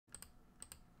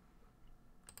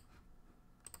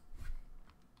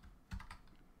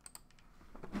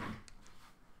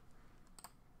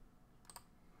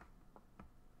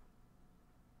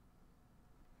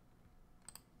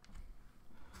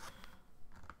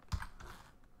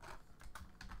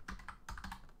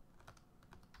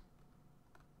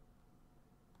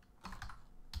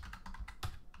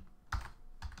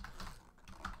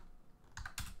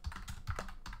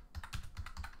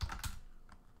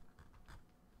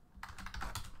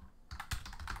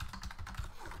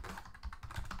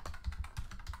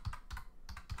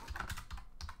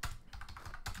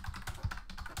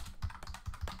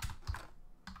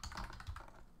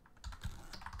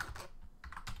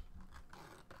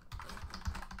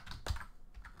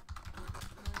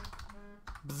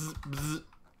Bzz, bzz.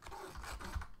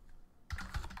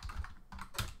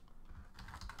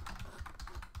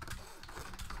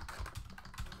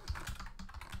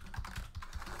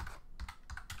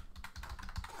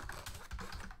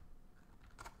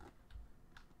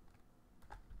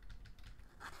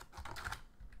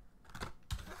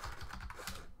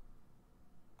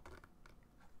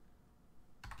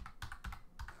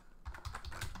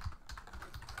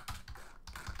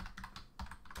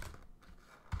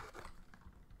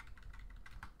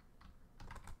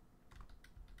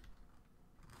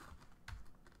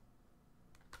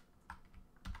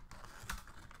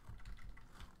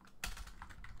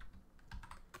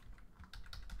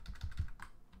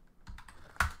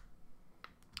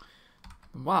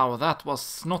 Wow, that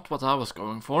was not what I was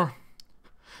going for.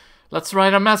 Let's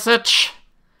write a message.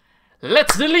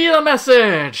 Let's delete a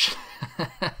message.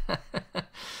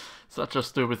 Such a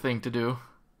stupid thing to do.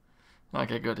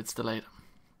 Okay, good, it's delayed.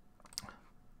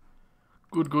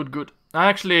 Good, good, good. I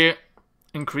actually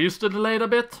increased the delay a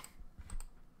bit.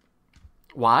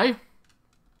 Why?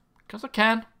 Because I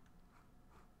can.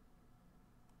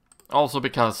 Also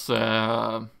because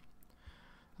I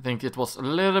think it was a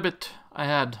little bit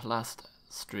ahead last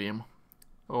stream,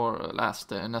 or last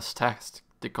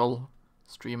NEStastical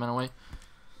stream anyway.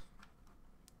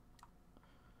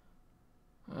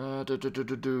 There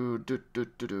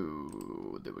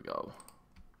we go.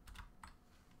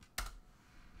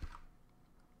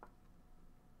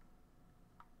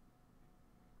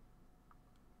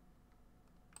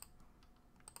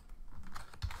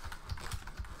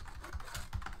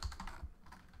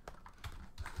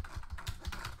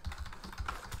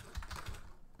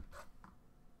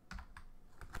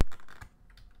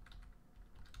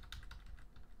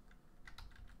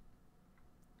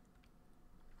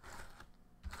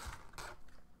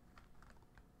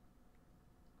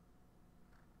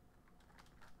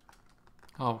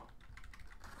 Oh.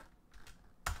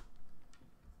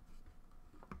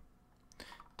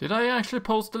 Did I actually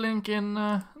post the link in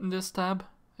this tab?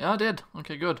 Yeah, I did.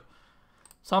 Okay, good.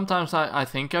 Sometimes I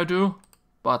think I do,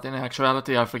 but in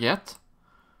actuality I forget.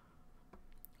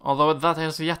 Although that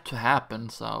has yet to happen,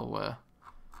 so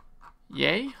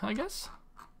yay, I guess.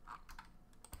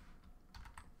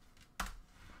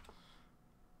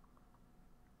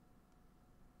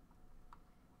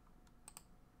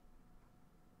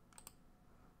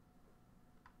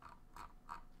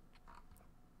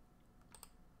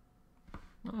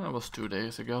 That was 2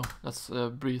 days ago. Let's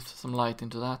breathe some light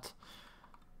into that.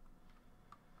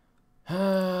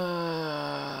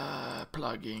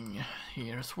 Plugging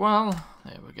here as well.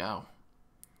 There we go.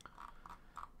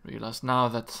 Realize now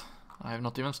that I have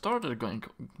not even started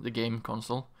the game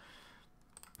console.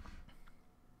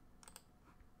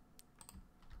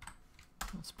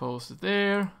 Let's post it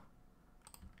there.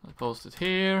 Let's post it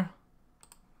here.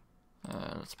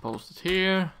 Let's post it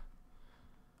here.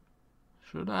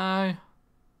 Should I?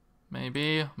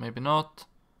 Maybe, maybe not.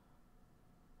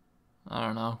 I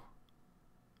don't know.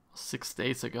 6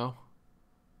 days ago.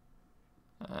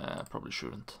 Probably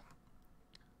shouldn't.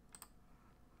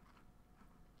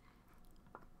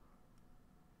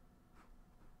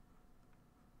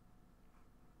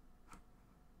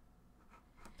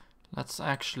 Let's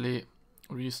actually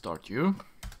restart you.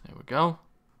 There we go.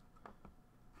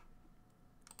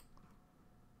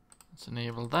 Let's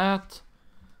enable that.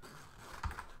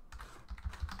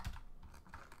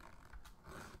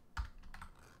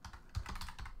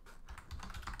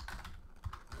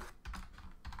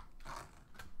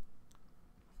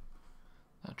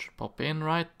 That should pop in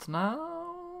right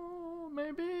now,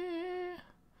 maybe?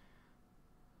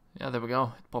 Yeah, there we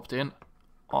go. It popped in.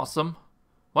 Awesome.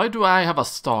 Why do I have a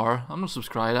star? I'm not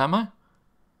subscribed, am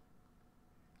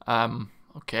I?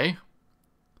 Okay.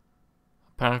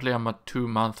 Apparently I'm a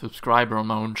 2-month subscriber on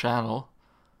my own channel.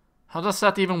 How does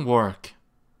that even work?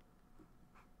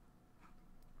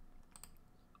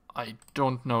 I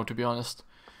don't know, to be honest.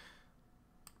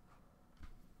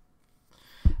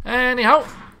 Anyhow.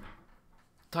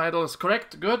 Title is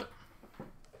correct, good.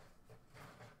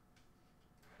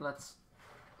 Let's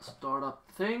start up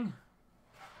the thing.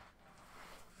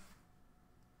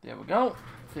 There we go.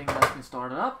 Thing has been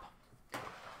started up.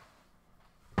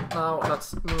 Now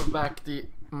let's move back the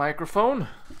microphone.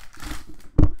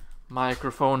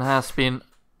 Microphone has been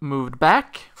moved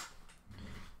back.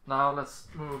 Now let's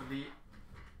move the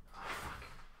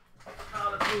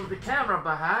camera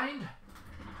behind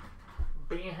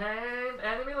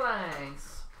enemy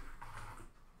lines.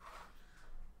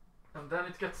 And then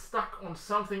it gets stuck on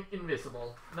something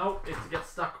invisible. No, it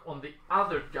gets stuck on the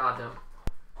other goddamn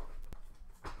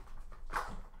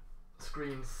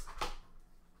screens.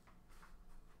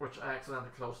 which I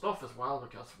accidentally closed off as well,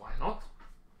 because why not?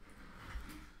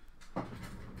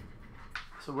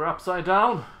 So we're upside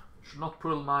down. Should not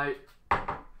pull my...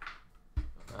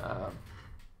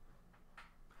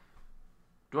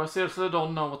 do I seriously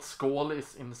don't know what skål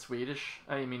is in Swedish?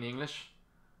 I mean English.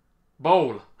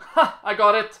 Bowl. Ha! I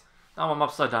got it! Now I'm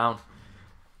upside down.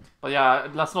 But yeah,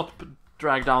 let's not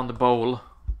drag down the bowl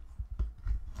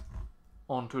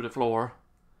onto the floor.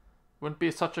 Wouldn't be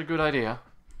such a good idea.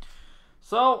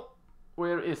 So,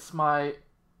 where is my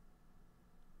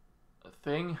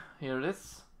thing? Here it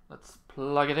is. Let's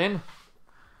plug it in.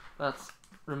 Let's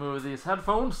remove these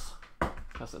headphones,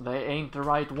 because they ain't the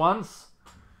right ones.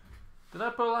 Did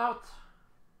I pull out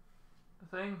the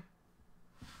thing?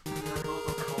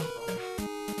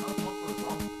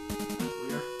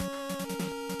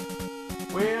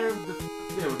 Weird.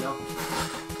 There we go.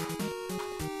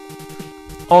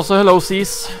 Also, hello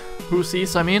Cease. Who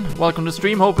sees, I mean. Welcome to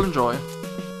stream, hope you enjoy.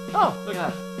 Oh, look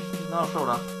at that. He's now showed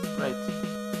up. Great.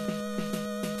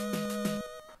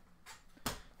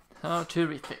 How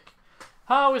terrific.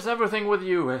 How is everything with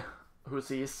you, who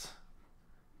sees?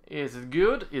 Is it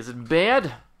good? Is it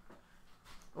bad?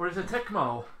 Or is it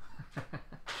Tecmo?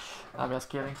 I'm just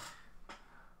kidding.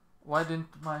 Why didn't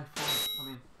my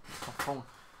phone,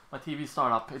 my TV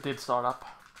start up? It did start up.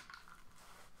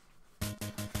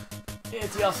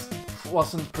 It just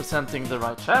wasn't presenting the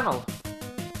right channel.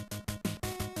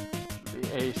 Should be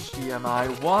HDMI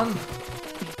 1.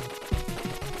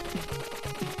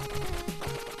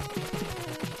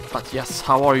 But yes,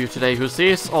 how are you today, who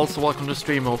sees? Also welcome to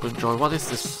stream, hope you enjoy. What is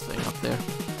this thing up there?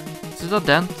 Is it a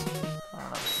dent? I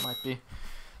don't know, it might be.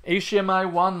 HDMI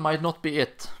 1 might not be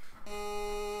it.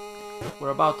 We're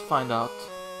about to find out.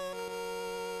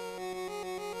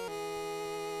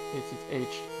 Is it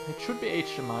It should be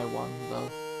HDMI 1 though.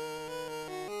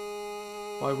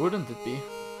 Why wouldn't it be?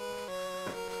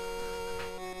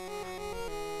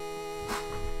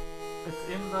 It's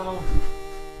in though.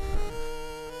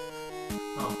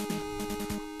 Oh.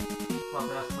 Well,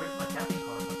 that's where's my capture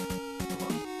card?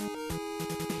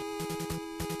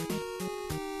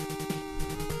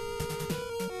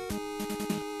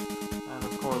 And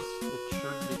of course, it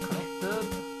should be connected.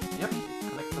 Yep, it's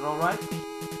connected alright.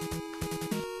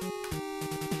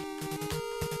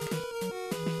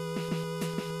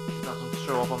 Doesn't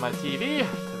show up on my TV.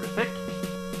 Terrific.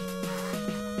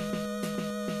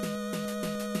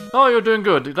 Oh, you're doing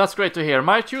good. That's great to hear.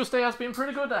 My Tuesday has been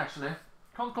pretty good, actually.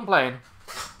 Can't complain.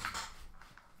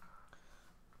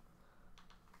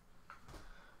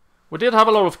 We did have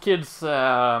a lot of kids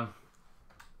at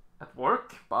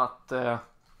work, but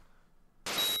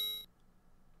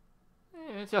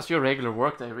it's just your regular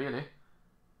work day, really.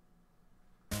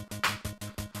 Okay,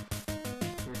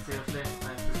 seriously,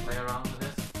 nice to play around with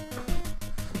this.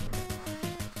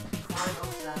 Why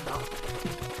don't stand up?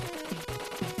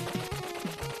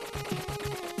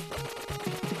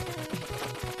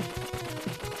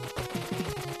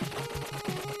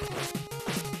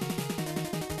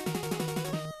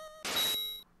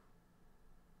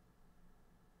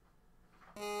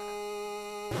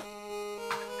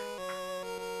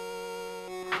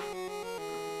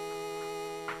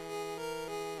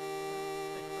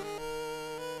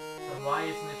 Why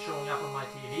isn't it showing up on my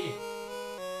TV?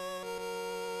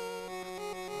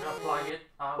 I'm gonna plug it,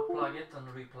 unplug it and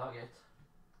replug it.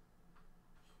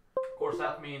 Of course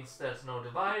that means there's no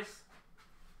device.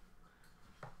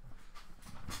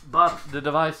 But the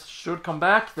device should come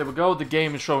back. There we go, the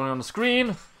game is showing on the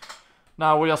screen.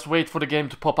 Now we just wait for the game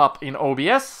to pop up in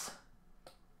OBS.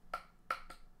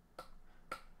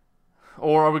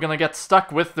 Or are we gonna get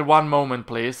stuck with the one moment,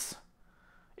 please?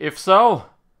 If so,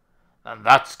 then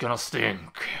that's gonna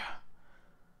stink.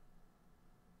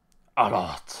 A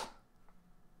lot.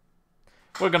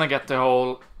 We're gonna get the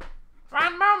whole...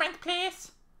 One moment,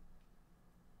 please.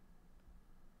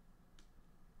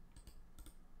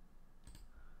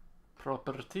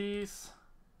 Properties.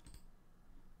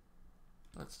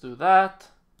 Let's do that.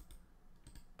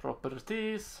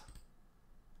 Properties.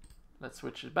 Let's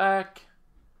switch it back.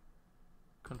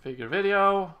 Configure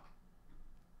video.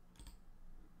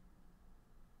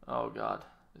 Oh god,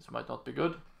 this might not be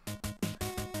good.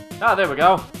 Ah, there we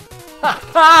go. Ha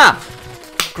ha!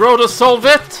 Grodus solved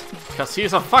it! Because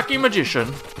he's a fucking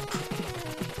magician.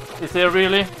 Is he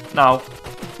really? No.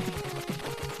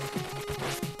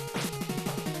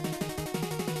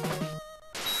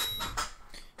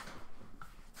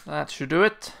 That should do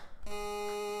it.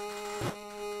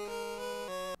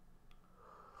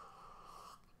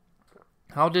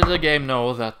 How did the game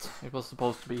know that it was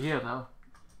supposed to be here now?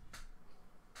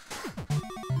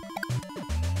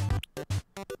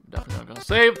 Definitely not gonna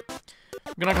save.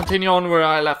 gonna continue on where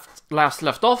I last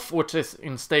left off, which is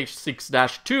in stage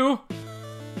 6-2,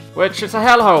 which is a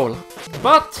hellhole.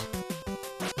 But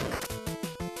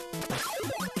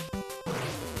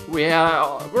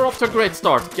we're off to a great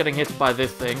start, getting hit by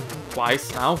this thing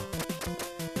twice now.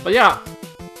 But yeah,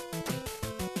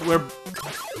 we're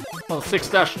on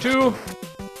 6-2.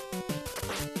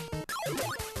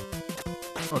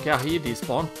 Okay, he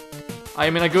despawned. I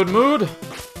am in a good mood.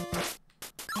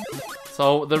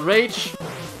 So the rage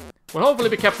will hopefully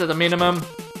be kept at a minimum,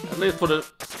 at least for the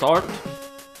start.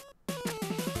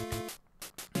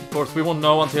 Of course, we won't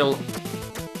know until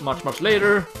much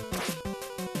later.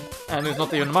 And it's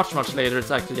not even much later,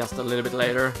 it's actually just a little bit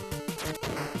later.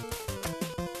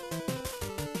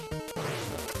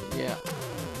 Yeah.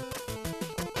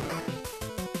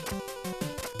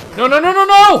 No, no, no, no,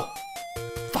 no!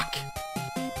 Fuck!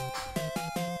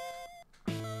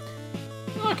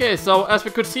 Okay, so as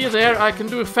we could see there, I can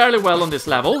do fairly well on this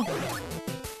level.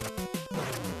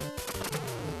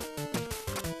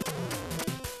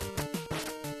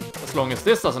 As long as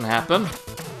this doesn't happen.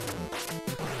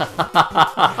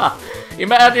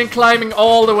 Imagine climbing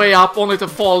all the way up only to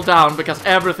fall down because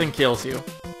everything kills you.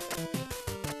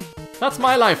 That's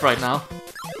my life right now.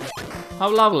 How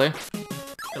lovely.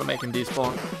 Gonna make him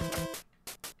despawn.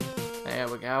 There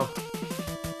we go.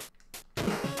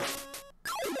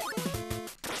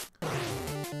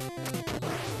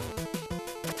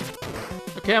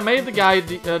 Okay, I made the guy,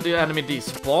 the enemy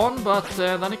despawn, but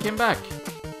then he came back.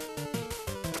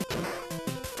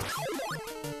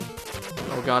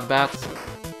 Oh god, bats.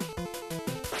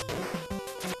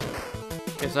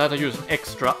 Okay, so I had to use an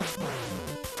extra.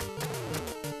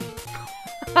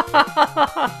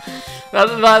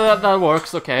 that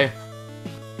works, okay.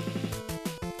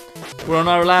 We're on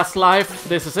our last life,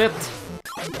 this is it.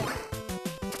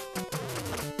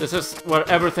 This is where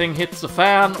everything hits the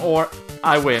fan or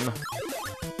I win.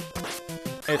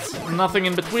 It's nothing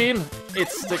in between,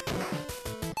 it's the...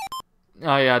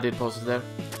 Oh yeah, I did post it there.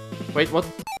 Wait, what?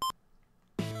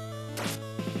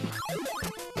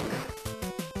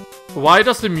 Why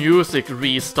does the music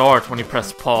restart when you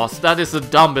press pause? That is the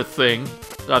dumbest thing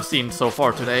that I've seen so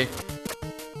far today.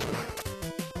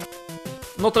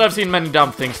 Not that I've seen many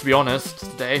dumb things, to be honest,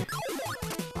 today.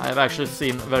 I have actually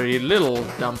seen very little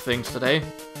dumb things today.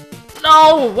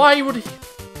 No! Why would he...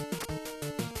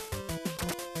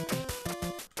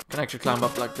 Can actually climb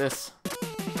up like this.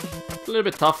 A little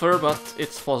bit tougher, but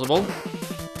it's possible.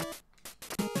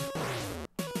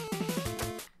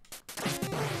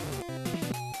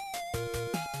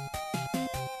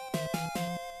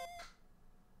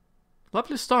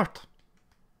 Lovely start.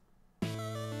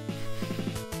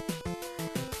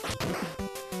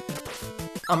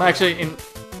 I'm actually in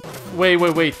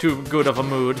way too good of a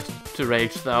mood to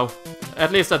rage though.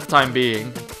 At least at the time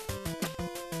being.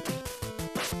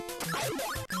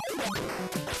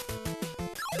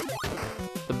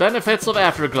 The benefits of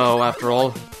Afterglow, after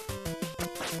all.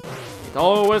 It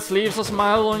always leaves a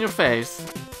smile on your face.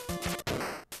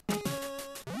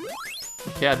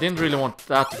 Okay, I didn't really want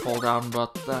that to fall down,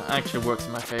 but that actually works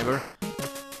in my favor.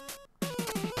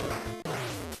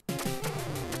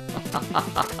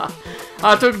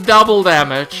 I took double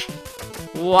damage.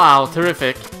 Wow,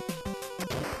 terrific.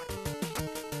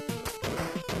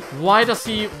 Why does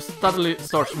he suddenly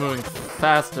start moving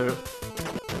faster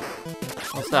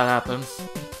once that happens?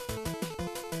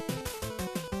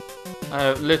 I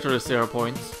have literally 0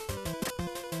 points.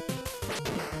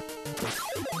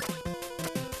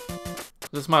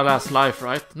 This is my last life,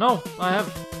 right? No, I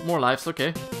have more lives,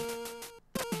 okay.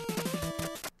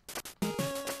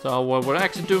 So we're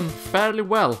actually doing fairly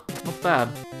well, not bad.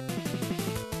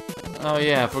 Oh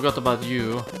yeah, I forgot about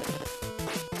you.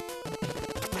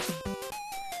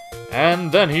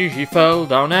 And then he fell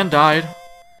down and died.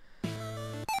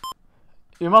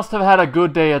 You must have had a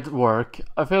good day at work.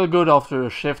 I feel good after a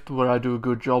shift where I do a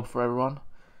good job for everyone.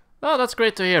 Oh, that's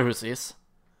great to hear, Hussies.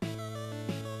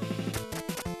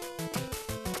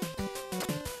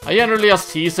 I generally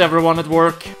just tease everyone at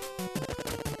work.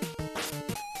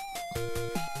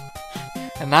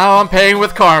 And now I'm paying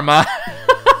with karma.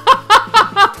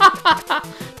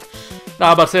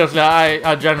 No, but seriously,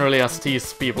 I generally just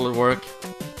tease people at work.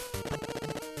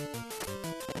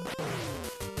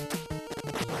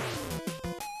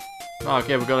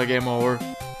 Okay, we got a game over.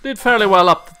 Did fairly well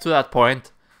up to that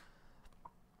point.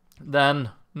 Then,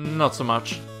 not so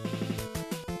much.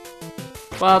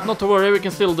 But not to worry, we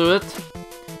can still do it.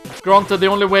 Granted, the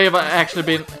only way I've actually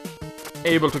been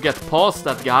able to get past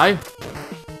that guy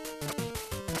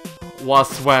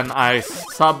was when I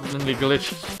suddenly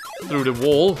glitched through the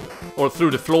wall, or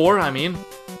through the floor, I mean,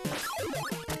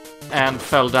 and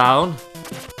fell down.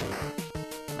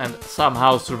 and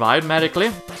somehow survived medically.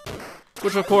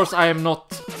 Which of course I am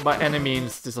not by any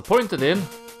means disappointed in.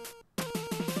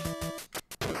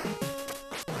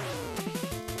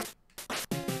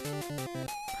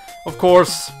 Of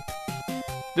course,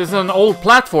 this is an old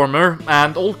platformer,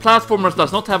 and old platformers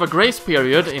does not have a grace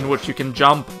period in which you can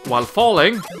jump while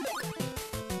falling.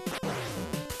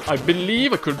 I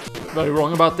believe, I could be very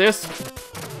wrong about this,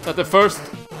 that the first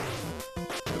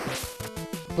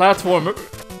platformer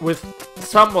with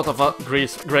somewhat of a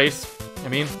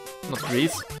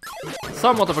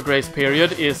somewhat of a grace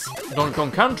period is Donkey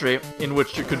Kong Country, in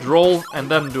which you could roll and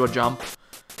then do a jump.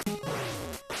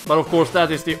 But of course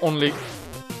that is the only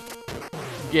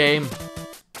game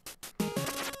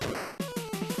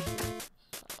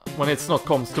when it's not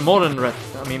comes to modern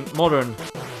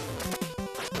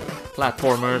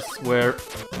platformers where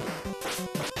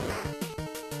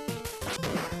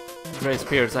grace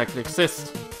periods actually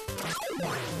exist.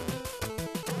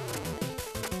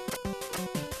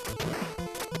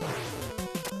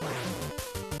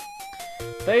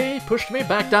 They pushed me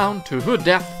back down to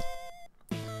death.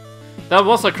 That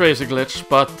was a crazy glitch,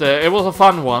 but it was a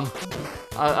fun one.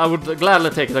 I would gladly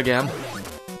take it again.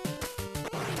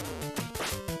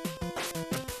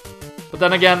 But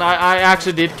then again, I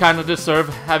actually did kind of deserve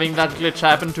having that glitch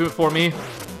happen for me.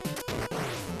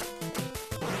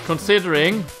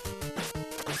 Considering...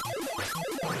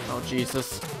 Oh,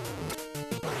 Jesus.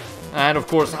 And of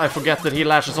course, I forget that he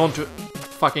lashes onto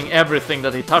fucking everything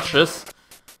that he touches.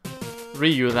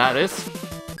 Ryu, that is.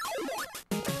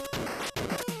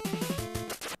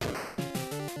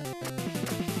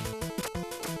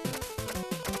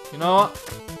 You know,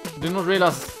 did not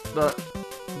realize that.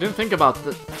 Didn't think about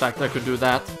the fact that I could do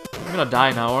that. I'm gonna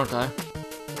die now, aren't I?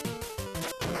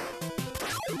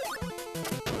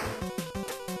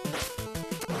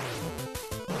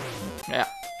 Yeah,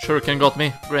 Shuriken got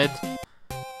me. Great.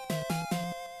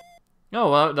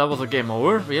 Oh, well, that was a game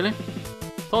over, really?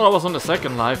 Thought I was on the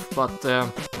second life, but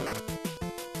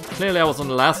clearly I was on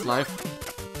the last life.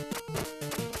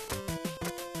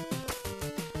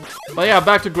 But yeah,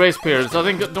 back to grace periods. I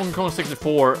think Donkey Kong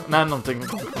 64... Nah, not Donkey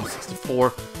Kong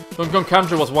 64. Donkey Kong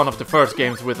Country was one of the first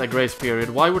games with a grace period.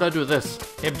 Why would I do this?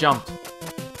 Hip jumped.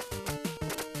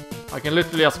 I can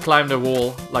literally just climb the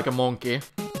wall like a monkey.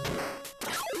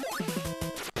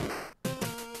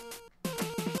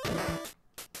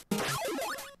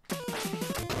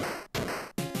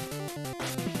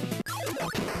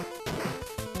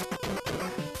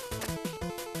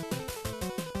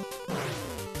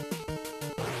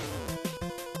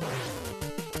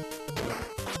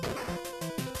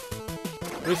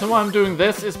 The reason why I'm doing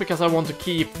this is because I want to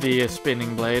keep the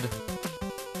spinning blade.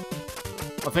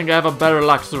 I think I have a better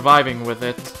luck surviving with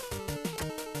it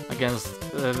against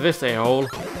this a-hole.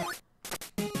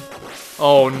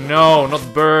 Oh no,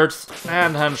 not birds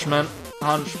and henchmen.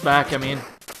 Hunchback, I mean.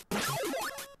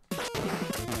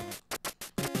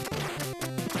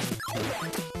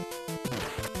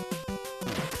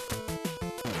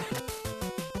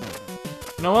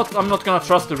 You know what? I'm not gonna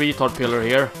trust the retard pillar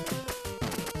here.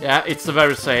 Yeah, it's the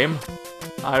very same.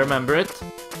 I remember it.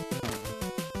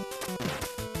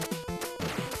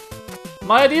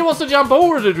 My idea was to jump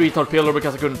over the retard pillar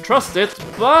because I couldn't trust it,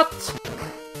 but...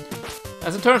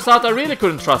 as it turns out, I really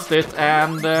couldn't trust it,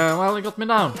 and, well, it got me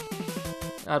down.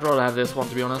 I'd rather have this one,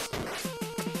 to be honest.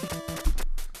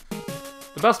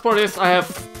 The best part is I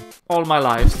have all my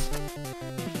lives.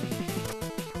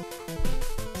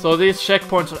 So these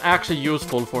checkpoints are actually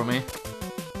useful for me.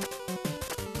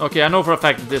 Okay, I know for a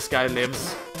fact that this guy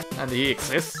lives, and he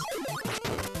exists.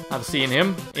 I've seen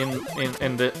him in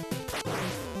the...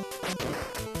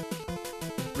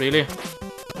 Really?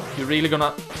 You really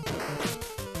gonna...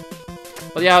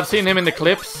 But yeah, I've seen him in the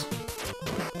clips.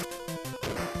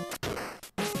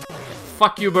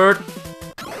 Fuck you, bird.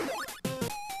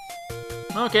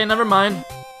 Okay, never mind.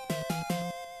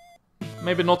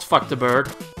 Maybe not fuck the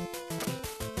bird.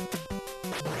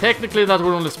 Technically that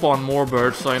would only spawn more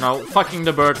birds, so you know, fucking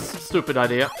the birds, stupid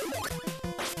idea.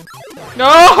 No,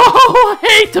 I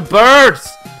hate the birds!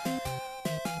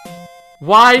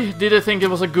 Why did I think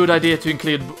it was a good idea to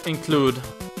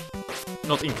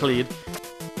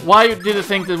Why did I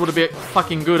think it would be a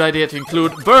fucking good idea to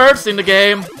include birds in the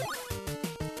game?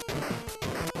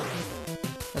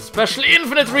 Especially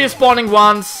infinite respawning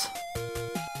ones!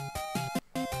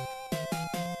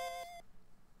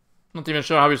 Not even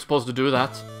sure how you're supposed to do that.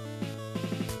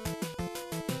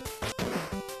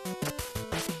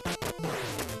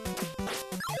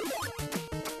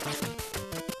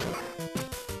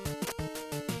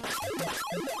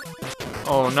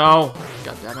 Oh no!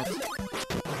 God damn it.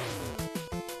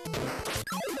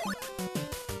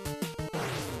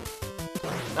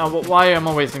 Now, why am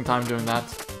I wasting time doing that?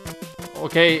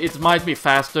 Okay, it might be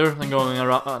faster than going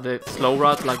around the slow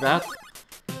route like that.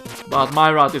 But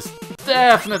my route is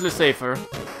definitely safer.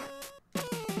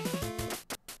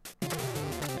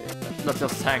 Let's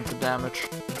just tank the damage.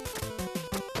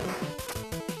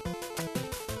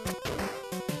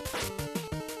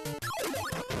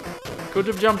 Could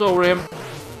have jumped over him.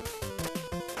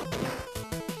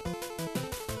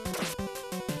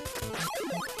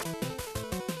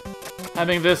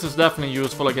 Having this is definitely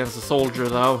useful against a soldier,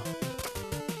 though.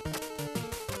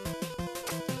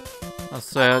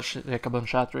 Let's check up on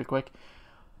chat real quick.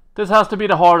 This has to be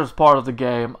the hardest part of the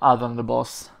game, other than the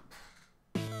boss.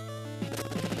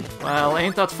 Well,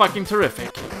 ain't that fucking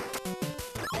terrific?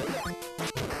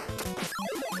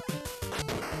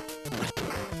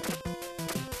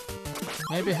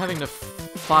 Maybe having the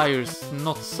fire's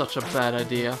not such a bad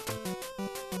idea.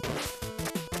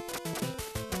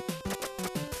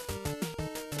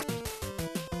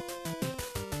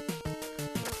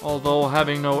 Although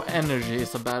having no energy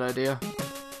is a bad idea.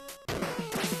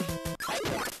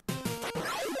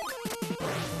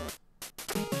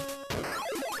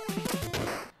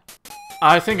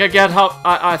 I think I get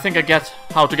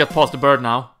how to get past the bird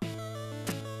now.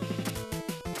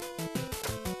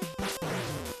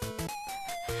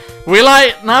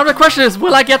 Now the question is,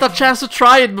 will I get a chance to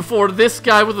try it before this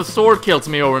guy with the sword kills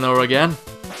me over and over again?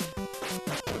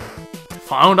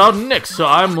 Found out next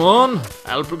time on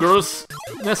LPGrodus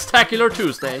NEStastical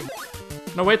Tuesday.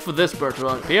 Now wait for this bird to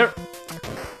appear.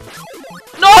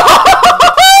 No!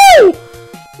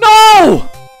 No!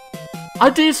 I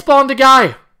despawned the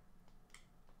guy.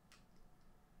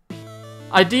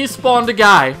 I despawned the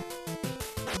guy.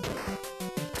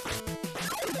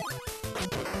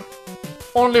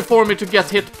 Only for me to get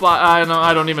hit by...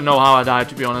 I don't even know how I died,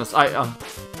 to be honest.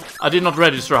 I did not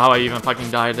register how I even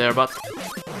fucking died there, but...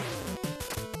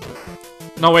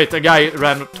 No, wait, a guy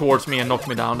ran towards me and knocked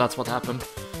me down. That's what happened.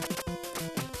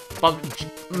 But,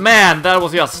 man, that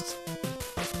was just...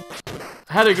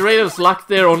 I had the greatest luck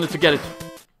there only to get it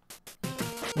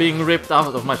being ripped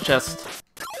out of my chest.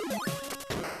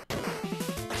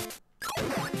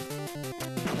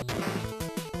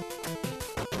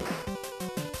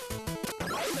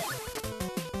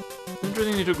 Didn't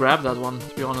really need to grab that one,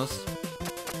 to be honest.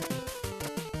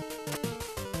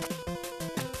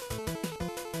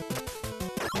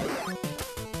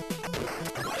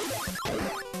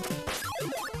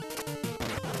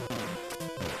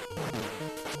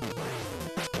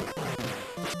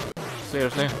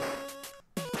 Seriously?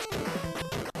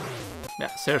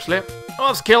 Yeah, seriously. I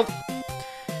was killed.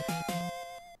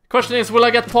 Question is, will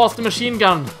I get past the machine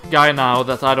gun guy now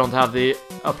that I don't have the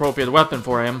appropriate weapon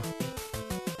for him?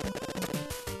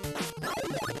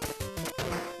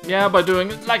 Yeah, by doing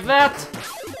it like that.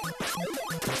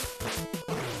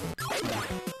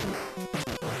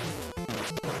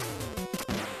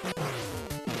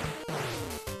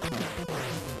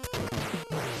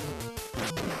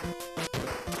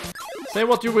 Say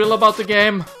what you will about the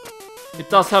game, it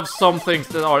does have some things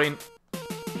that are in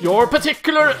your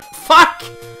particular... Fuck!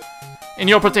 In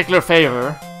your particular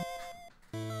favor.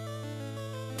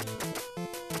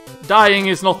 Dying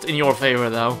is not in your favor,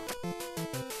 though.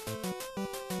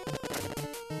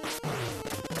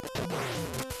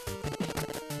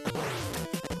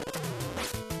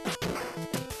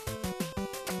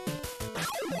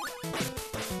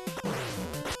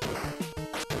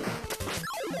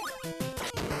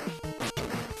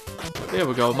 There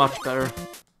we go, much better.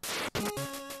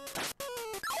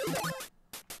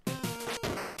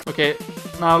 Okay,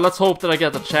 now let's hope that I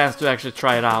get a chance to actually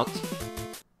try it out.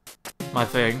 My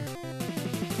thing.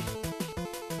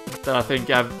 That I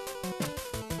think I've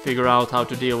figured out how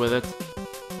to deal with it.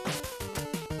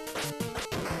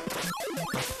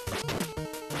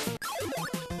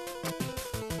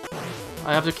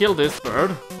 I have to kill this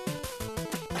bird.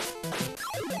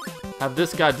 Have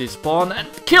this guy despawn and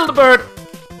kill the bird!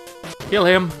 Kill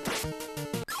him.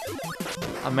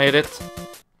 I made it.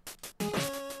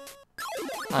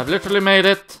 I've literally made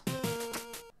it.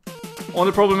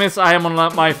 Only problem is I am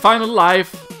on my final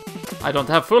life. I don't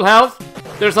have full health.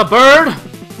 There's a bird.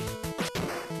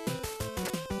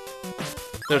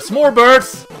 There's more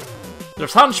birds.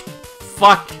 There's hunch.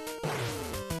 Fuck.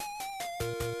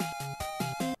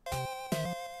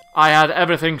 I had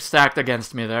everything stacked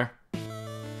against me there.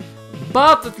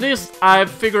 But at least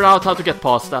I've figured out how to get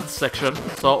past that section.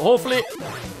 So hopefully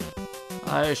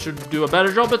I should do a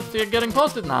better job at getting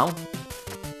past it now.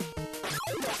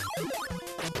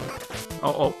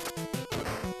 Oh.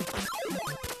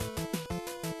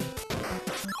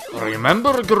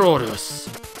 Remember, Grodus,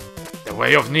 the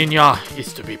way of ninja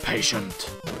is to be patient.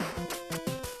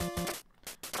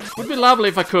 be lovely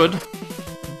if I could.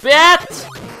 Bet!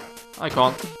 I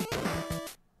can't.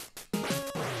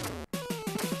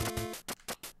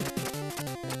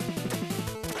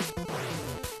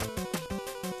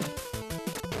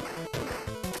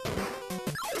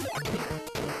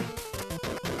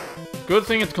 Good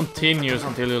thing it continues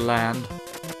until you land.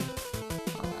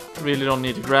 I really don't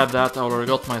need to grab that, I already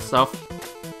got my stuff.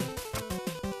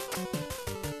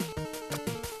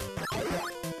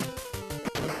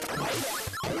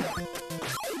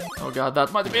 Oh god,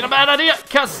 that might have been a bad idea,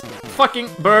 cause fucking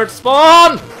bird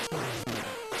spawn!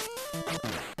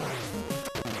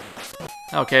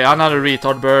 Okay, another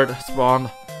retard bird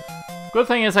spawned. Good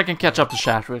thing is I can catch up to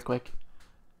chat real quick.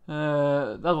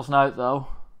 That was nice though.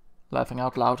 Laughing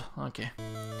out loud, okay.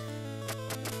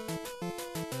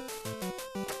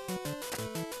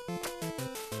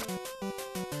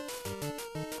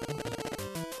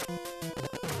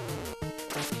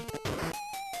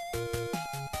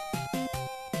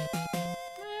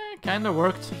 Kinda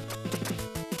worked.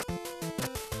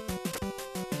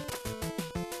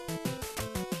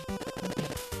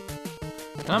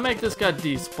 Can I make this guy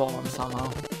despawn somehow?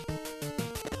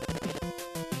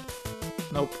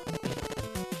 Nope.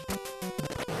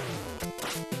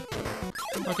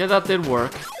 Okay, that did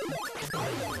work.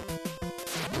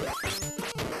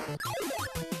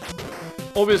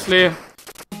 Obviously,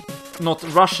 not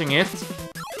rushing it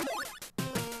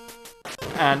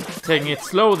and taking it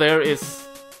slow there is...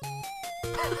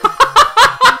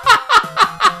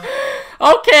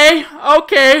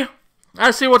 Okay,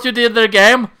 I see what you did there,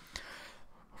 game.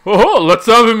 Oh, let's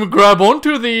have him grab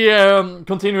onto the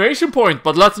continuation point,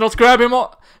 but let's not grab him.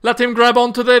 Let him grab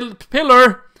onto the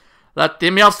pillar. Let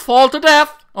him just fall to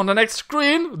death on the next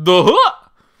screen. Duh!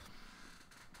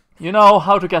 You know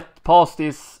how to get past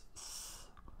these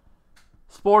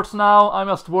sports now. I'm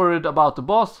just worried about the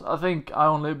boss. I think I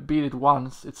only beat it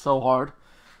once. It's so hard.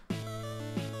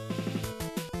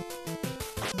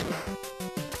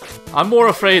 I'm more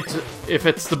afraid if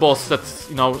it's the boss that,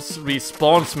 you know,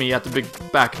 respawns me at the big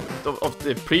back of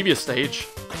the previous stage.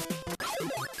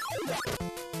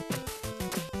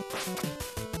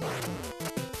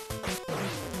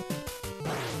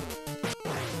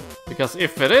 Because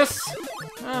if it is,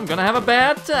 I'm gonna have a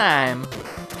bad time.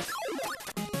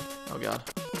 Oh god.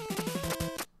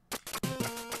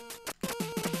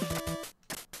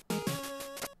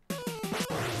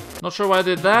 Not sure why I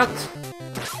did that.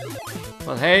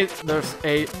 But hey, there's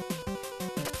a...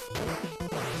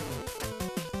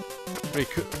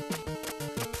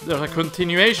 There's a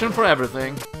continuation for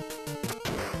everything.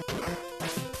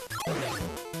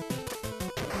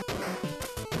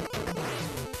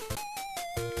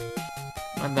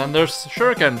 And then there's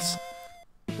shurikens.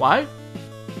 Why?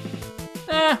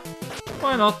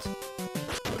 Why not?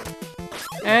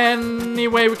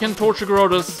 Anyway, we can torture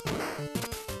Grodus.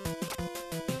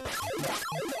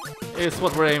 Is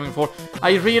what we're aiming for.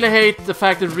 I really hate the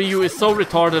fact that Ryu is so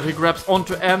retarded he grabs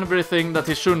onto everything that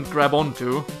he shouldn't grab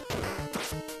onto.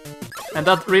 And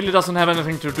that really doesn't have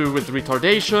anything to do with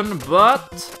retardation, but...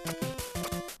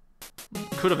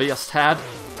 could have just had...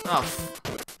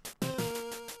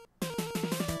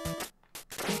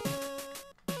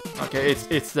 Okay,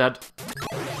 it's dead.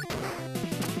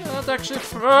 Yeah, that's actually...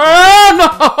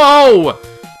 no!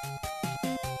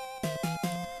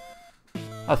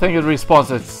 I think it respawns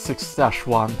at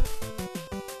 6-1.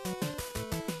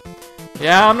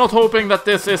 Yeah, I'm not hoping that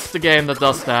this is the game that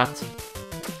does that.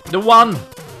 The one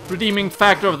redeeming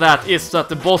factor of that is that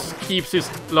the boss keeps his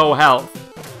low health.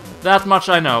 That much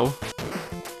I know.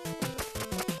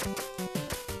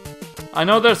 I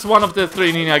know there's one of the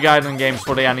 3 Ninja Gaiden games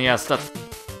for the NES that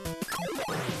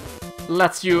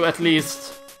lets you at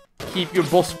least keep your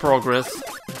boss progress.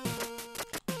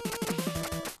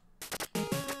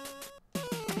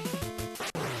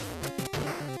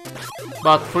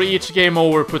 But for each game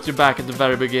over, put you back at the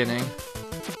very beginning.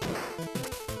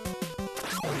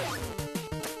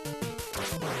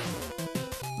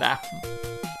 Nah.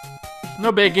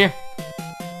 No biggie.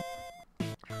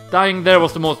 Dying there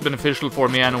was the most beneficial for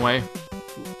me anyway.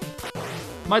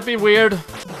 Might be weird.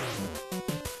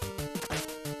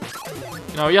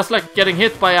 You know, just like getting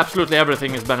hit by absolutely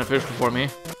everything is beneficial for me.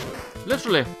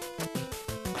 Literally.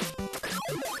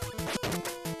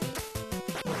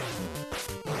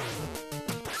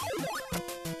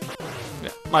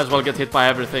 Might as well get hit by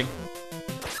everything.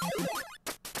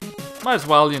 Might as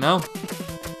well, you know.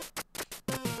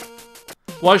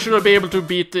 Why should I be able to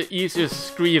beat the easiest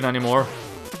screen anymore?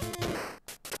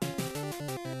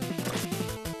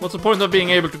 What's the point of being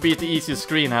able to beat the easiest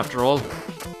screen after all?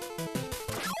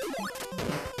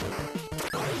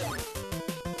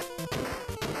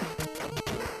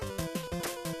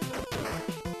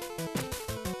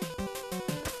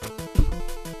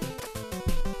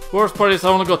 Worst part is I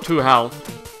only got 2 health.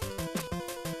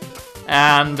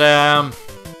 And,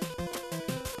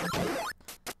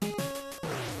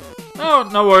 oh,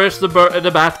 no worries, the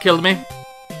bat killed me.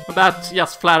 The bat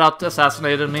just flat out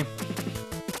assassinated me.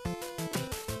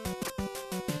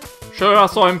 Sure, I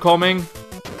saw him coming.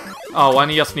 Oh,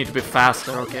 and you just need to be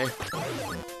faster, okay.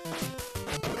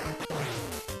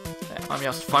 I'm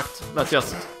just fucked. Let's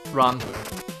just run.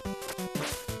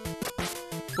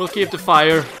 We'll keep the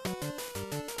fire.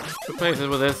 Replace it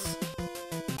with this.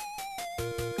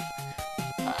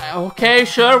 Okay,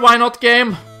 sure, why not,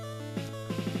 game?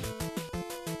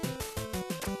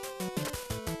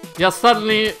 Just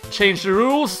suddenly change the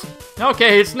rules.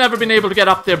 Okay, it's never been able to get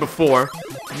up there before.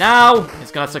 Now,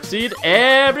 it's gonna succeed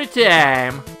every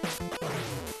time.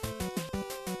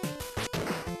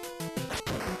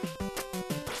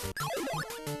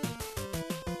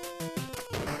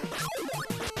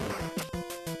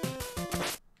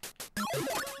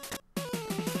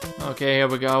 Okay, here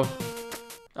we go.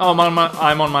 Oh,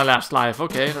 I'm on my last life.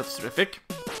 Okay, that's terrific.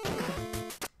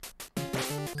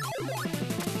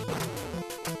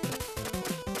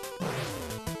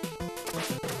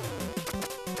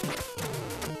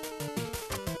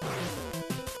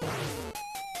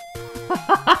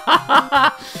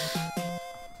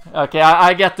 Okay,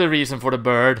 I get the reason for the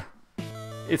bird.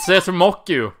 It's there to mock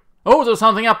you. Oh, there's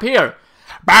something up here.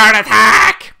 Bird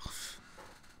attack!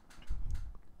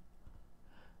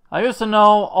 I used to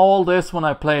know all this when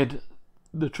I played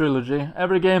the trilogy.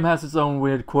 Every game has its own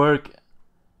weird quirk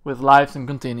with lives and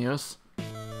continues.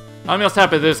 I'm just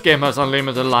happy this game has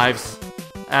unlimited lives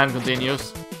and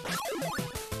continues.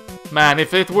 Man,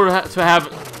 if it were to have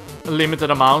a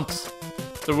limited amount,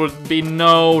 there would be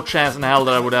no chance in hell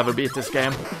that I would ever beat this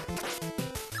game.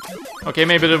 Okay,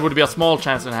 maybe there would be a small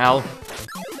chance in hell.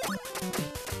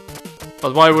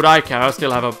 But why would I care? I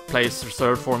still have a place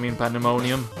reserved for me in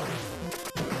Pandemonium.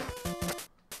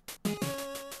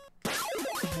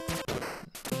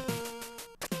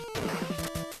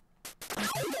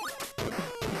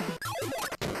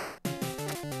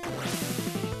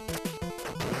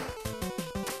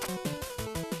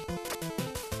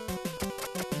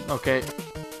 Okay,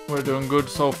 we're doing good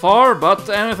so far, but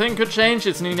anything could change.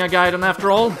 It's Ninja Gaiden after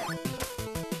all.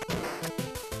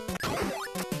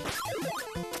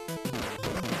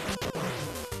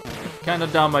 Kinda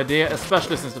dumb idea,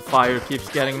 especially since the fire keeps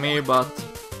getting me, but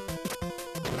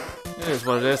it is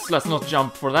what it is. Let's not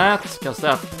jump for that, because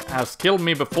that has killed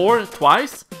me before,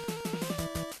 twice.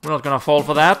 We're not gonna fall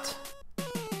for that.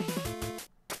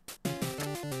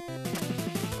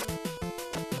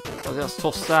 I'll just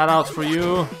toss that out for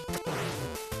you.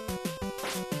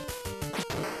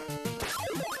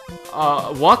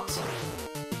 What?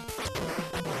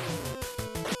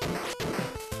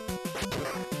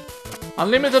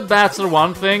 Unlimited bats are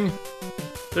one thing.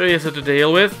 They're easy to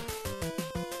deal with.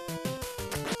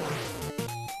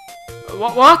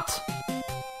 What?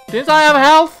 Didn't I have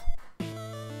health?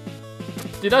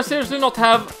 Did I seriously not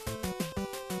have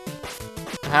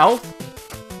health?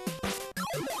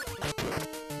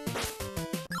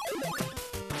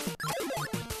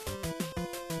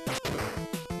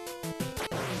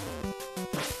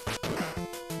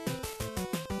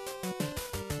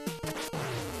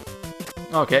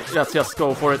 Okay, let's just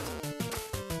go for it.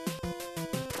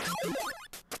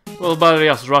 Well, better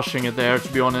just rushing it there, to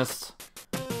be honest.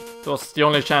 It was the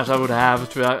only chance I would have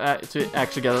to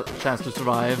actually get a chance to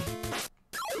survive.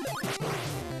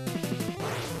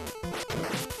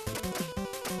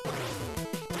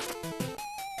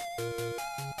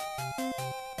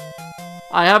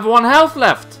 I have 1 health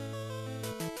left!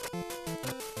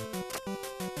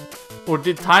 Or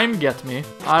did time get me?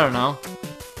 I don't know.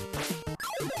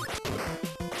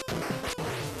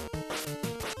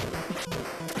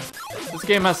 This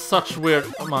game has such weird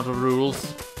amount of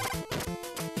rules.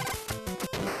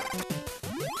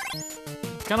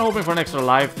 Kinda hoping for an extra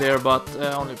life there, but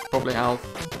only probably health.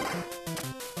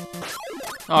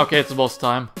 Okay, it's boss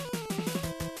time.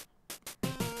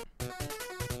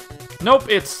 Nope,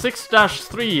 it's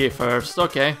 6-3 first,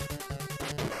 okay.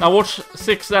 Now watch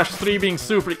 6-3 being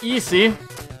super easy.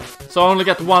 So I only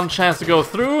get 1 chance to go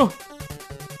through.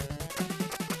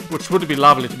 Which would be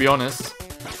lovely, to be honest.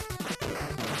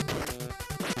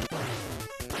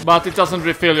 But it doesn't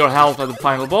refill your health at the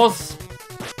final boss.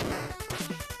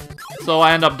 So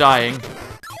I end up dying.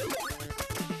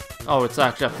 Oh, it's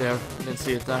actually up there. I didn't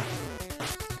see it there.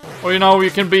 Or, you know,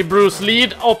 you can be Bruce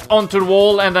Lee up onto the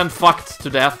wall and then fucked to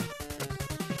death.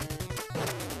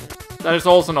 That is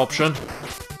also an option.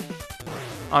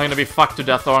 I'm gonna be fucked to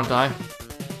death, aren't I?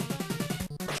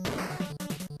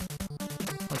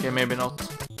 Okay, maybe not.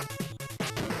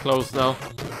 Close, though.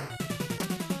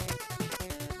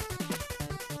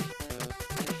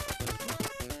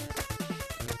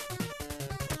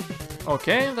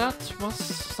 Okay, that was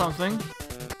something.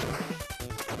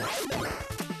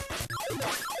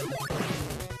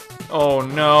 Oh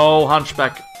no,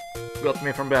 Hunchback got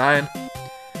me from behind.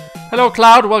 Hello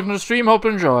Cloud, welcome to the stream, hope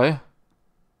you enjoy.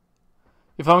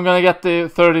 If I'm gonna get the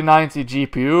 3090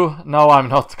 GPU, no I'm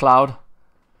not, Cloud.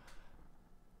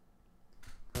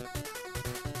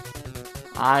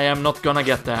 I am not gonna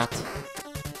get that.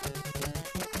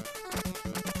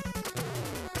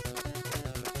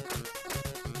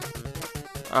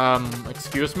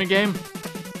 Excuse me, game?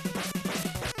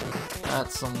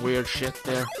 That's some weird shit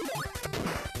there.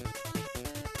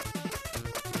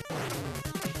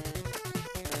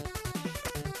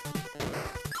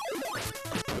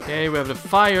 Okay, we have the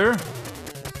fire.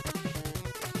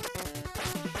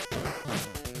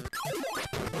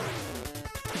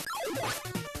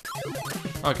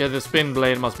 Okay, the spin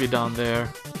blade must be down there.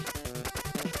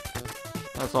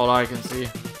 That's all I can see.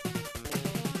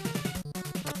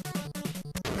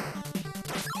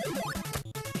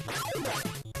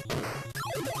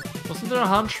 Wasn't there a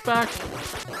hunchback?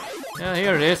 Yeah,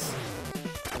 here it is.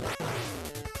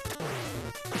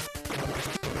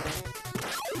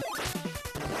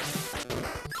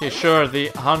 Okay, sure, the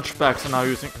hunchbacks are now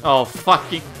using... Oh,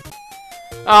 fucking...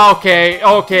 Okay,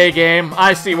 okay, game.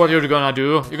 I see what you're gonna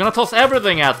do. You're gonna toss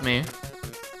everything at me.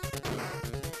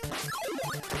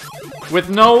 With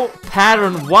no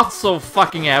pattern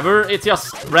whatsoever. It's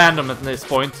just random at this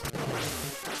point.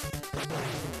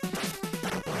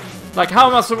 Like, how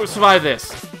am I supposed to survive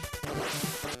this?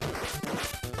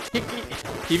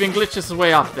 He even glitches his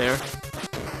way up there.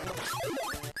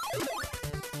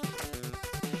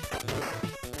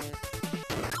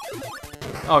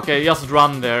 Okay, just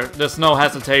run there. There's no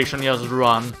hesitation, just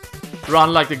run.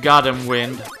 Run like the goddamn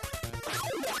wind.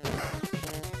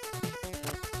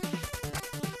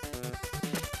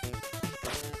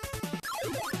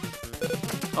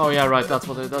 Oh yeah, right, that's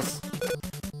what it does.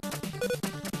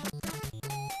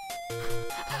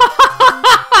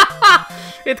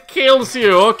 It kills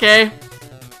you, okay.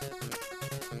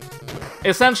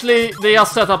 Essentially, they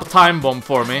just set up a time bomb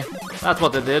for me. That's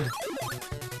what they did.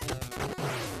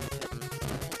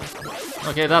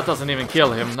 Okay, that doesn't even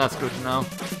kill him. That's good to know.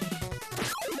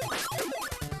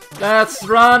 Let's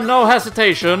run, no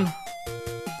hesitation.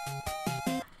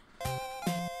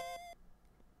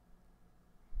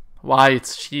 Why,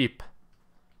 it's cheap.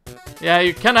 Yeah,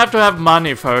 you kind of have to have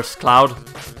money first, Cloud.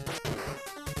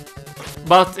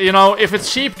 But, you know, if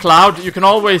it's cheap, Cloud, you can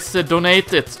always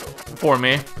donate it for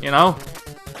me, you know?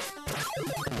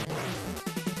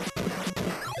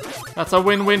 That's a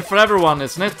win-win for everyone,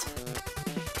 isn't it?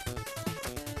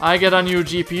 I get a new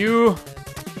GPU,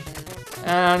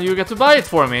 and you get to buy it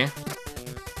for me.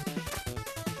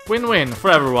 Win-win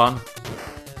for everyone.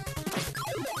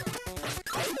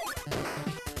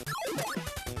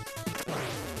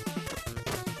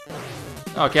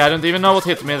 Okay, I don't even know what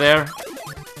hit me there.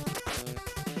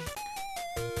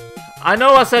 I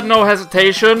know I said no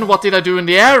hesitation. What did I do in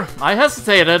the air? I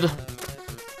hesitated.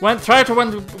 Tried to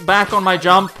went back on my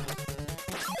jump.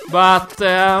 But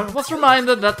was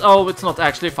reminded that, oh, it's not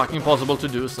actually fucking possible to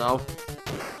do so.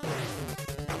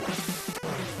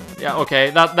 Yeah, okay,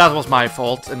 that was my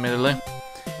fault, admittedly.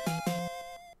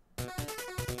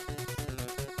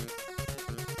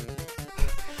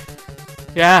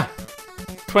 Yeah,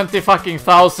 20 fucking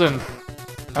thousand.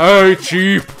 Oh,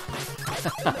 cheap.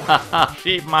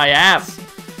 Cheap my ass.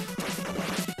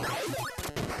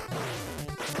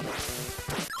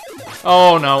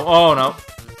 Oh no, oh no.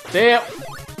 There.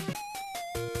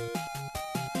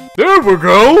 There we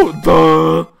go!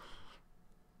 Duh!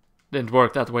 Didn't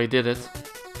work that way, did it?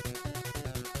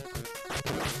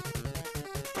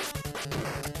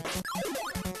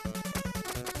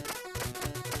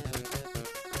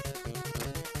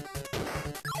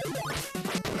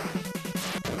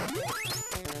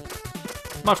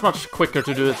 Much quicker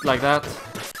to do it like that.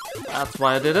 That's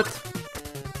why I did it.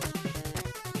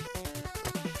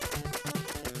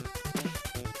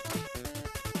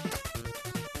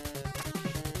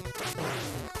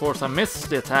 Of course, I missed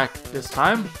the attack this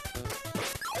time.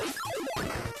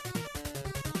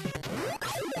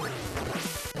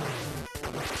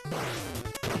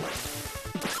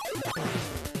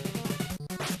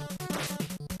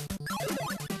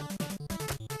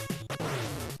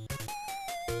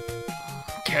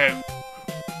 Okay.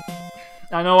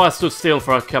 I know I stood still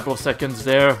for a couple of seconds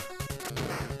there.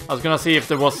 I was gonna see if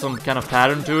there was some kind of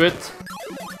pattern to it.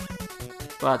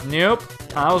 But nope,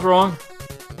 I was wrong.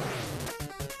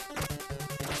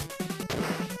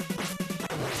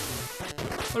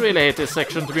 I really hate this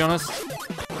section, to be honest.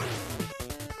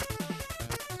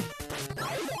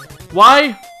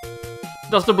 Why?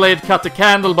 does the blade cut the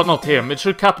candle but not him? It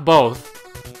should cut both.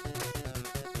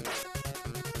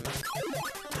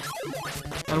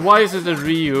 And why is it that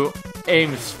Ryu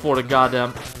aims for the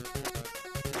goddamn...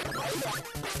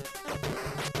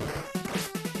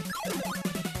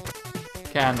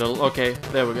 candle? Okay,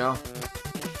 there we go.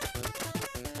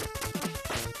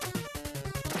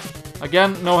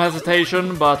 Again, no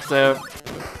hesitation, but...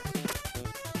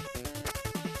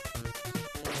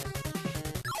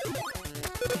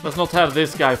 let's not have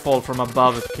this guy fall from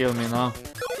above and kill me now.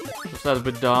 Because that'd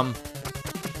be dumb.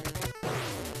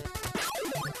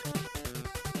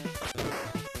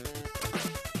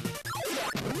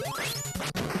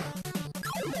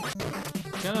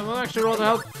 Yeah, I would actually rather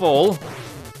have fall.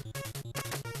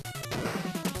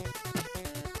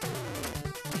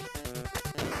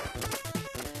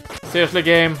 Seriously,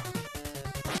 game.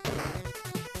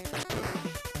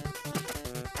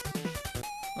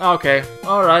 Okay,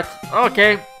 alright,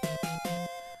 okay.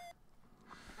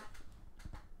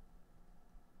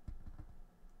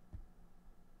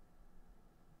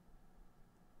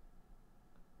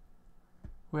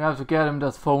 We have to get him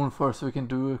that phone first so we can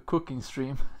do a cooking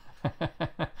stream.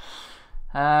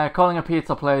 Calling a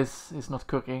pizza place is not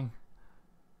cooking.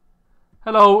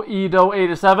 Hello,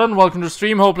 Edo87. Welcome to the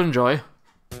stream. Hope you enjoy.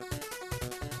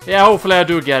 Yeah, hopefully I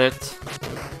do get it.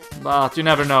 But you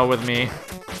never know with me.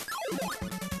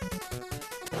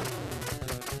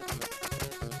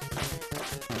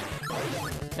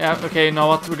 Yeah, okay, you know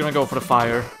what? We're gonna go for the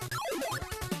fire.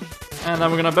 And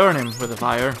then we're gonna burn him with the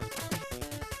fire.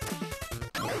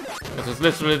 Because it's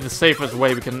literally the safest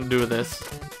way we can do this.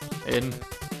 In.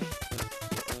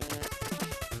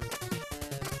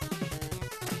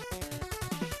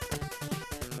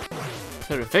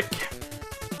 Terrific.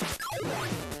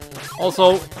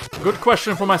 Also, good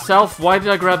question for myself. Why did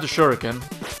I grab the shuriken?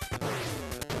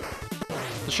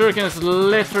 The shuriken is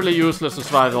literally useless to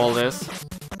survive all this.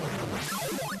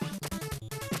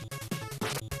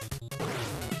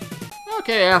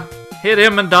 Okay, yeah. Hit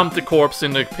him and dump the corpse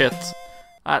in the pit.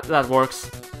 That works.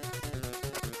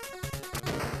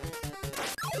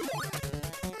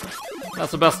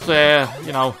 That's the best,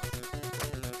 you know,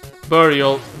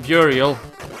 burial? Burial?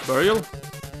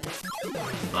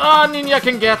 Ah, Ninja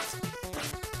can get!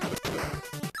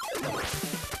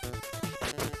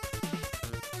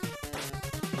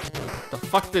 The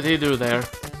fuck did he do there?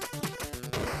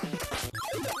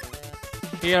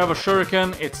 Here I have a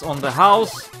shuriken, it's on the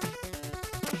house.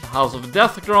 The house of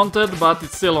death granted, but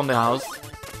it's still on the house.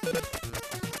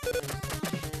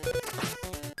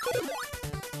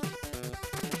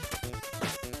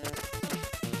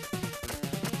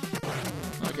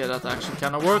 Okay, that actually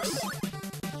kinda works.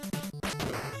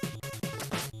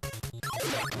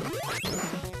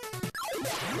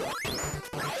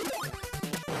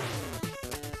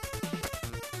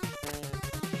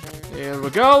 Here we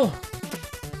go.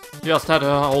 Just had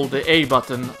to hold the A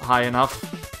button high enough.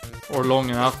 Or long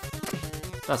enough.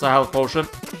 That's a health potion.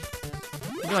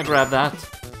 I'm gonna grab that.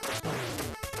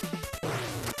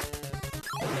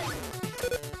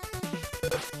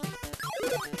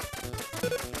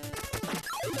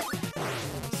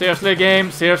 Seriously,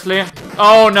 game? Seriously?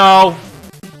 Oh no!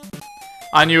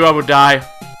 I knew I would die.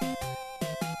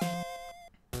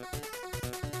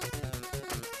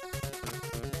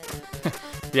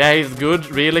 Yeah, he's good.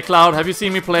 Really, Cloud? Have you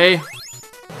seen me play?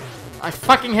 I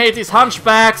fucking hate these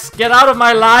hunchbacks! Get out of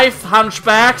my life,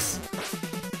 hunchbacks!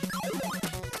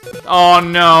 Oh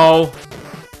no!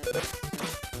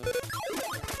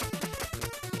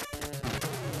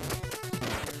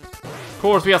 Of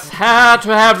course, we just had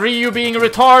to have Ryu being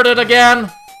retarded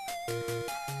again!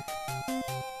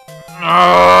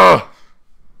 Ugh.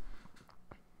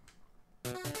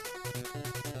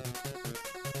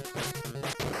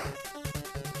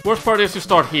 Worst part is to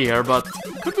start here, but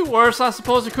could be worse, I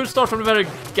suppose. You could start from the very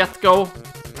get-go.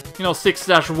 You know,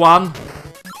 6-1.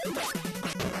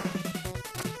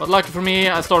 But lucky for me,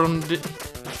 I started on,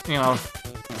 you know,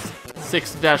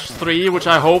 6-3, which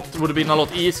I hoped would have been a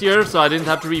lot easier, so I didn't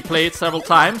have to replay it several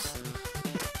times.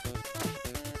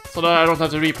 So that I don't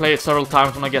have to replay it several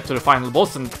times when I get to the final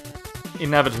boss and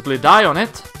inevitably die on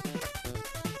it.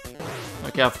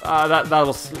 Okay, that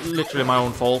was literally my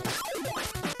own fault.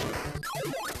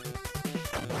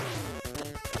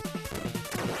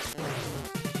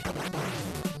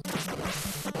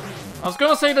 I was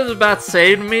gonna say that the bat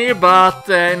saved me, but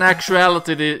in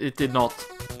actuality it did not.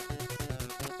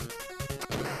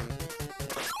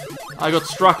 I got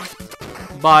struck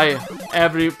by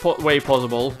every way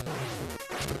possible.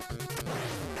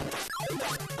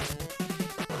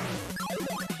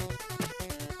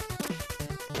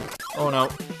 Oh no.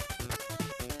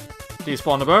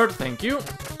 Despawn a bird, thank you.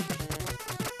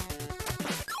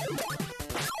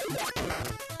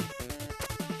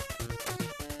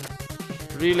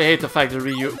 Really hate the fact that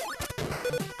Ryu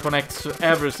connects to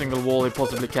every single wall he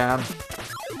possibly can.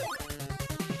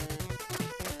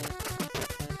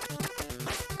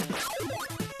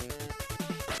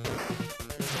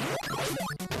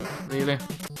 Really?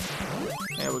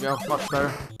 There we go, much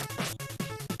better.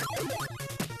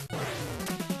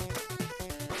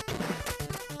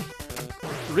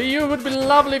 Ryu would be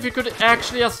lovely if you could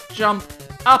actually just jump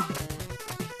up.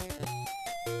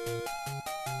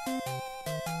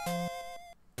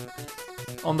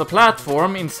 On the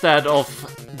platform instead of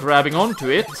grabbing onto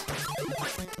it.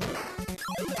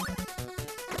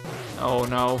 Oh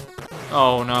no.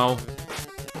 Oh no.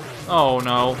 Oh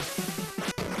no.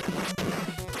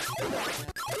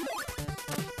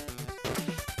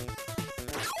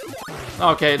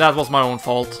 Okay, that was my own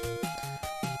fault.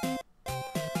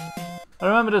 I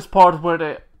remember this part where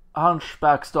the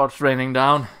hunchback starts raining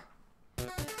down.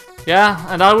 Yeah,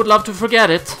 and I would love to forget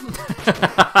it.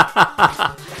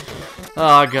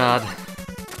 Oh god.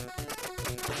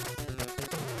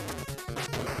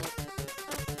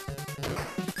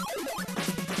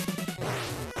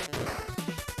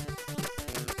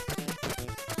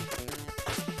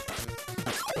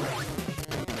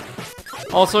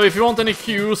 Also, if you want any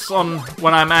cues on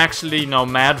when I'm actually, you know,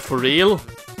 mad for real,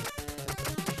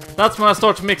 that's when I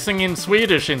start mixing in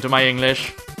Swedish into my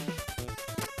English.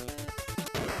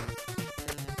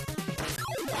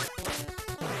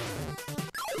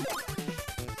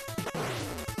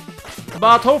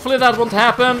 But hopefully that won't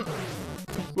happen.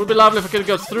 Would be lovely if I could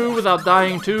go through without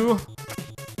dying too.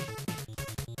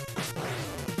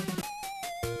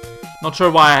 Not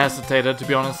sure why I hesitated, to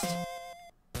be honest.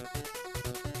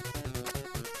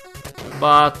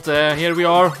 But here we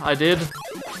are, I did.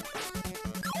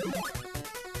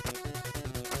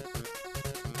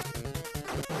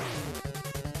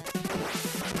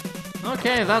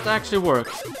 Okay, that actually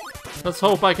worked. Let's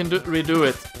hope I can redo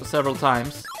it several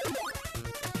times.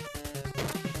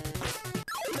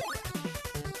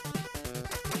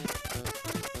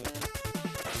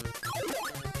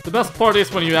 The best part is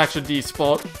when you actually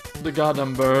despawn the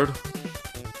goddamn bird.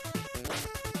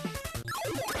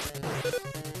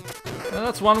 And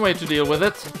that's one way to deal with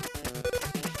it.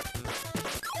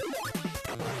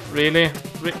 Really?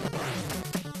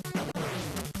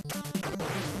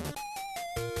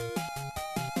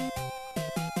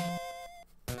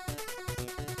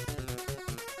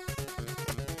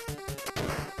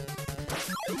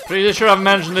 Pretty sure I've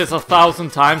mentioned this 1,000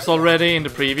 times already in the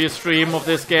previous stream of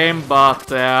this game, but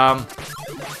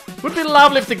would be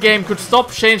lovely if the game could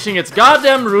stop changing its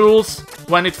goddamn rules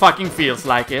when it fucking feels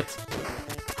like it.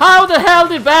 How the hell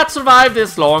did bats survive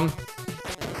this long?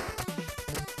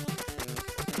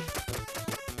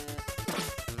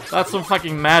 That's some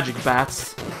fucking magic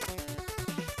bats.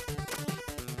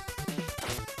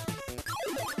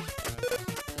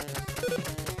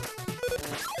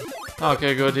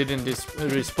 Okay, good, he didn't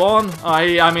respawn.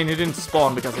 I mean, he didn't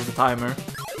spawn because of the timer.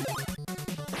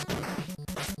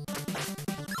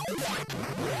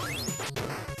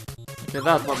 Okay,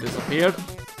 that one disappeared.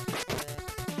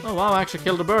 Oh wow, I actually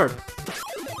killed a bird.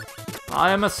 I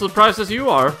am as surprised as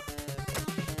you are.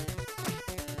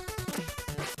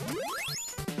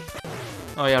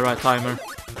 Oh yeah, right, timer.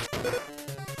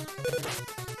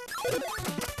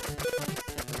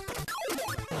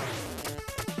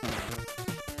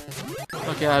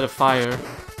 Okay, I had a fire.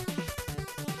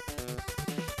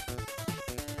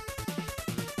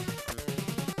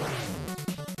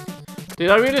 Did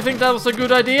I really think that was a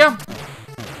good idea?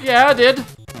 Yeah, I did.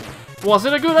 Was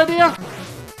it a good idea?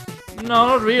 No,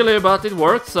 not really, but it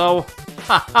worked, so...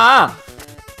 Haha!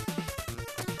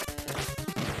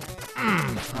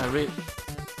 I really...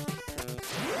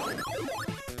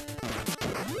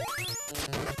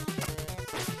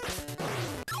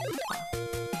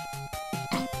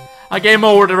 I game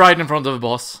over the right in front of the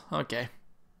boss. Okay.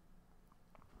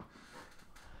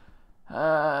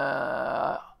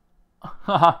 Haha.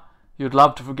 You'd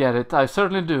love to forget it. I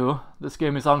certainly do. This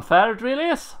game is unfair, it really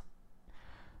is.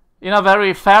 In a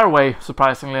very fair way,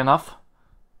 surprisingly enough.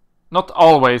 Not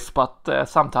always, but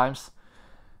sometimes.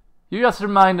 You just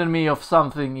reminded me of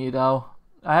something, Ido.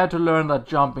 I had to learn that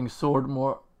jumping sword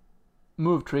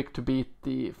move trick to beat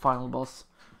the final boss.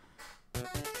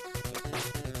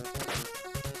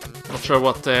 Not sure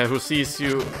what Who Sees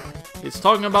You is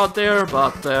talking about there,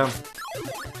 but I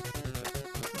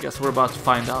guess we're about to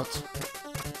find out.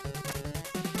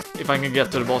 If I can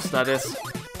get to the boss, that is.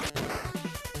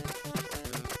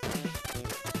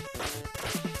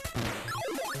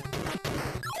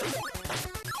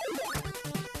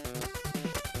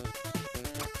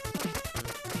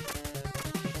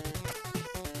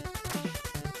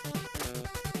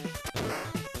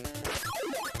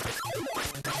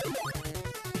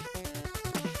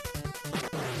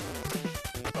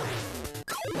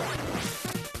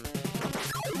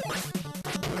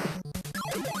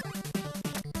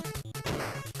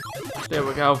 There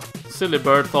we go. Silly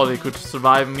bird thought he could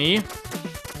survive me.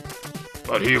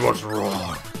 But he was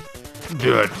wrong.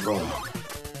 Dead wrong.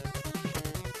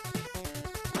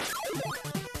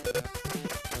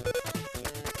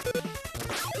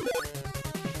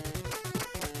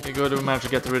 Okay, good, we managed to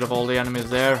get rid of all the enemies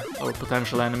there, or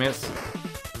potential enemies.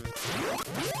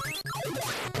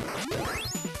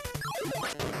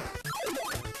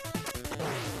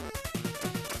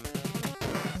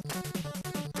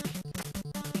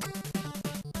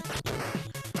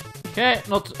 Okay,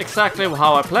 not exactly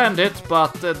how I planned it,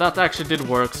 but that actually did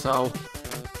work, so...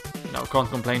 You know, can't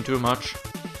complain too much.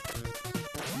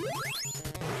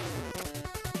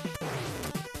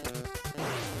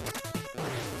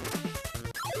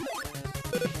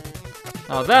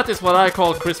 Now that is what I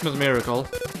call Christmas miracle.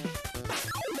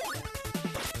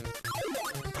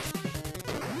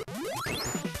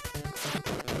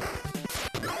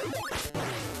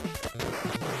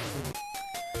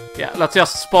 Yeah, let's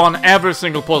just spawn every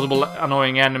single possible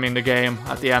annoying enemy in the game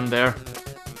at the end there.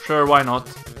 Sure, why not?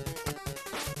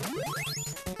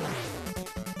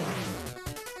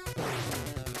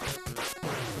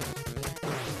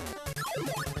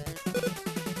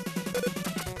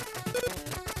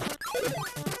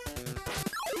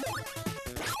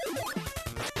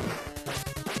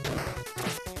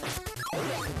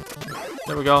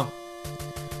 There we go.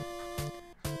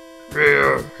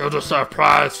 Here, you deserve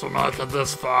prize for making it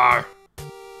this far.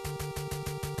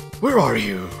 Where are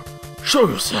you? Show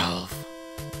yourself.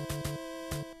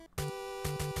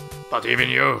 But even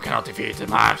you cannot defeat the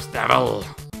masked devil.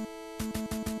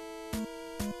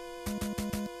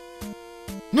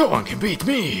 No one can beat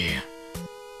me.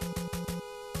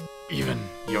 Even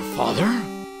your father?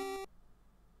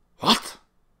 What?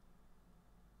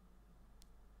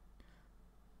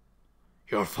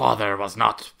 Your father was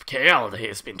not killed,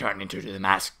 he's been turned into the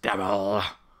masked devil.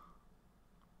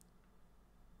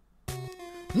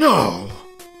 No!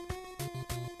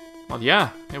 Well, yeah,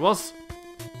 it was.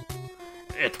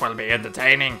 It will be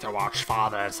entertaining to watch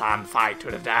father and son fight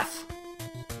to the death.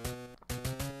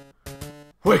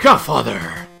 Wake up,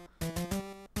 father!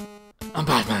 I'm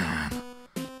Batman.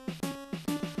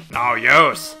 No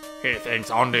use, he thinks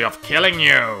only of killing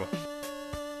you.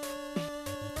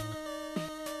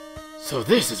 So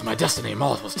this is my destiny.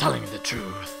 Moth was telling me the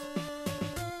truth.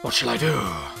 What shall I do?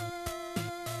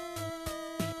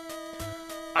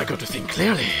 I got to think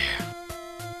clearly.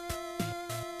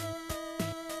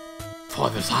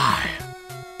 Father's eye.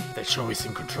 They show he's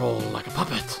in control like a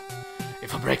puppet.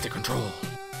 If I break the control.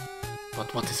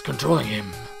 But what is controlling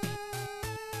him?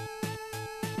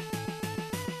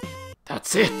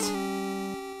 That's it.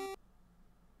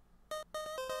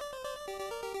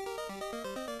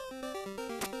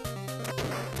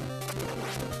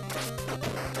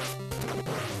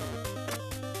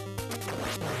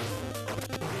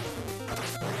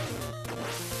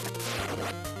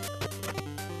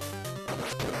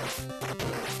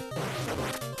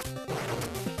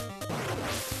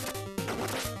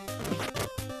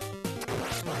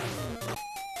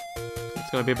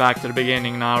 Gonna be back to the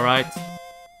beginning now, right?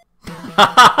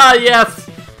 Yes!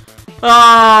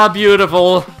 Ah,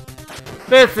 beautiful!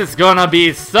 This is gonna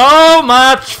be so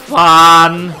much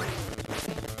fun!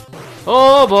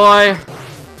 Oh boy!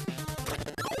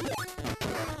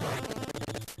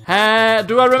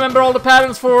 Do I remember all the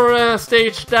patterns for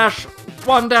stage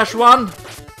 -1-1?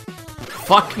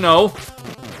 Fuck no!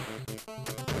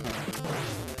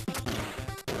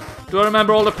 Do I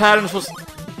remember all the patterns for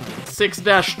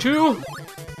 6-2?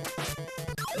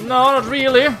 No, not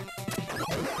really.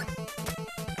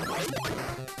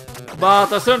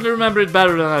 But I certainly remember it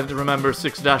better than I remember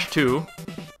 6-2.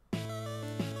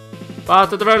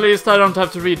 But at the very least, I don't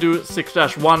have to redo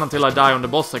 6-1 until I die on the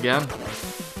boss again.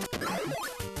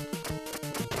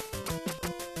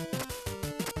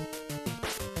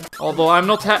 Although I'm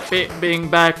not happy being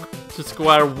back to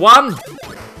square one.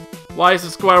 Why is it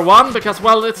square one? Because,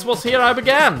 well, it was here I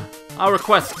began. Our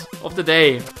quest of the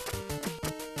day.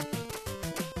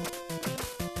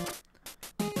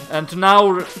 And to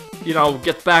now, you know,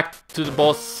 get back to the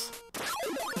boss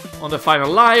on the final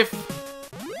life.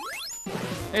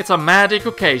 It's a magic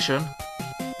occasion.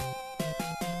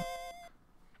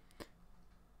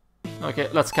 Okay,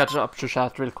 let's catch up to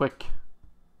chat real quick.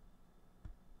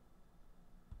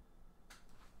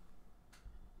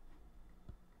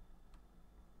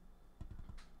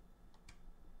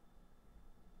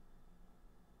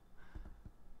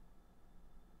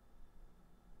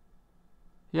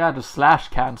 Yeah, the slash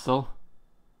cancel.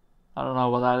 I don't know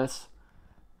what that is.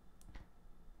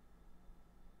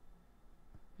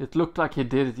 It looked like he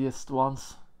did it just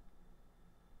once.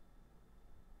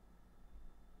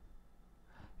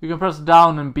 You can press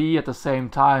down and B at the same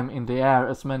time in the air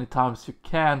as many times as you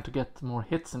can to get more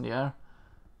hits in the air.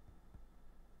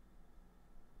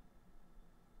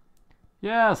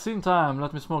 Yeah, scene time.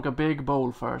 Let me smoke a big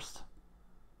bowl first.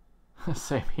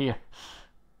 Same here.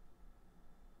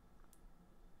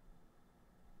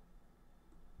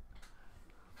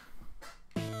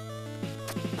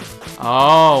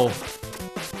 Oh.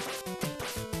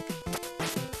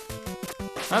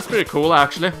 That's pretty cool,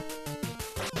 actually.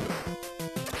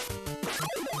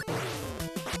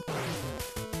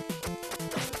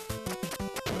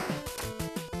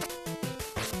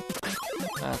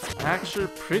 That's actually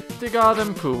pretty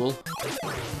goddamn cool.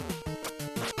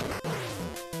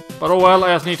 But oh well,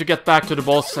 I just need to get back to the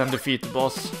boss and defeat the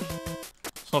boss.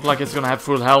 It's not like it's gonna have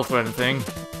full health or anything,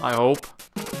 I hope.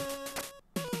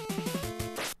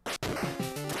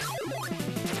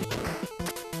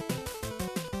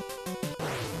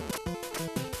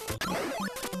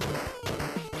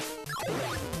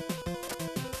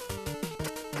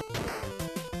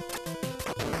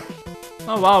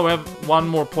 Oh wow, we have one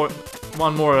more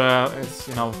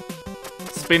you know,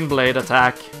 spin blade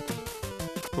attack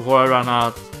before I run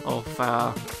out of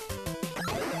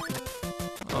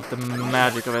the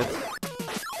magic of it.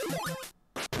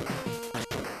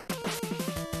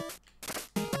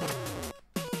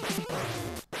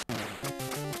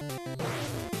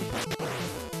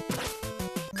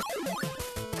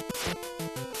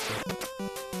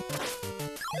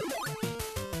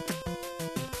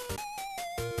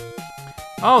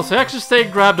 Oh, so I actually stay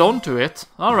grabbed onto it.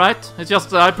 Alright, it's just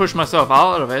that I push myself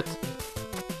out of it.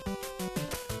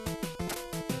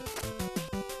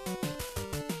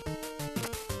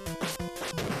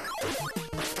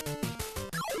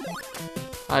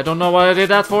 I don't know what I did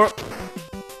that for.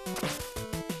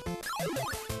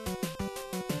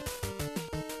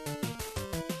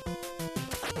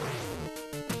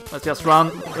 Let's just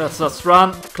run. Let's just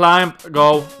run, climb,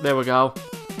 go. There we go.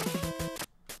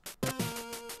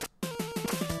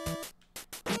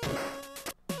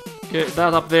 Okay,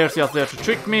 that up there is just there to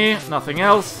trick me, nothing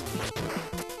else.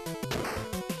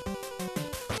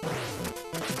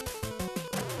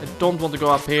 I don't want to go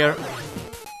up here.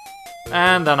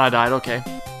 And then I died, okay.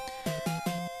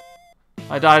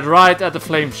 I died right at the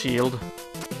flame shield.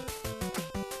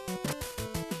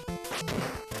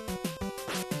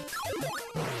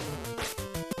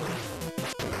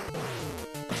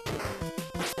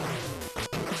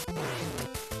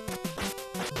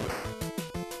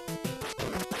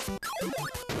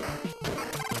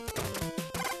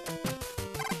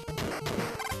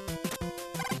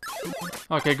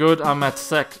 Okay, good. I'm at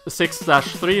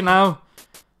 6-3 now.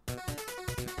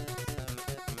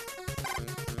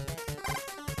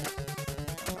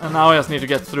 And now I just need to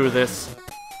get through this.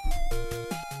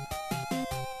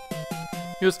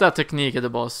 Use that technique at the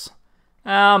boss.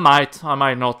 I might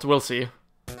not. We'll see.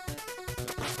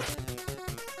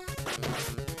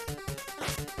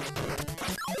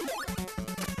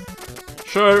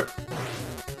 Sure.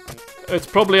 It's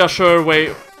probably a sure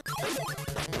way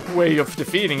of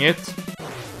defeating it.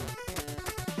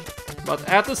 But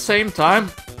at the same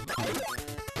time,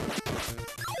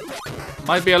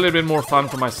 might be a little bit more fun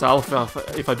for myself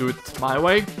if I do it my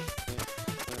way.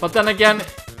 But then again,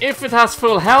 if it has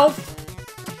full health,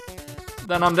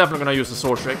 then I'm definitely gonna use the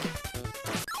sword trick.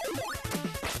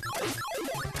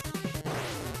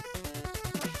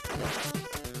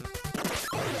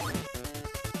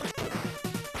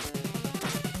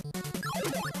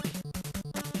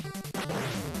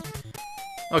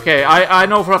 Okay, I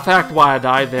know for a fact why I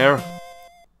died there.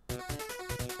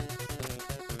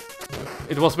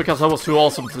 It was because I was too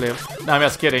awesome to live. No, I'm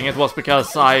just kidding. It was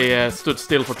because I stood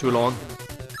still for too long.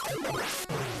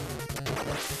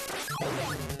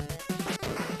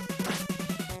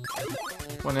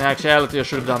 When in actuality I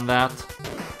should have done that.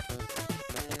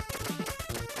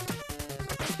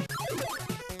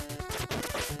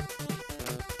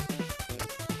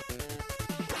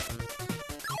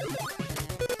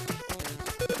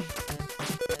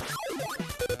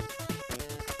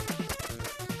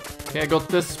 Okay, I got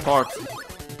this part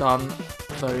done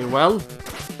very well.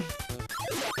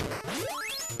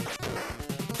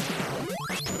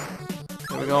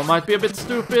 There we go. Might be a bit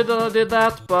stupid that I did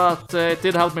that, but it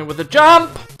did help me with the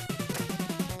jump!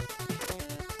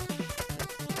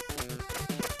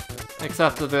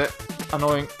 Except that the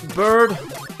annoying bird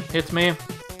hit me.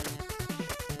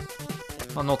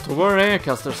 But not to worry,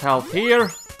 because there's health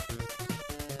here.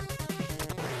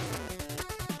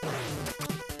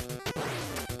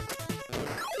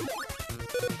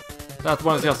 That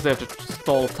one is just there to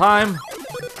stall time.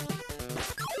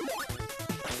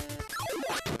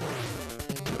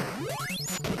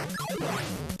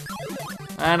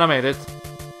 And I made it.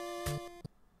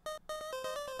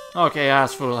 Okay, I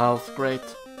has full health, great.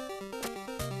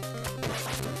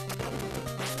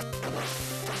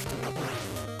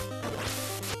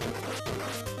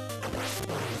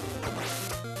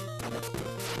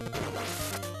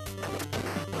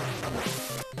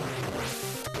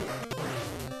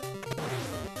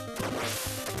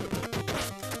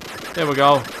 There we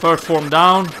go, first form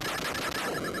down.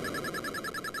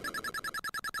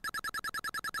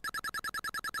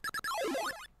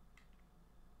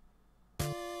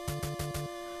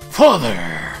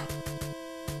 Father!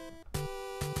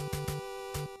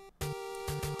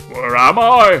 Where am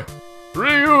I?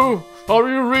 Ryu! Are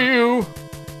you Ryu?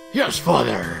 Yes,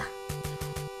 father.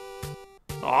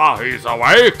 Ah, he's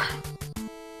awake.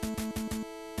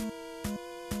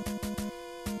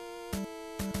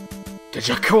 The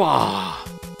Jaquaa!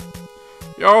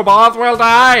 You both will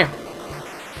die!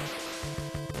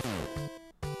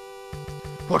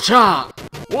 Watch out!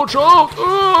 Watch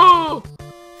out!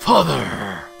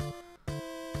 Father!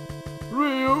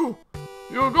 Ryu,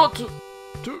 you got to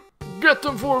get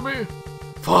them for me.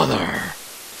 Father!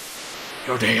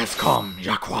 Your day has come,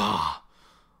 Jaquaa.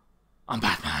 I'm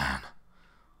Batman.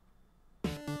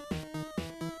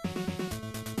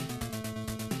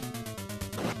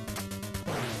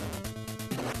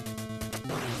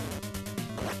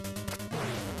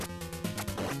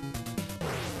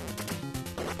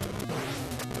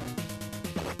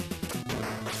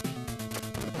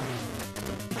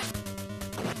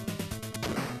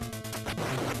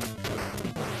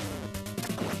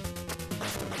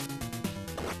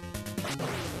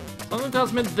 Something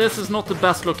tells me this is not the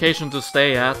best location to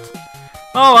stay at.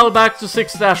 Oh well, back to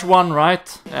 6-1,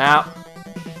 right? Yeah.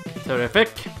 Terrific.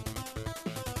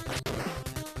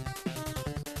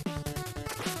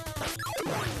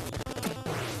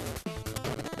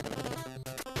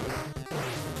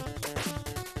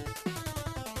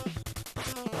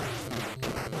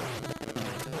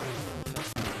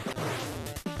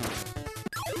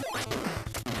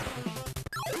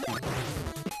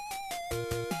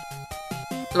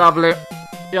 Lovely.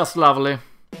 Just lovely.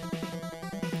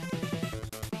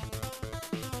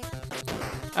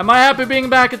 Am I happy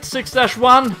being back at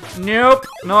 6-1? Nope,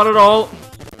 not at all.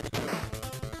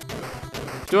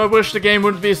 Do I wish the game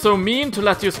wouldn't be so mean to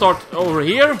let you start over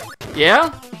here?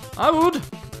 Yeah, I would.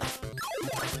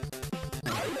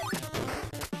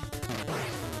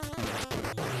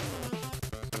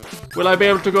 Will I be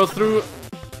able to go through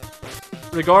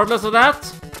regardless of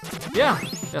that? Yeah,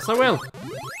 yes I will.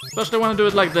 Especially when I do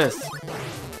it like this.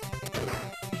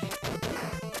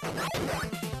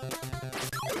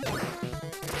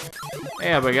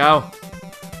 There we go.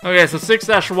 Okay, so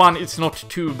 6-1, it's not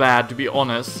too bad, to be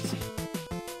honest.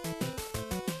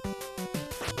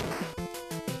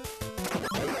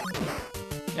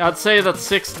 Yeah, I'd say that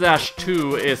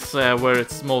 6-2 is where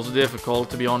it's most difficult,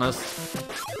 to be honest.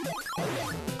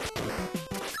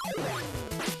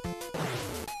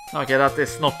 Okay, that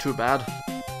is not too bad.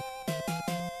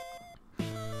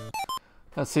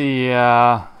 Let's see,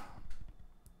 Yes,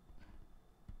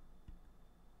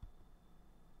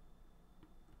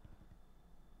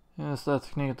 that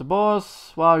technique at the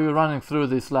boss. Wow, you're running through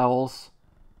these levels.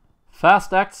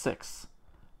 Fast Act 6.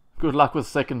 Good luck with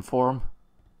second form.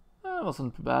 That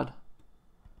wasn't too bad.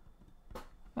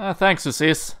 Thanks,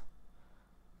 Sis.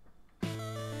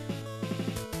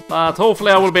 But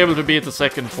hopefully I will be able to beat the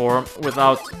second form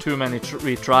without too many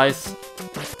retries.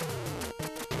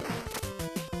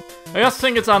 I just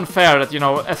think it's unfair that, you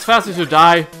know, as fast as you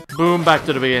die, boom, back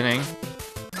to the beginning.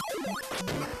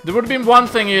 There would have been one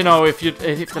thing, you know, if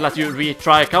they let you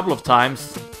retry a couple of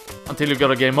times until you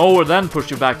got a game over, then push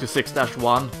you back to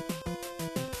 6-1.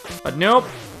 But nope.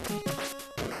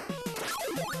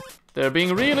 They're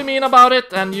being really mean about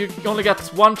it, and you only get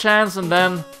one chance, and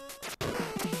then...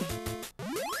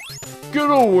 Get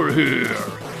over here!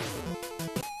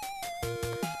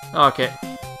 Okay.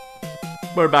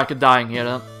 We're back at dying here,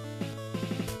 then.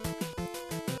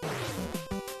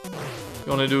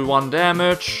 You only do 1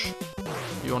 damage.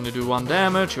 You only do 1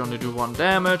 damage. You only do 1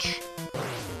 damage.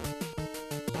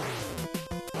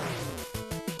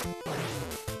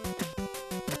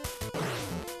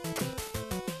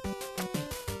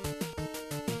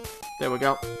 There we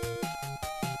go.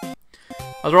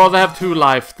 I'd rather have 2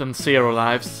 life than 0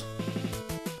 lives.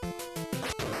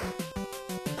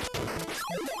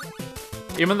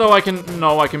 Even though I can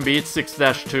beat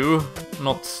 6-2.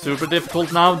 Not super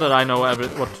difficult now that I know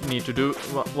what need to do,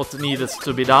 what needs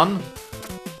to be done.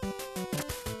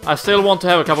 I still want to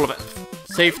have a couple of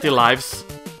safety lives.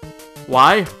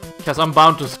 Why? Because I'm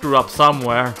bound to screw up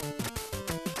somewhere.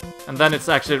 And then it's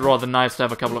actually rather nice to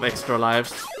have a couple of extra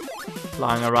lives.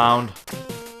 Flying around.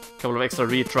 A couple of extra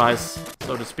retries,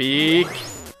 so to speak.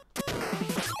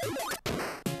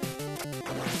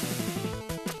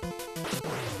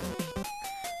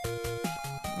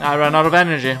 I ran out of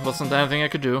energy. Wasn't anything I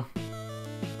could do.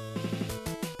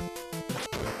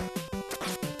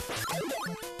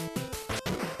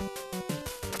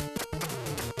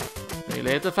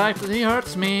 Really hate the fact that he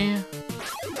hurts me.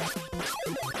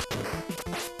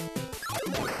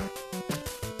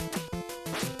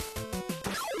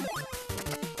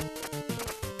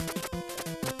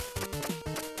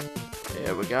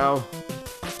 Here we go.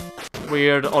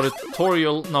 Weird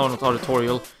auditorial, no, not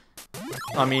auditorial.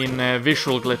 I mean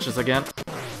visual glitches again.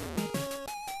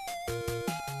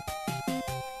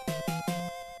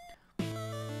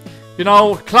 You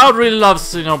know, Cloud really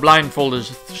loves, you know, blindfolded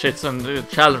shits and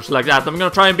challenges like that. I'm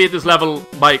gonna try and beat this level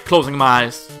by closing my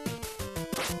eyes.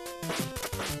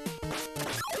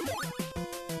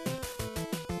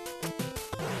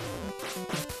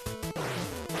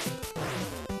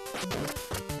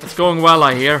 It's going well,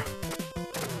 I hear.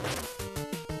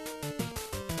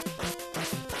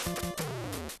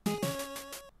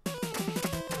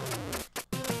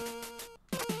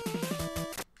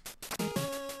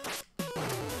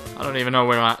 I don't even know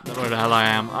where the hell I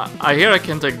am. I hear I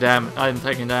can take damage. I'm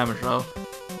taking damage though.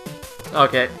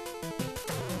 Okay.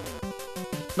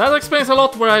 That explains a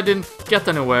lot where I didn't get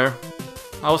anywhere.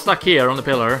 I was stuck here on the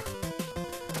pillar.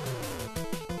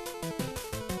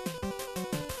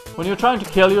 When you're trying to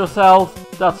kill yourself,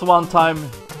 that's one time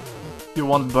you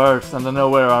want bursts and they're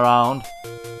nowhere around.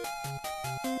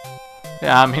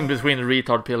 Yeah, I'm in between the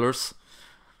retard pillars.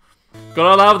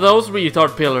 Gotta love those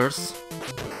retard pillars.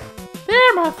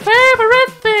 They're my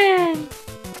favorite thing!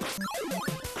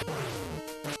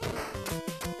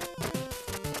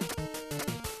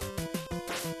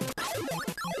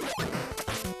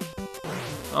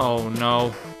 Oh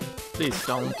no. Please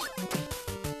don't.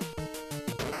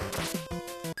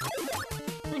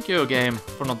 Thank you, game,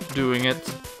 for not doing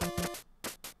it.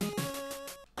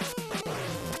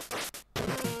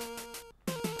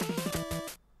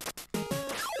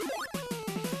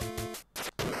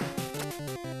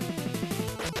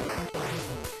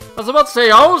 I was about to say,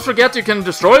 I always forget you can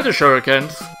destroy the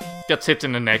shurikens. Gets hit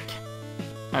in the neck.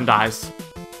 And dies.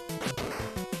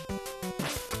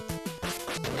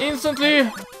 Instantly...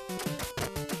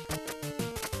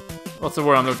 What's the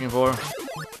word I'm looking for?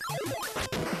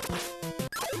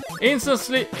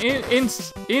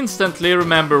 Instantly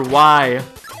remember why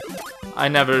I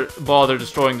never bother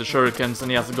destroying the shurikens and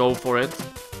he has to go for it.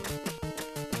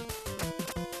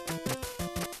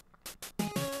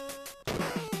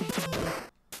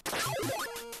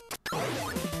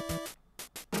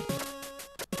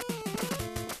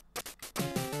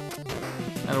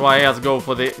 And why he has to go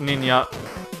for the ninja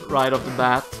right off the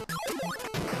bat.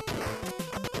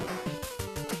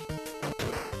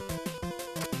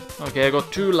 Okay, I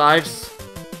got 2 lives.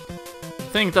 I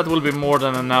think that will be more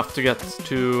than enough to get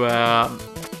to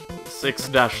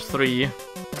 6-3.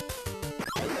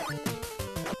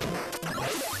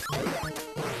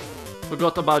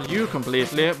 Forgot about you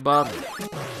completely, but...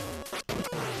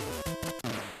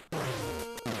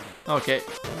 Okay.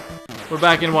 We're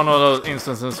back in one of those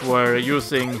instances where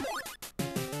using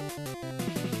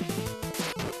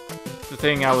the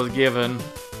thing I was given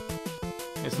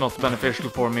is not beneficial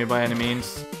for me by any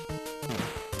means.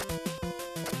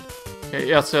 Okay,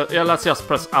 yes, yeah, let's just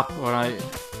press up when I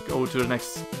go to the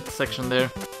next section there.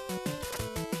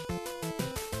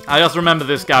 I just remember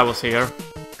this guy was here.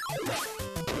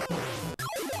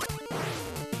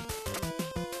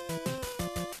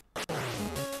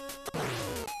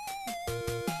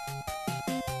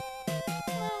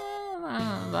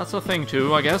 That's a thing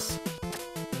too, I guess.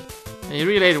 You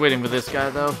really hate waiting with this guy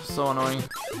though, so annoying.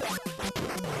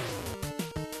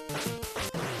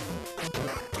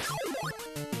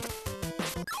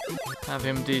 Have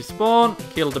him despawn,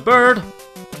 kill the bird,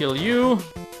 kill you.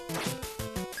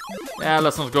 Yeah,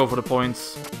 let's not go for the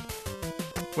points.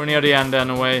 We're near the end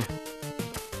anyway.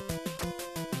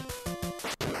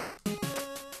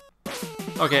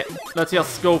 Okay, let's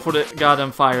just go for the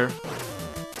goddamn fire.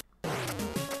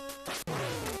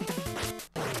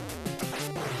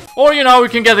 Or, you know, we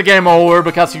can get the game over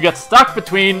because you get stuck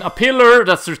between a pillar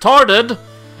that's retarded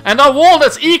and a wall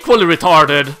that's equally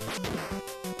retarded.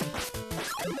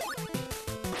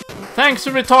 Thanks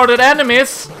to retarded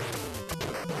enemies.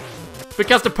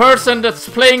 Because the person that's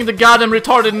playing the goddamn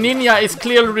retarded ninja is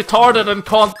clearly retarded and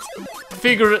can't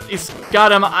figure his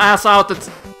goddamn ass out that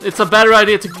it's a better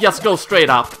idea to just go straight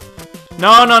up.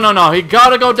 No, no, no, no. He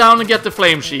gotta go down and get the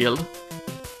flame shield.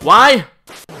 Why?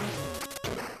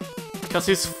 Because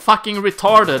he's fucking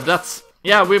retarded.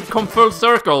 Yeah, we've come full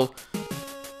circle.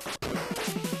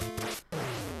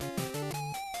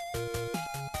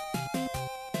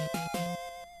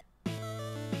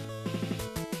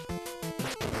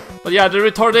 But yeah, the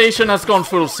retardation has gone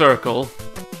full circle.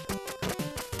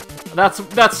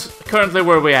 That's currently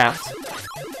where we're at.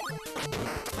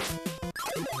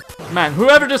 Man,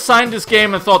 whoever designed this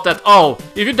game and thought that, oh,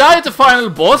 if you die at the final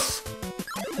boss,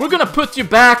 we're gonna put you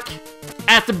back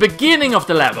at the beginning of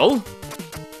the level.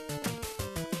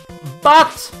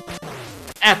 But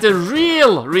at the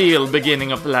real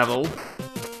beginning of the level.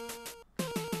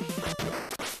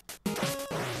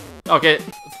 Okay,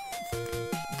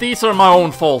 these are my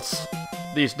own faults,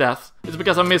 these deaths. It's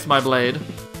because I missed my blade.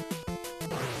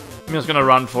 I'm just gonna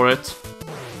run for it.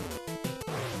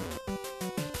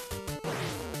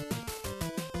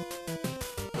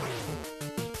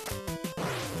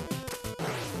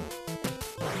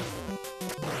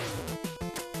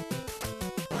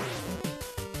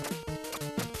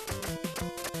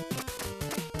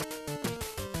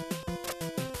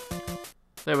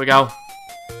 There we go.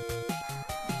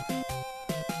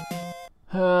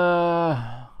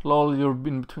 Lol, you're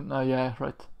in between. Yeah,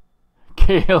 right.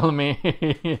 Kill me.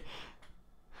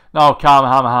 No,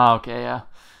 Kamehameha. Okay, yeah.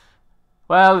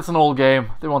 Well, it's an old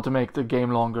game. They want to make the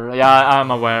game longer. Yeah,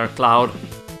 I'm aware, Cloud.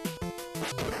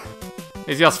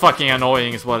 It's just fucking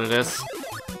annoying, is what it is.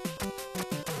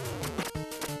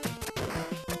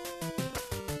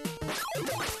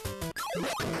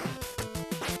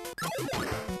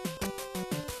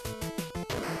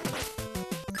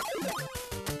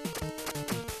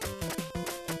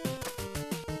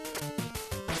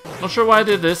 Not sure why I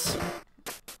did this.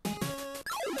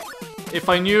 If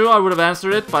I knew, I would have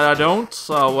answered it, but I don't.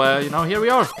 So, you know, here we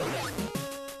are.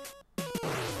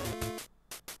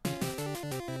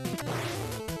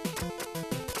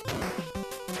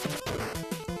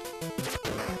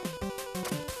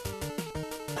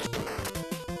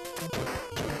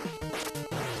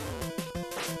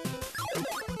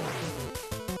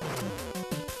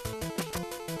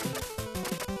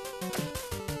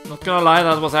 Not gonna lie,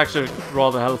 that was actually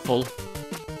rather helpful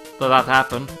that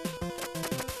happened.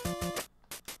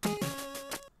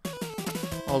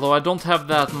 Although I don't have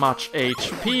that much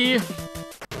HP.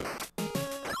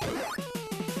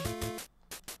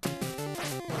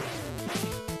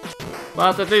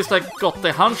 But at least I got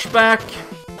the hunchback.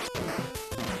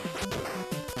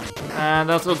 And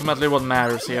that's ultimately what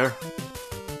matters here.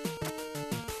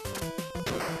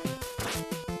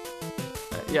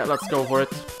 Yeah, let's go for it.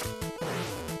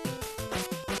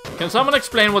 Can someone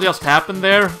explain what just happened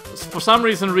there? For some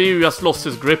reason Ryu just lost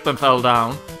his grip and fell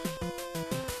down.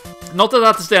 Not that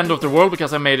that's the end of the world,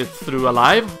 because I made it through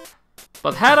alive.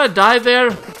 But had I died there...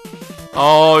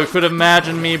 Oh, you could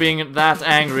imagine me being that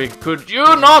angry. Could you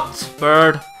not,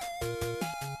 bird?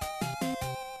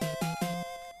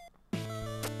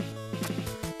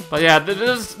 But yeah,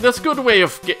 there's good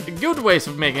ways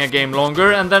of making a game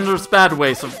longer, and then there's bad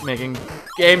ways of making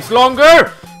games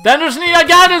longer! Then there's Ninja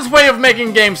Gaiden's way of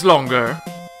making games longer!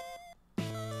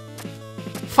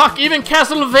 Fuck, even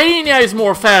Castlevania is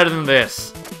more fair than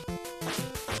this!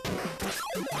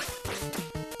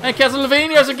 And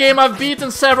Castlevania is a game I've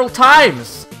beaten several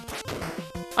times!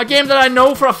 A game that I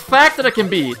know for a fact that I can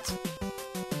beat!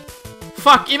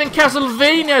 Fuck, even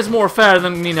Castlevania is more fair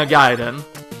than Ninja Gaiden!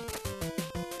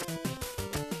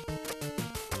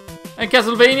 And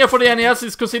Castlevania for the NES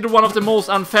is considered one of the most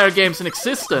unfair games in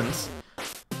existence.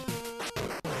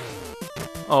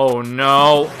 Oh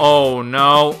no, oh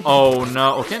no, oh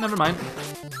no. Okay, never mind.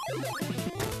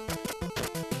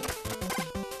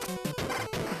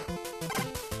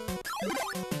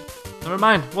 Never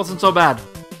mind, wasn't so bad.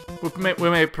 We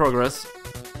made progress.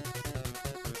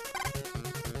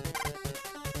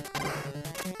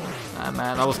 Ah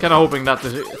man, I was kinda hoping that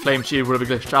the flame shield would have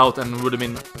glitched out and would have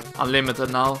been unlimited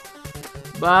now.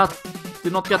 But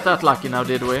did not get that lucky now,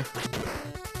 did we?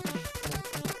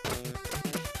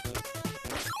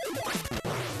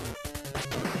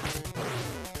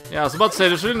 Yeah, I was about to say,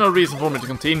 there's really no reason for me to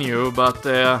continue, but,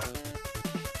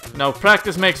 you know,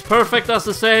 practice makes perfect, as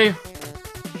they say.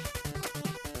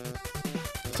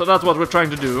 So that's what we're trying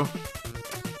to do.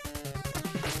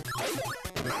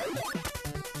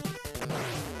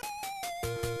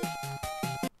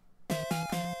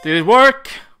 Did it work?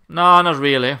 No, not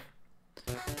really.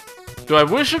 Do I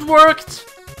wish it worked?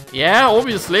 Yeah,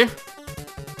 obviously.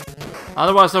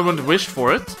 Otherwise I wouldn't wish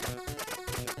for it.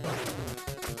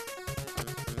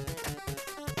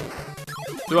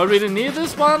 Do I really need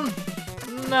this one?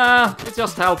 Nah, it's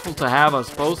just helpful to have, I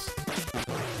suppose.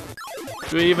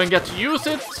 Do I even get to use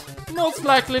it? Most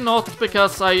likely not,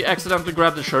 because I accidentally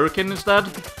grabbed the shuriken instead.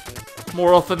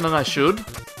 more often than I should.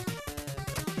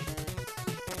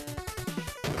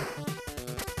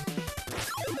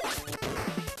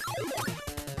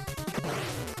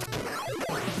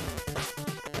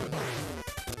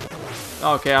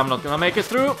 Okay, I'm not gonna make it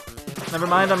through. Never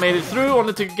mind, I made it through,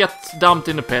 only to get dumped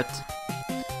in the pit.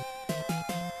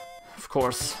 Of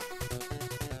course.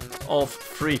 Of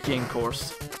freaking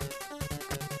course.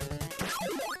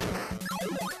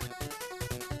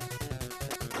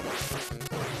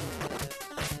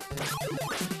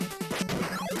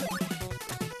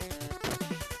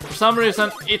 For some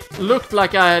reason, it looked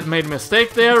like I had made a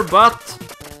mistake there, but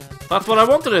that's what I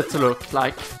wanted it to look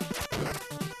like.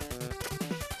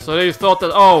 So you thought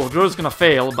that, oh, Drew's gonna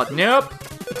fail, but nope.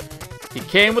 He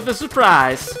came with a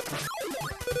surprise.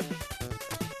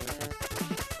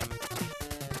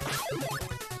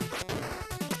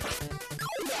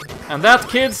 And that,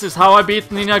 kids, is how I beat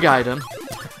Ninja Gaiden.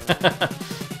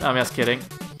 I'm just kidding.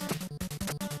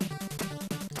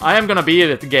 I am gonna beat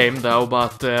it the game, though,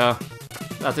 but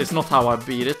that is not how I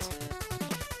beat it.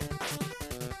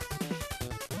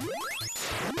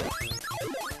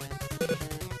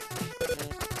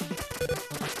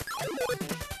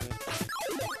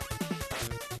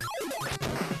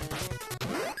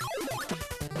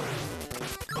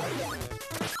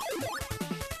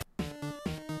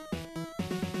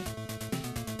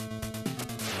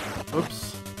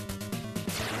 Oops.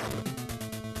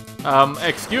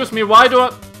 Excuse me, why do I...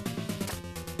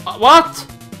 what?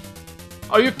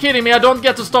 Are you kidding me? I don't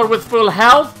get to start with full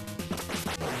health?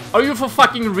 Are you for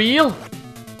fucking real?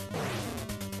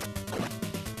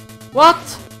 What?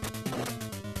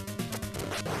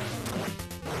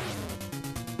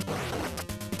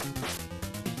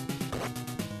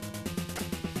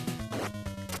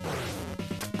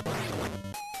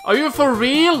 Are you for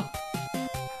real?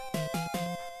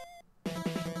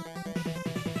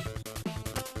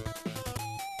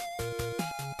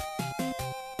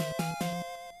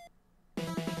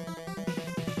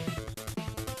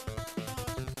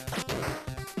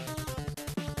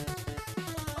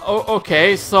 Oh,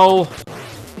 okay, so...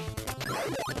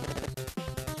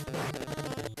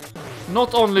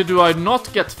 not only do I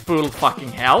not get full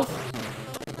fucking health...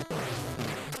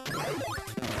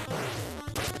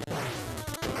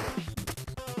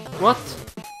 what?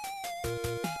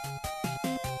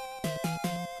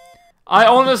 I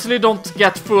honestly don't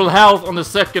get full health on the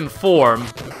second form.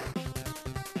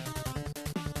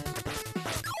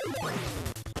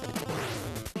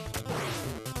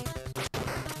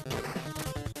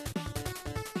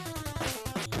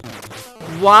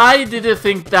 Why did you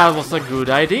think that was a good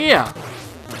idea?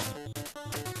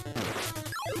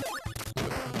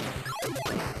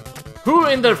 Who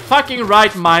in their fucking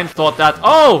right mind thought that?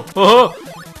 Oh,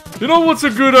 you know what's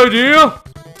a good idea?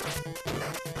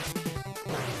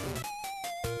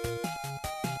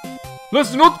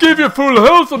 Let's not give you full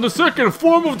health on the second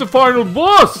form of the final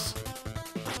boss!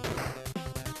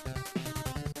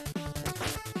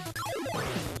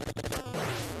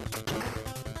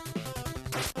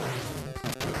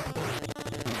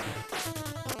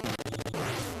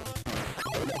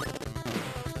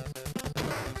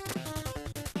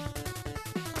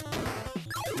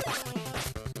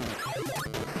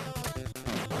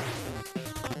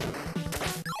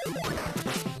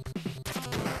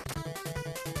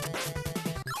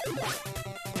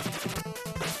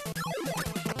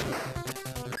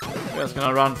 Just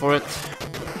gonna run for it.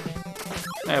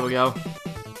 There we go.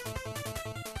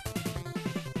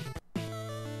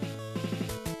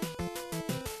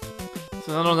 Since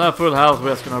I don't have full health, we're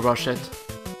just gonna rush it.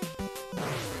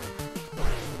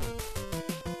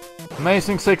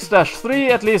 Amazing 6-3,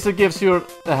 at least it gives you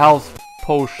the health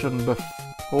potion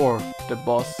before the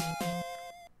boss.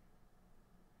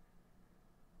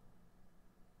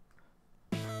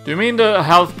 Do you mean the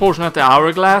health potion at the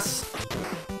hourglass?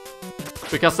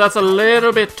 Because that's a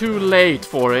little bit too late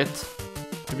for it,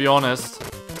 to be honest.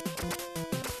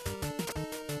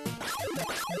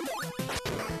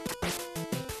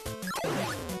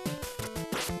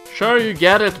 Sure, you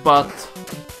get it, but...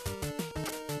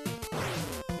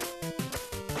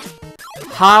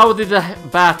 how did the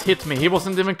bat hit me? He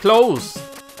wasn't even close.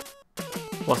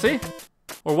 Was he?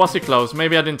 Or was he close?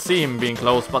 Maybe I didn't see him being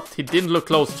close, but he didn't look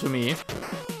close to me.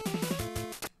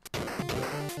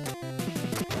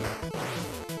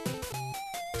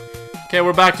 Okay,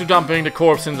 we're back to dumping the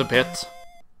corpse in the pit.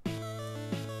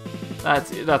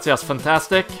 That's just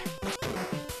fantastic.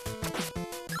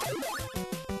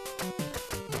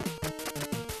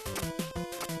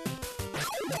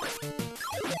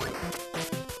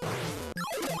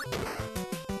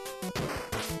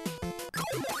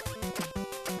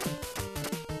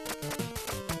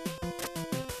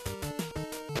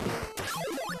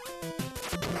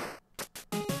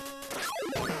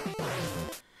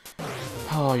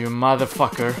 Oh, you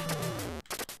motherfucker.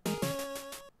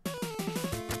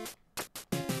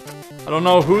 I don't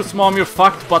know whose mom you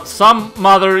fucked, but some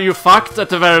mother you fucked at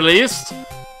the very least.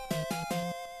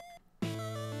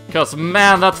 Cause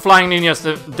man, that flying ninja is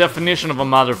the definition of a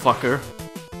motherfucker.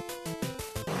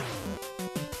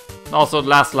 Also,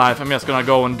 last life, I'm just gonna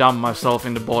go and dump myself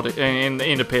in the body, in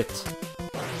the pit.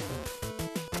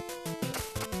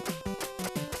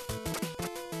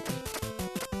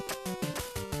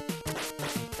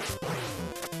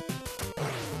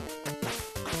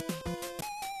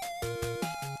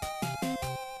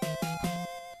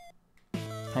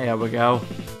 Here we go.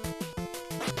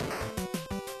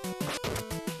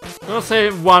 I'm gonna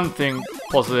say one thing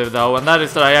positive though, and that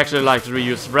is that I actually like to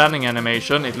reuse running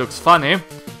animation. It looks funny.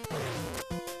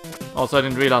 Also, I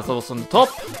didn't realize I was on the top.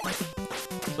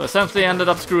 So essentially ended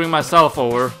up screwing myself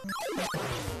over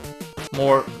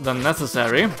more than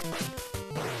necessary.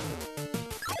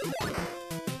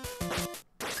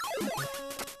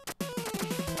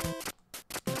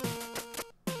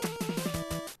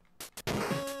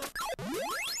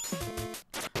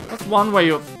 That's one way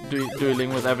of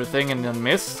dealing with everything and then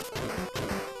miss.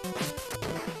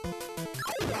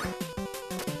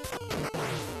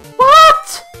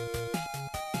 What?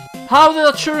 How did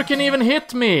that shuriken even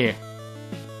hit me?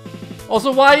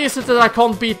 Also, why is it that I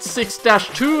can't beat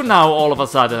 6-2 now all of a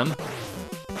sudden?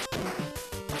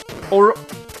 Or,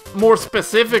 more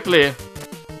specifically,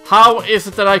 how is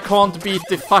it that I can't beat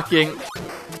the fucking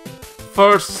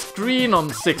first screen on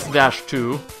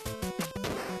 6-2?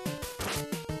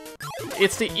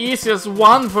 It's the easiest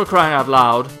one, for crying out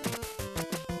loud.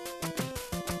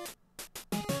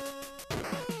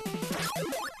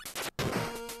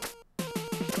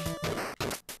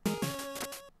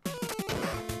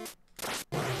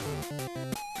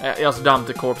 Just dump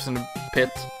the corpse in the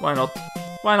pit. Why not?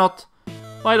 Why not?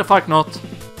 Why the fuck not?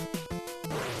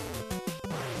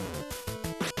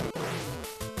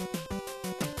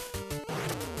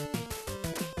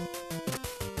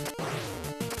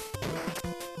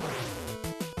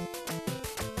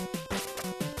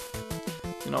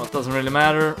 You know, it doesn't really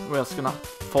matter. We're just gonna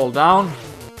fall down.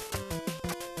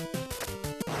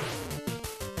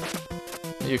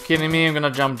 Are you kidding me? I'm gonna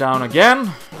jump down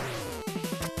again.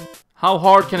 How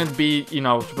hard can it be, you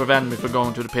know, to prevent me from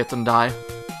going to the pit and die?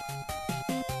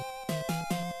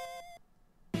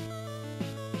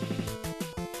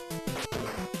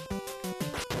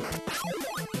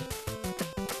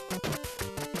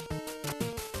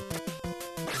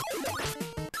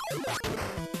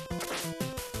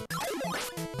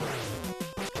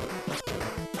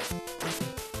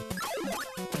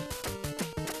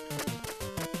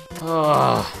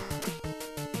 Ugh.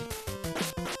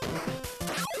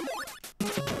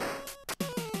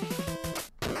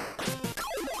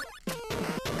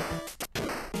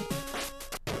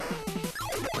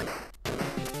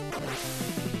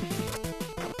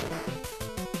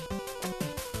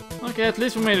 Okay, at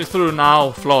least we made it through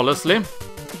now flawlessly.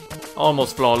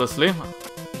 Almost flawlessly.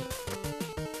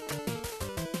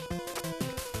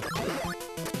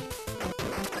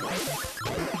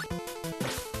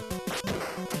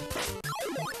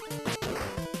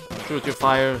 Shoot your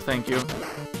fire, thank you.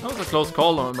 That was a close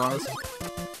call, to be honest.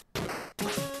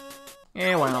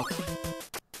 Yeah, why not?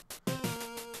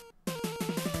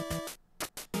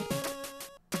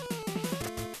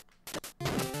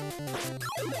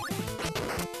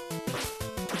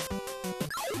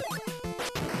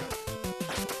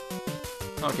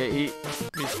 Okay, he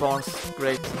respawns.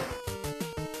 Great.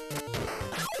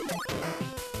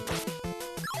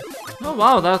 Oh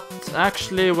wow, that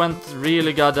actually went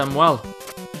really goddamn well.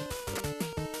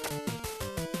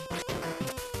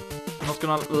 I'm not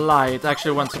gonna lie, it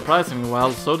actually went surprisingly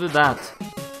well, so did that.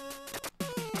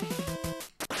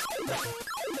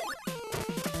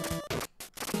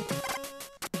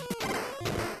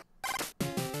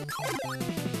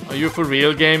 Are you for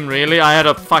real, game? Really? I had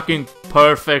a fucking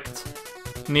perfect,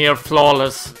 near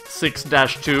flawless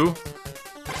 6-2.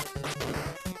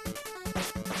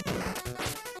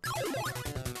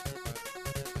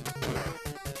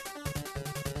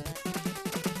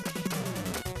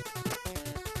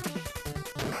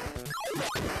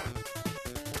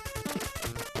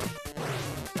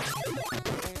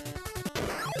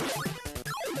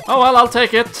 Oh well, I'll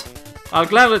take it. I'll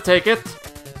gladly take it.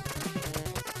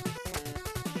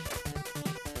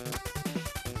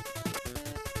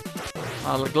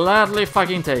 I'll gladly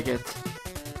fucking take it.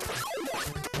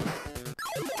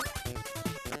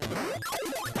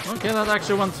 Okay, that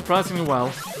actually went surprisingly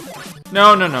well.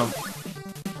 No, no, no.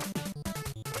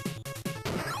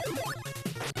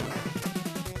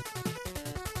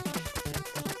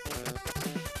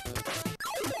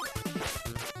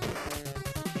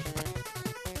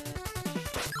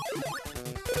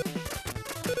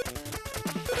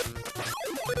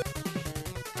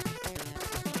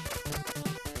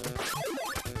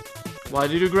 Why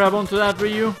did you grab onto that,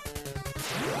 Ryu?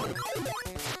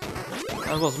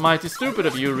 That was mighty stupid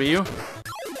of you, Ryu.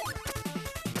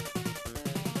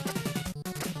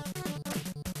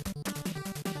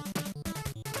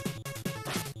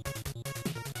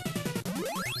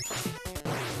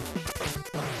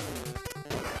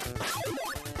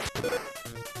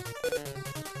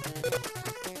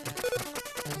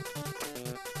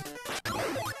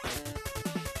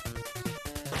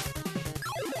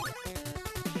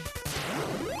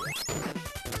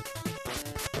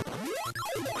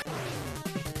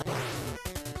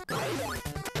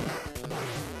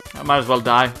 I might as well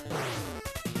die.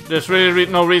 There's really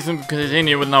no reason to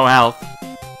continue with no health.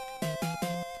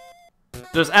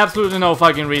 There's absolutely no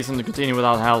fucking reason to continue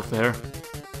without health here.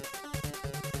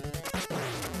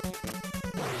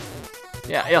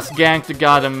 Yeah, just gank the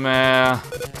goddamn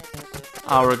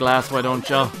hourglass, why don't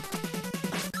ya?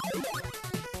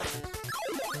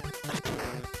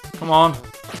 Come on.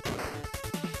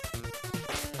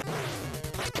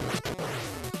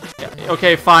 Yeah,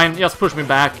 okay, fine. Just push me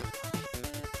back.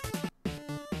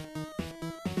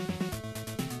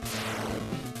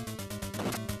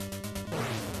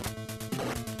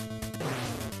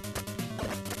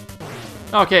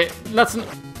 Okay, let's...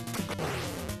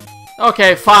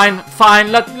 Okay, fine.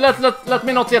 Let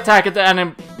me not attack at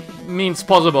any means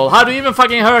possible. How do you even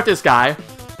fucking hurt this guy?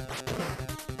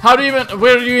 How do you even...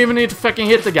 Where do you even need to fucking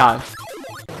hit the guy?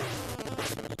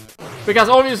 Because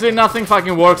obviously nothing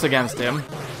fucking works against him.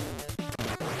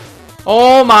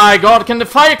 Oh my god, can the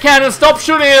fire cannon stop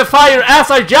shooting the fire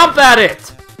as I jump at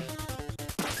it?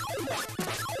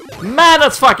 Man,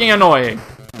 that's fucking annoying.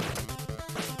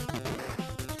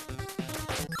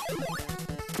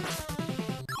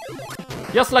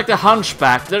 Just like the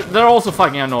hunchback, they're also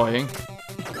fucking annoying.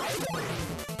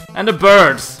 And the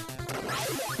birds.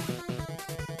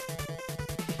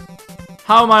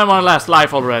 How am I on my last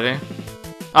life already?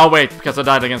 Oh wait, because I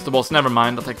died against the boss. Never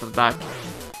mind, I'll take that back.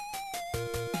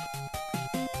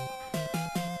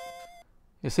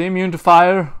 Is he immune to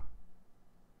fire?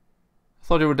 I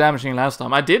thought you were damaging last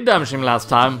time. I did damage him last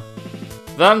time.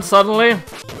 Then suddenly,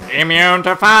 immune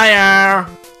to fire!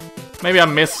 Maybe I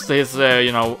missed his,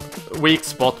 you know, weak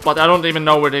spot, but I don't even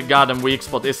know where the goddamn weak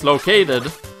spot is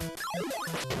located.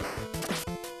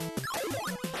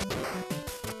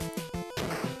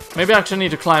 Maybe I actually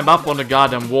need to climb up on the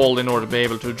goddamn wall in order to be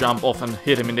able to jump off and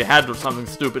hit him in the head or something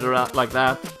stupid or like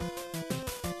that.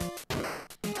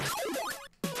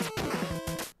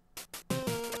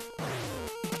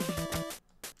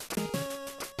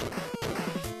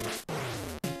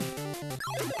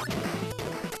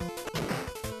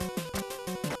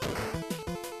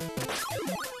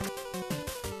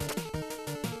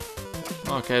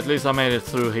 Okay, at least I made it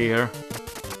through here.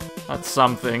 That's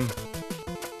something.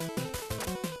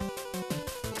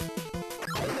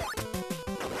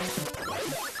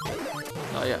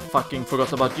 Oh yeah, fucking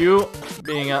forgot about you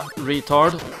being a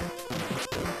retard.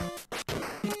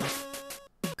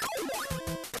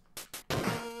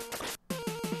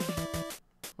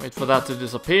 Wait for that to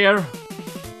disappear.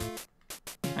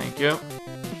 Thank you.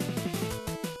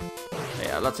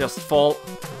 Yeah, let's just fall.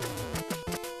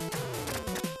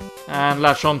 And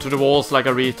latch onto the walls like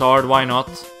a retard, why not?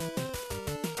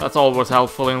 That's always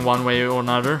helpful in one way or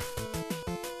another.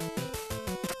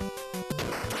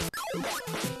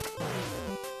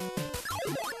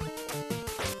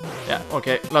 Yeah,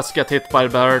 okay, let's get hit by a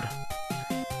bird.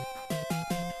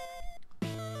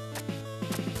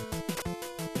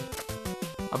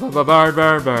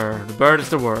 Bird. Bird is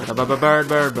the word.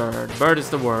 Bird. Bird is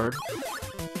the word.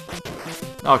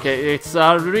 Okay, it's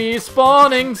a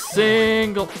respawning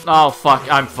single... Oh, fuck,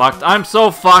 I'm fucked. I'm so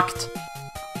fucked.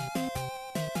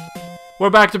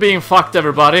 We're back to being fucked,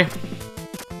 everybody.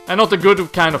 And not the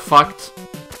good kind of fucked.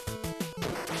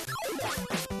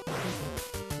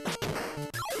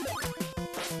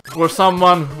 Where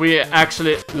someone we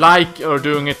actually like are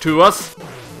doing it to us.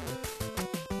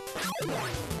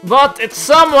 But it's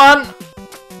someone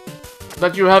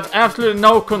that you have absolutely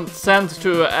no consent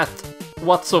to at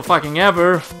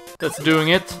whatsoever that's doing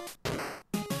it.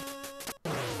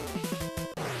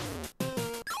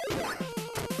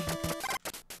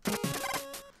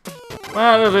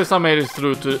 Well, at least I made it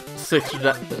through to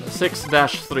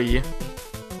 6-3.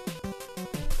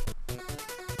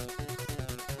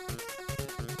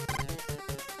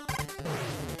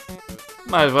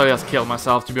 Might as well just kill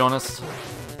myself, to be honest.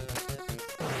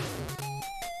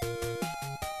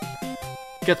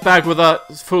 Get back with a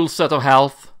full set of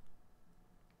health.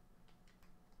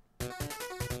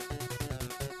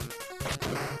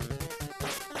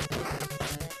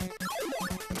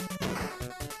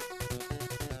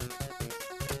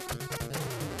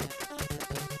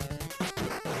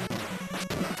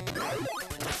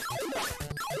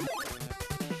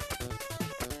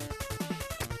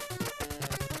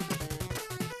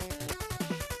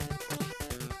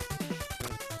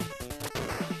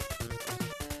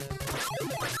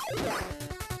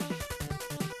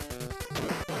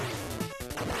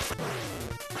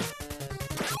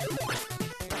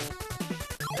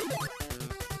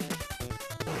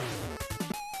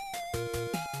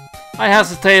 I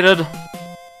hesitated.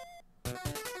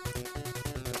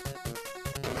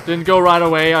 Didn't go right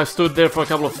away. I stood there for a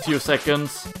couple of few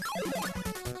seconds.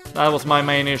 That was my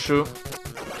main issue.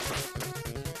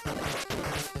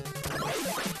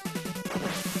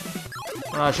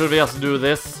 I should just do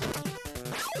this.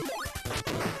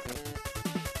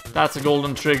 That's a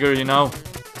golden trigger, you know.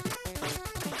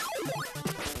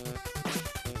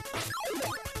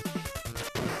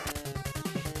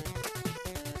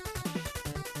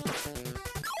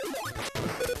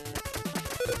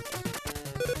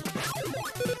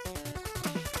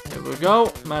 Here we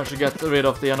go. Managed to get rid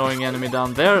of the annoying enemy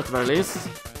down there at the very least.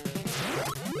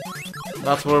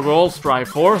 That's what we all strive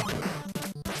for.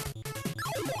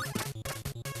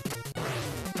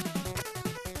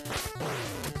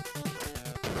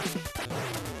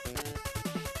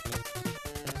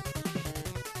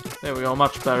 There we go,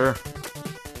 much better.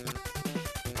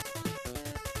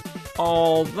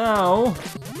 Although...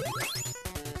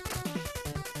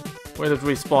 will it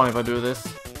respawn if I do this?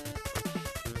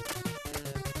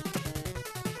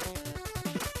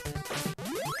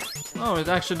 Oh, it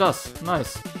actually does.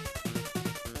 Nice.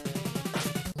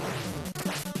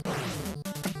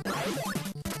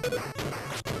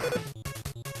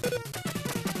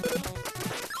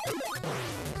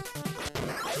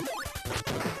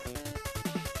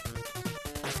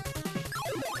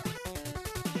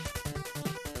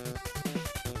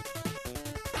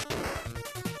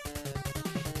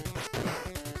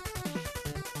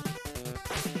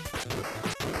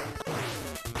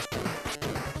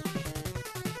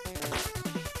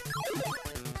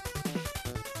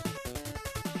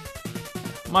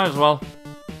 Might as well.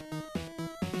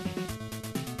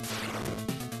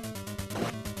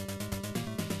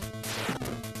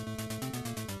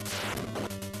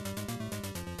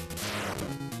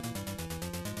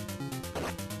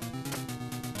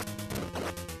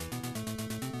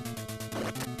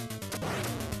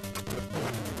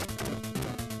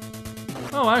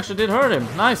 Oh, I actually did hurt him.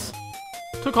 Nice.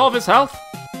 Took off his health.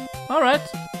 Alright.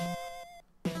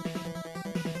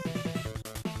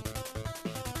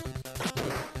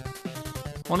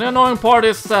 Well, the annoying part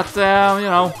is that, you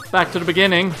know, back to the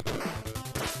beginning.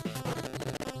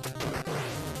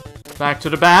 Back to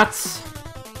the bats.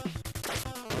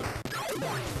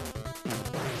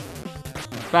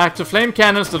 Back to flame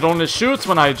cannons that only shoots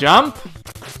when I jump.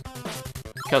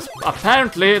 Because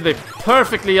apparently they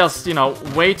perfectly just, you know,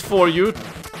 wait for you.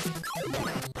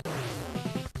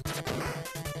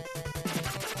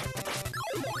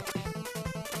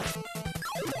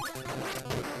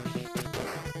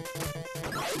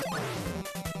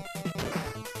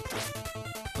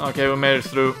 Okay, we made it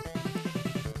through.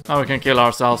 Now we can kill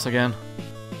ourselves again.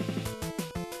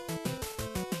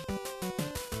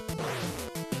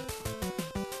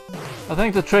 I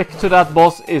think the trick to that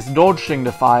boss is dodging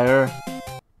the fire.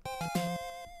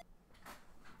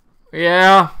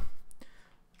 Yeah.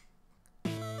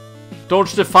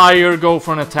 Dodge the fire, go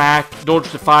for an attack. Dodge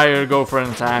the fire, go for an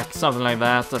attack. Something like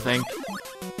that, I think.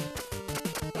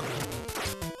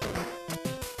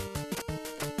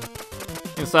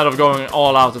 Instead of going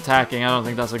all out attacking, I don't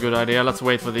think that's a good idea. Let's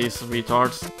wait for these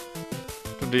retards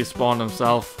to despawn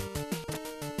themselves.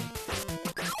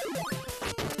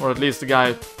 Or at least the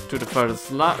guy to the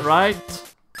furthest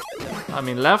right. I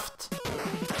mean left.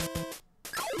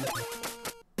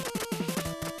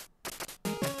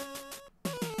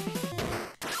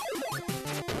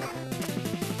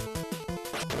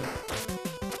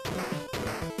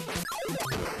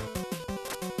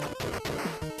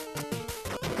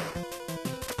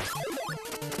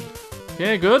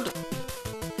 Okay, good.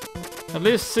 At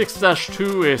least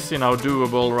 6-2 is, you know,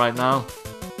 doable right now.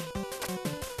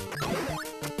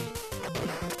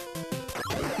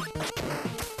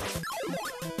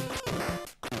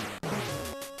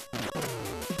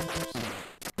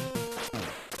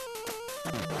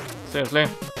 Seriously.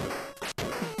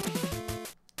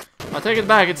 I take it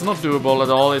back, it's not doable at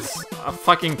all. It's a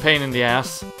fucking pain in the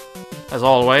ass. As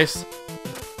always.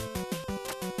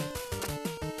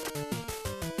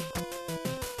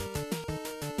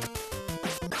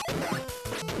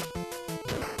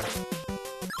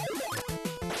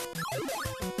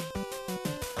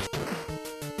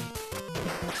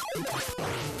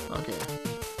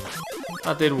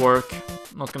 That did work.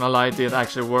 Not gonna lie, it did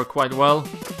actually work quite well.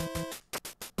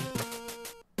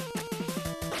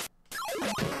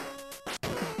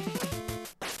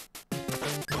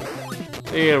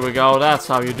 Here we go, that's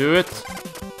how you do it.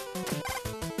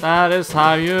 That is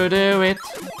how you do it.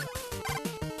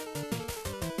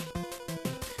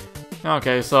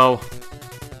 Okay, so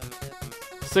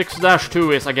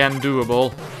 6-2 is again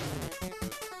doable.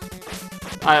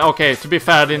 Okay, to be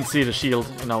fair, I didn't see the shield,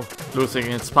 you know, losing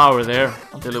its power there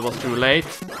until it was too late.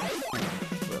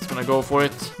 We're just gonna go for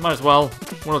it. Might as well.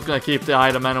 We're not gonna keep the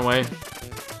item anyway.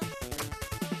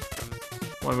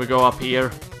 When we go up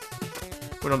here.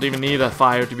 We don't even need that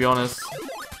fire, to be honest.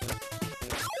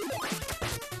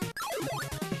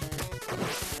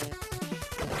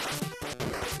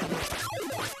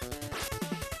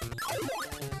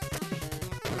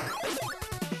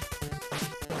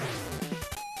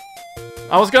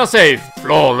 I was gonna say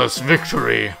flawless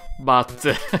victory, but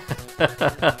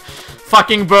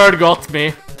fucking bird got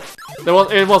me.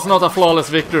 It was not a flawless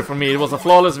victory for me, it was a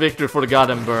flawless victory for the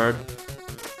goddamn bird.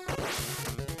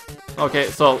 Okay,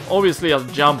 so obviously I'll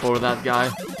jump over that guy.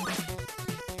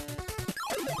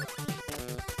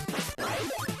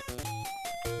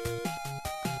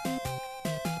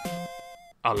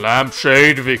 A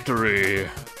lampshade victory.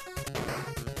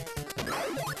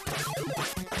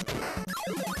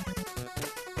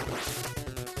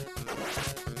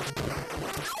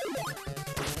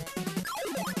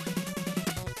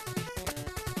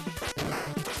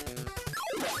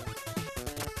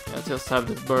 Let's just have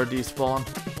the bird despawn.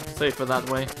 Safer that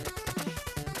way.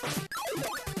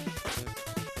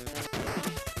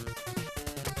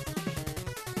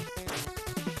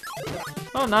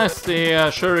 Oh nice, the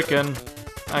shuriken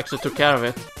actually took care of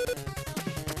it.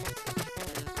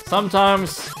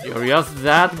 Sometimes you're just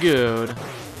that good.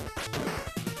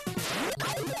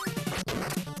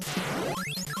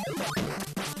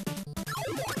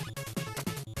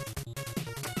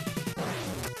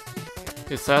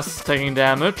 It says taking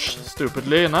damage,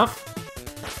 stupidly enough.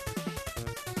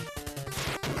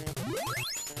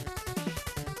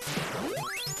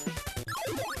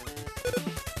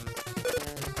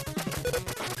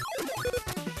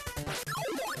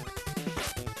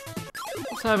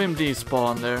 Let's have him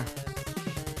despawn there.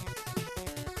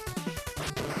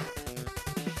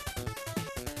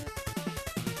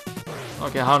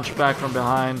 Okay, hunchback from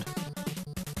behind.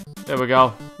 There we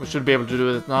go. We should be able to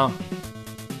do it now.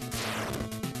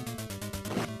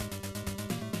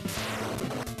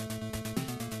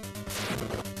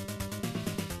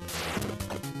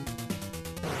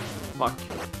 Fuck.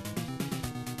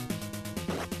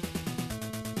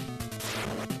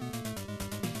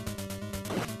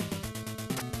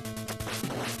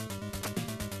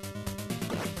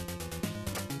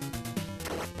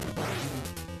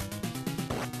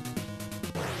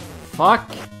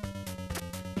 Fuck.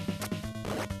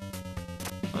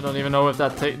 I don't even know if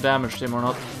that damaged him or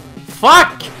not.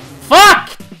 Fuck!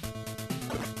 Fuck!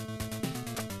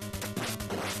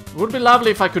 Would be lovely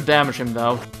if I could damage him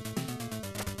though.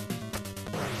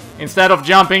 Instead of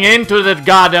jumping into the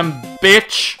goddamn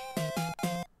bitch.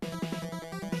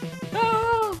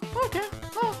 Oh, okay.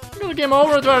 Oh, good game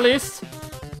over at the very least.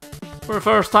 For the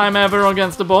first time ever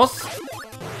against the boss.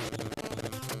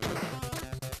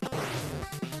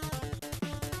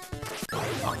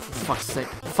 Oh, for fuck's sake.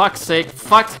 Fuck's sake.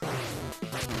 Fuck.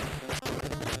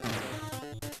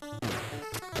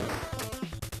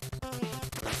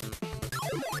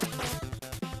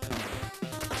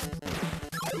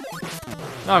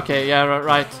 Okay, yeah,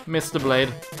 right. Missed the blade.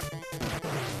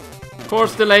 Of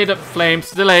course, delay the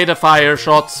flames, delay the fire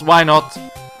shots. Why not?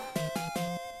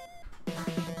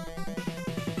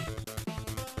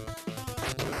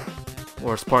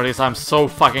 Worst part is I'm so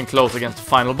fucking close against the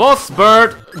final boss.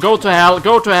 Bird, go to hell,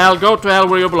 go to hell, go to hell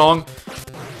where you belong.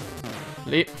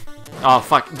 Oh,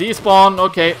 fuck. Despawn,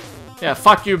 okay. Yeah,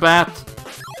 fuck you, bat.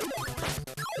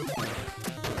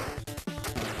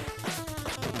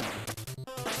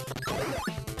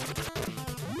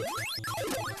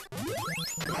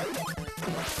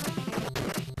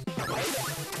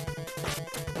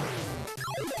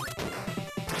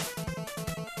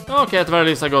 Okay, at the very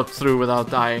least I got through without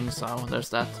dying, so there's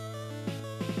that.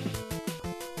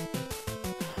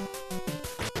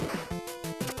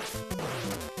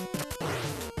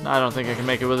 I don't think I can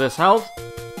make it with this health.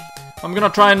 I'm gonna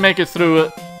try and make it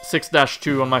through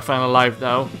 6-2 on my final life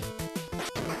though.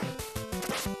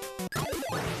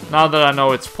 Now that I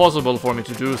know it's possible for me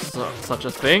to do such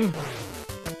a thing.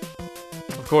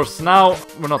 Of course, now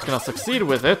we're not gonna succeed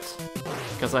with it,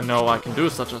 because I know I can do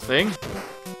such a thing.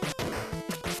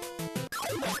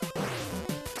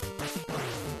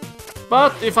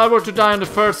 But if I were to die on the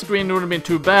first screen, it wouldn't have been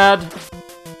too bad.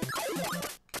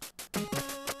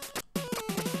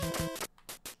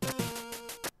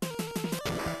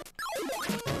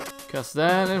 Because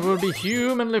then it would be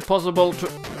humanly possible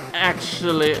to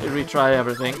actually retry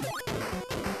everything.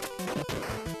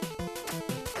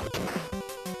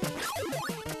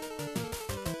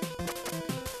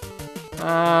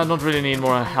 Don't really need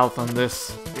more health on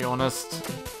this, to be honest.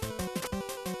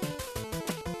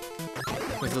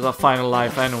 as a final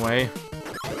life anyway.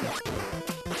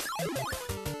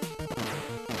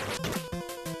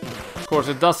 Of course,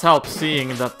 it does help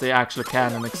seeing that they actually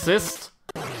can and exist.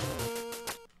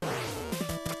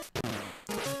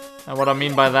 And what I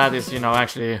mean by that is, you know,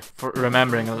 actually for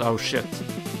remembering that, oh shit,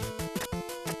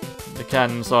 the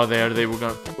cannons are there,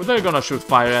 they're gonna shoot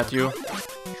fire at you.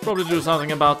 Should probably do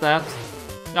something about that.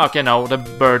 Okay, no, the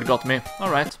bird got me.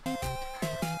 Alright.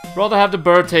 Rather have the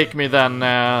bird take me than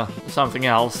something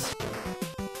else.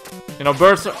 You know,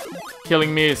 birds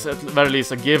killing me is at the very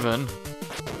least a given.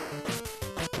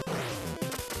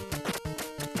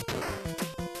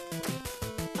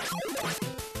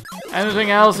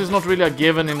 Anything else is not really a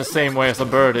given in the same way as a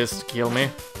bird is to kill me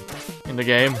in the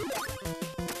game.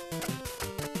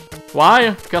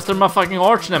 Why? Because they're my fucking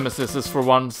arch nemesis for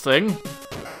one thing.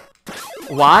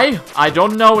 Why? I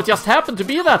don't know, it just happened to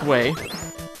be that way.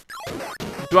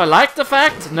 Do I like the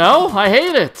fact? No, I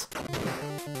hate it.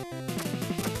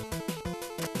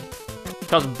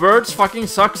 Because birds fucking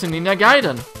sucks in Ninja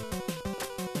Gaiden.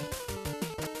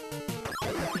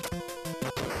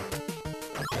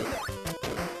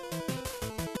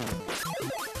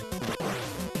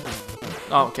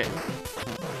 Oh, okay.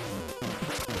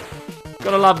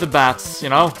 Gotta love the bats, you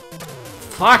know?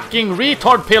 Fucking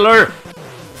retard pillar!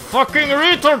 Fucking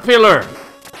retard pillar!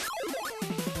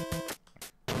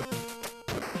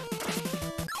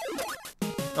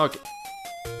 Okay.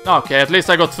 Okay, at least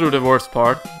I got through the worst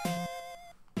part.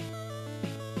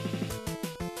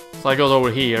 So I got over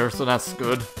here, so that's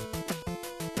good.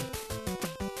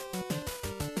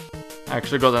 I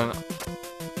actually got a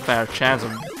fair chance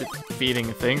of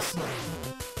defeating things.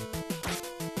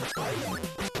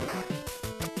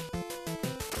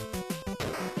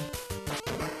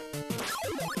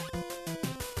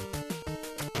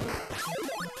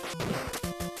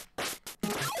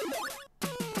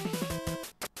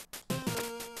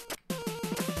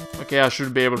 Okay, I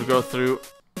should be able to go through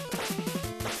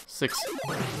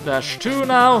 6-2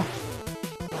 now.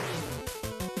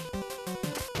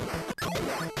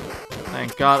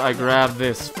 Thank God I grabbed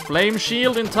this flame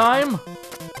shield in time.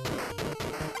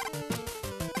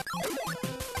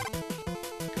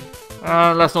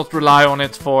 Let's not rely on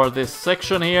it for this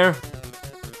section here.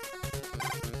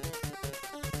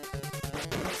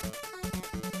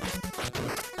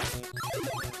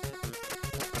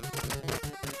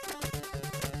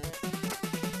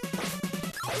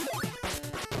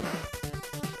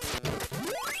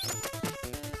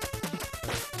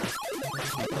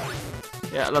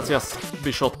 Yeah, let's just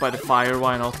be shot by the fire,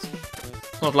 why not?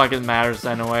 It's not like it matters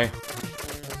anyway,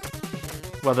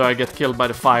 whether I get killed by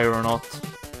the fire or not.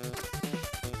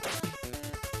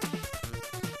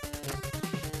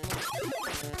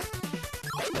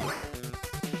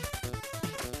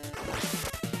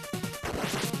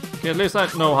 Okay, at least I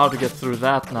know how to get through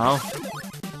that now.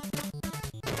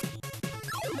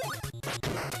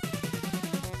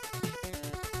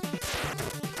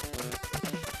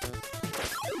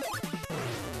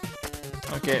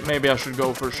 Okay, maybe I should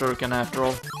go for Shuriken after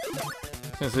all,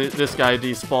 since this guy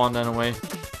despawned anyway.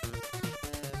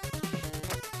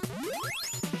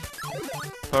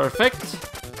 Perfect.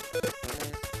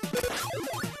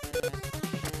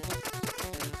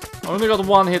 I only got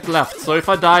one hit left, so if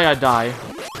I die, I die.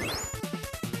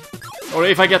 Or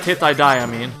if I get hit, I die, I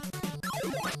mean.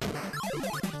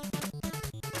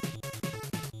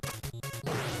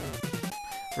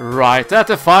 Right at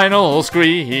the final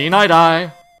screen, I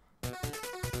die.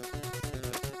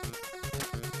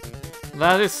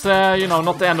 That is, you know,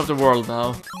 not the end of the world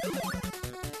now.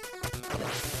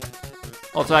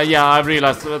 Also, yeah, I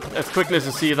realized that as quickly as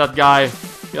you see that guy,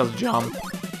 just jump.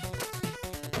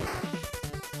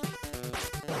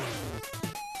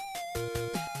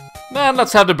 Then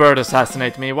let's have the bird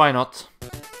assassinate me, why not?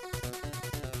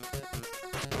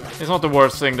 It's not the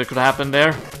worst thing that could happen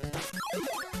there.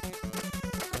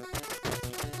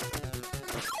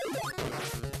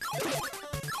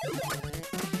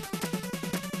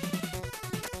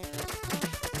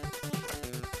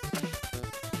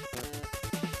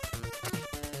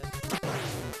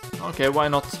 Okay, why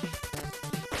not?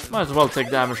 Might as well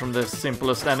take damage from the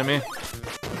simplest enemy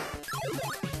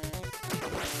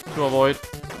to avoid.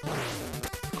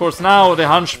 Of course, now the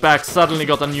Hunchback suddenly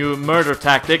got a new murder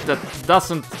tactic that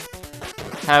doesn't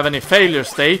have any failure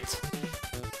state.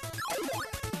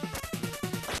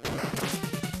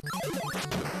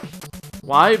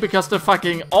 Why? Because they're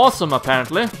fucking awesome,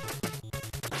 apparently.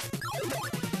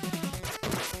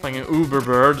 Fucking uber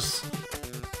birds.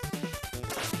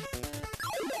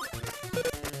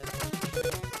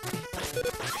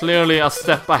 Clearly a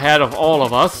step ahead of all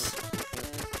of us.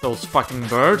 Those fucking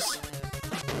birds.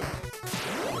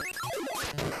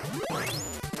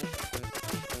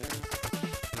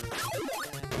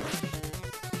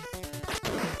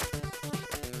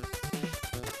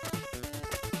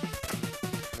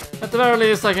 At the very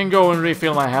least, I can go and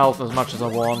refill my health as much as I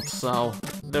want, so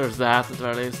there's that at the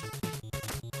very least.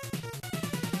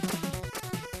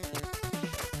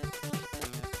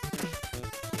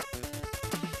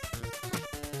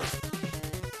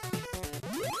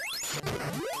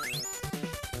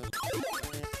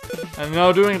 And you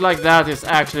know, doing it like that is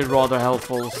actually rather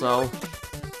helpful, so...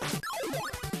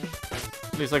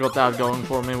 At least I got that going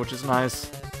for me, which is nice.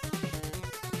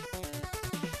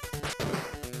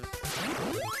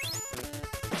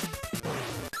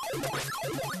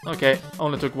 Okay,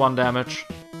 only took 1 damage.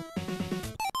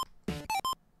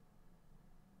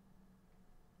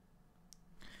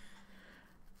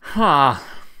 Huh.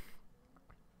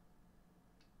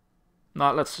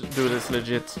 Now let's do this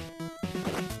legit.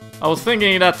 I was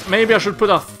thinking that maybe I should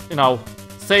put a, you know,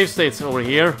 save states over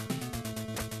here.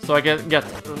 So I can get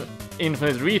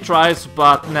infinite retries,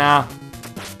 but nah.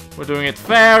 We're doing it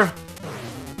fair.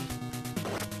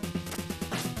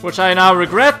 Which I now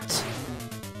regret.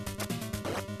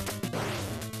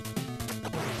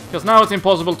 Because now it's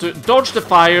impossible to dodge the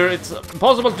fire, it's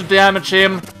impossible to damage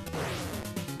him.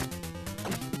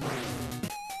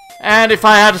 And if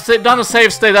I had done a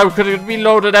save state, I could have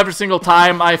reloaded every single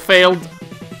time I failed.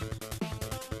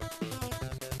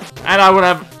 And I would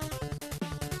have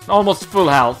almost full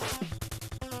health.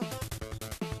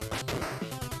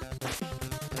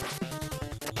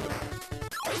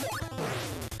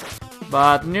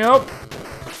 But nope.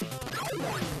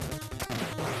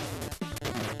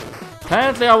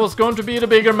 Apparently I was going to be the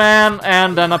bigger man,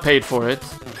 and then I paid for it.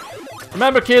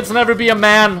 Remember kids, never be a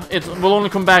man, it will only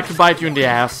come back to bite you in the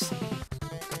ass.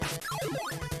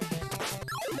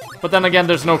 But then again,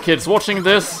 there's no kids watching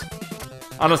this.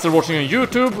 Unless they're watching on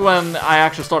YouTube when I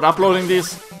actually start uploading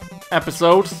these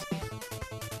episodes.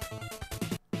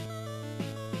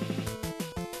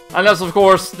 Unless, of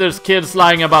course, there's kids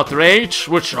lying about their age,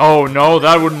 which, oh no,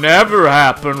 that would never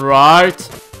happen, right?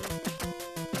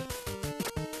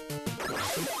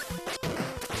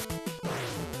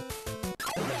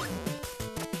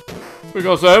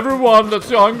 Because everyone that's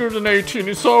younger than 18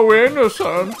 is so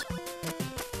innocent.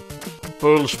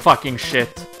 Bullsh fucking shit.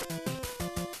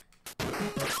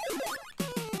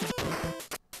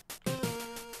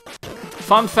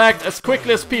 Fun fact, as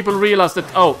quickly as people realize that...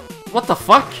 Oh, what the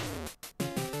fuck?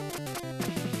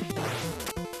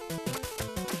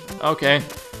 Okay.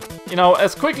 You know,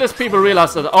 as quickly as people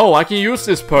realize that, oh, I can use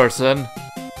this person.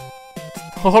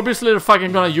 Obviously they're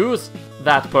fucking gonna use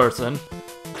that person.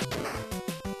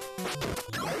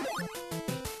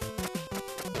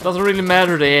 Doesn't really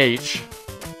matter the age.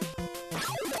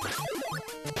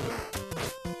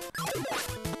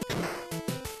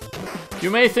 You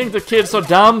may think the kids are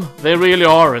dumb, they really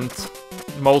aren't.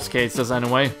 In most cases,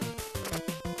 anyway.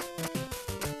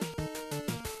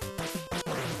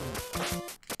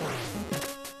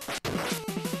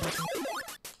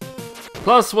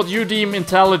 Plus, what you deem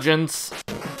intelligence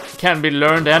can be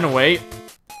learned anyway.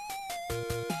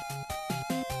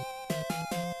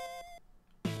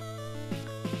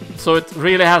 So it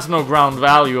really has no ground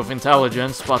value of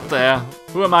intelligence, but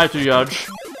who am I to judge?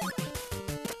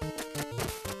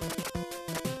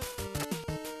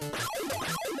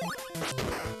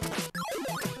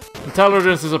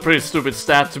 Intelligence is a pretty stupid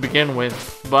stat to begin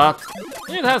with, but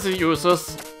it has its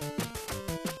uses.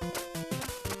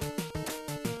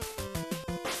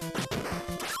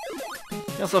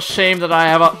 It's a shame that I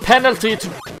have a penalty to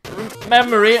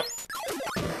memory.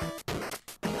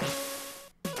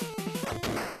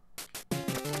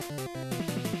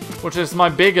 Which is my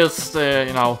biggest,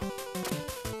 you know,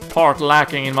 part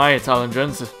lacking in my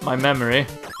intelligence, my memory.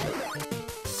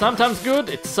 Sometimes good,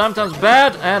 it's sometimes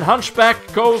bad, and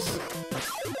Hunchback goes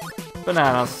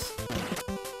bananas.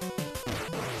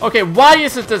 Okay, why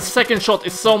is it that the second shot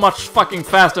is so much fucking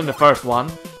faster than the first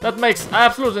one? That makes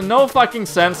absolutely no fucking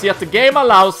sense, yet the game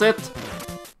allows it.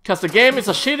 Because the game is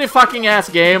a shitty fucking ass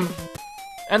game.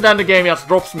 And then the game just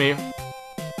drops me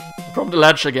from the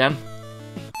ledge again.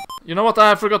 You know what I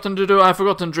have forgotten to do? I have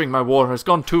forgotten to drink my water. It's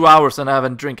gone 2 hours and I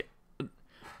haven't drank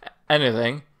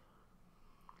anything.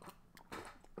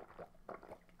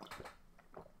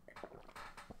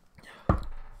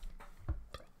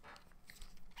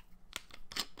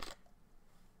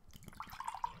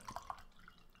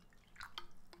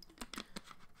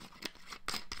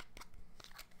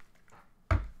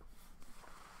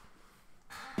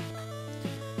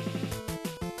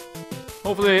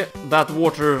 Hopefully that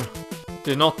water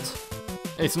did not...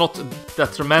 It's not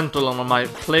detrimental on my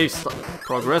play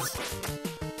progress.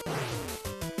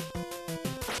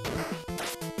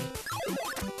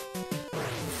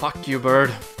 Fuck you,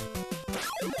 bird.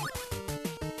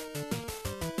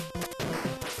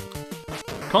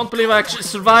 Can't believe I actually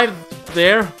survived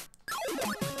there.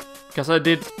 Because I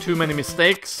did too many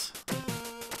mistakes.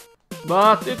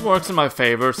 But it works in my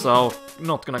favor, so I'm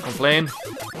not gonna complain.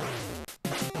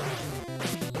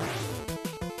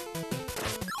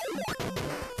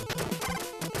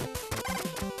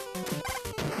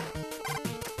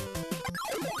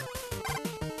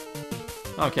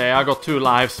 Okay, I got 2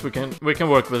 lives. We can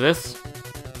work with this.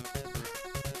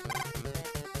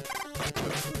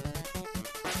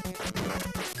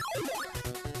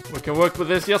 We can work with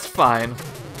this just fine.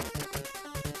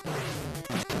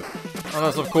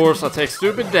 Unless, of course, I take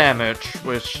stupid damage,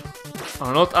 which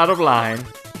are not out of line.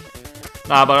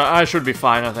 Nah, but I should be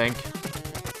fine, I think.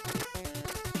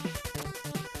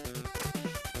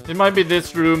 It might be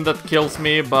this room that kills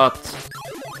me, but...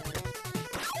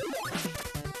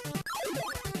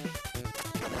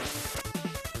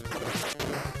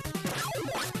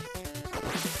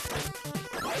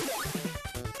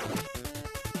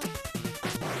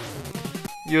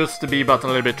 used to be, but a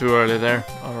little bit too early there.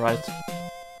 Alright.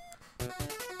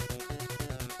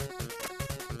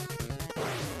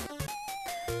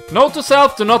 Note to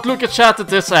self, do not look at chat at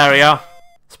this area.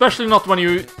 Especially not when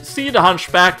you see the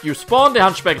hunchback, you spawn the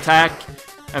hunchback attack,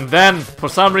 and then, for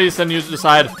some reason, you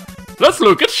decide, let's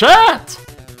look at chat!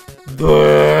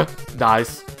 Duh.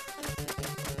 Dies.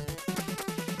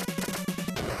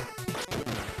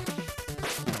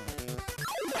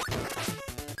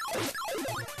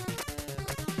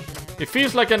 It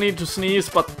feels like I need to sneeze,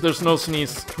 but there's no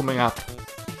sneeze coming up.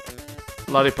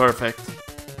 Bloody perfect.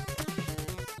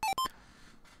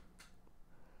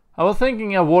 I was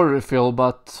thinking a water refill,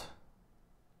 but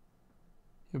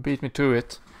you beat me to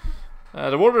it.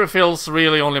 The water refills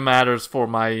really only matters for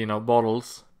my, you know,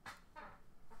 bottles.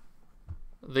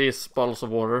 These bottles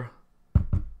of water.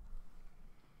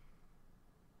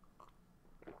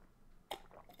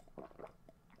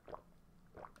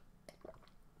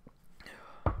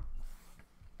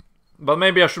 But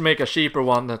maybe I should make a cheaper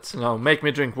one that's, you know, make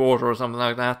me drink water or something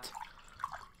like that.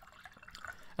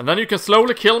 And then you can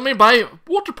slowly kill me by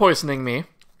water poisoning me.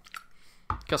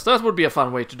 Because that would be a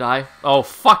fun way to die. Oh,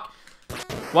 fuck.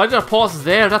 Why did I pause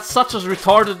there? That's such a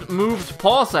retarded move to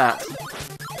pause at.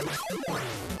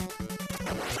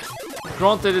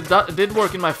 Granted, it did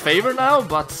work in my favor now,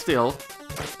 but still.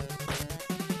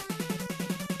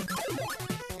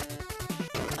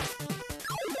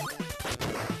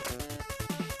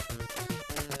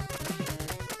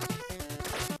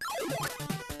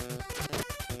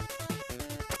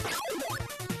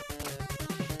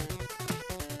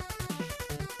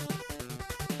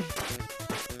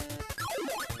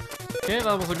 Okay,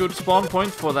 that was a good spawn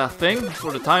point for that thing,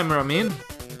 for the timer I mean.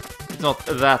 It's not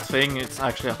that thing, it's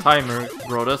actually a timer,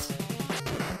 Grodus.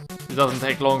 It doesn't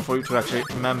take long for you to actually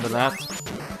remember that.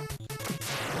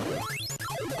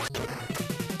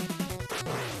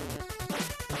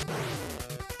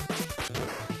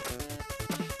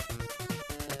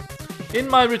 In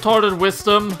my retarded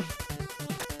wisdom,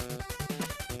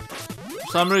 for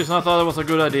some reason I thought it was a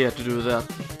good idea to do that.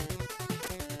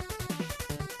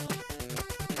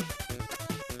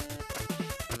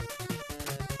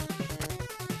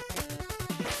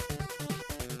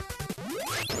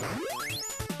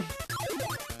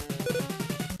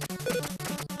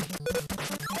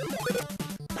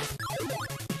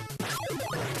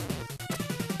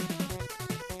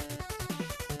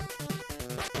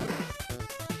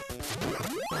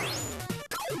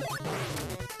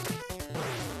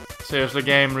 Seriously,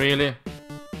 game, really?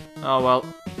 Oh well.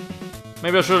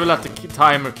 Maybe I should have let the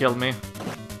timer kill me. I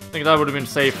think that would have been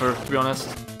safer, to be honest.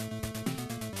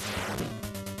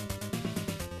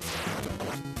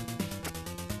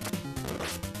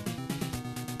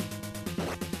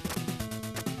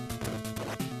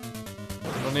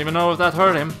 I don't even know if that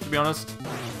hurt him, to be honest.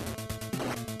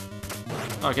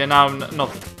 Okay, now I'm not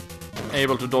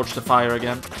able to dodge the fire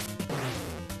again.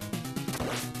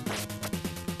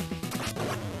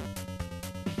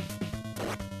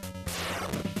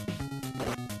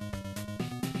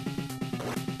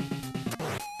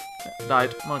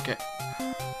 Died. Okay.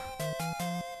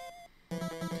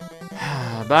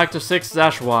 Back to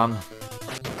 6-1.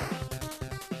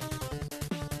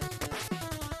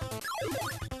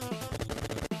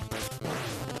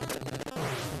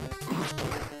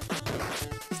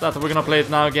 Is that we're gonna play it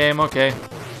now game? Okay.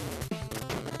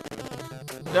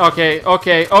 Okay.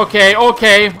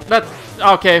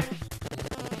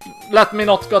 Let me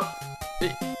not get...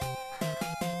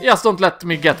 Just don't let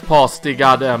me get past the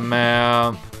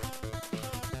goddamn...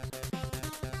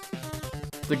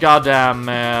 the goddamn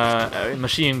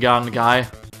machine gun guy.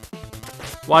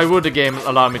 Why would the game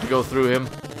allow me to go through him?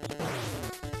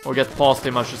 Or get past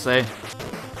him, I should say.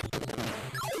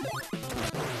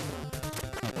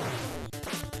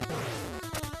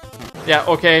 Yeah,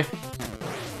 okay.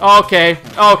 Okay,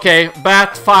 okay.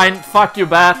 Bat, fine. Fuck you,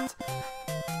 Bat.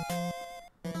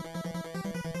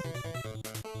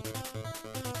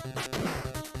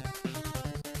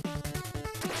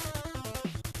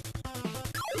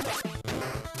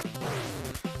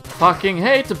 Fucking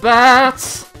hate the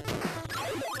bats.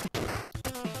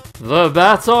 The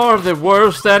bats are the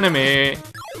worst enemy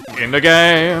in the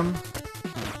game.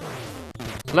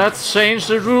 Let's change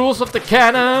the rules of the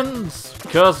cannons,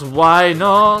 cause why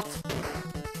not?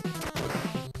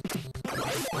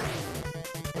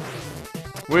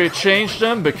 We change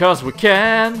them because we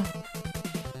can.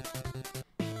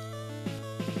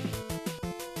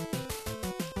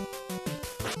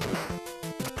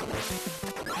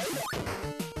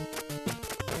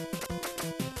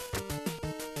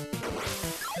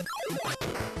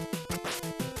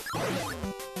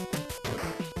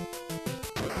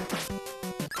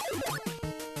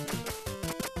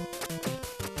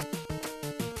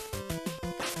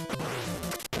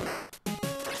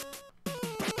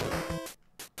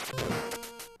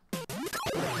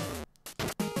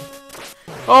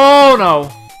 Oh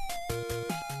no!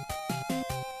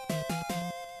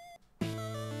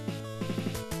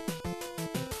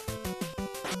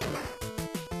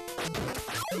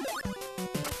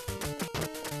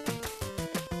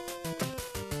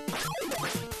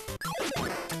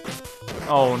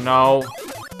 Oh no.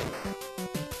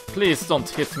 Please don't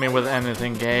hit me with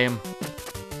anything, game.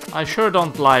 I sure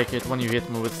don't like it when you hit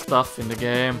me with stuff in the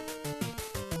game.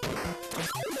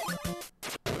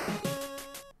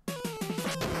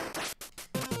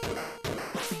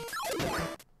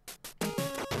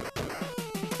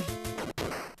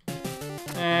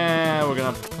 We're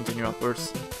gonna continue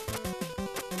upwards.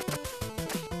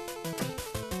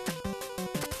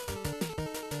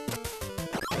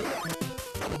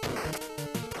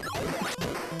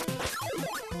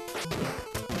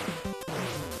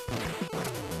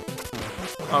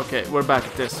 Okay, we're back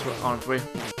at this, aren't we?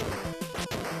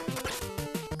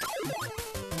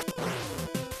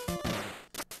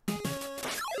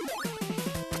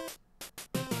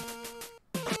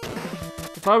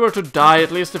 If I were to die,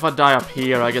 at least if I die up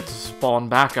here, I get to spawn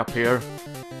back up here.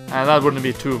 And that wouldn't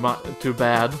be too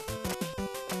bad.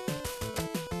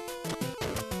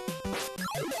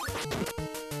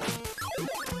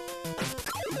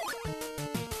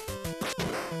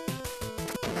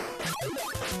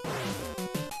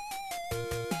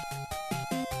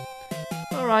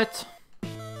 Alright.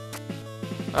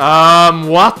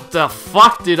 What the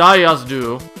fuck did I just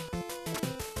do?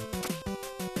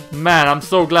 Man, I'm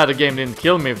so glad the game didn't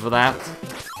kill me for that.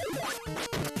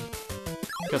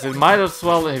 Because it might as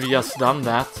well have just done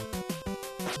that.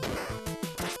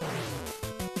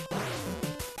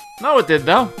 No, it did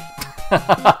though.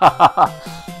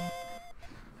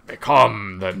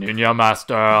 Become the Ninja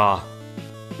Master.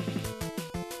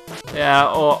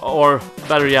 Yeah, or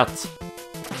better yet,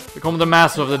 become the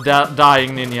master of the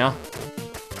dying ninja.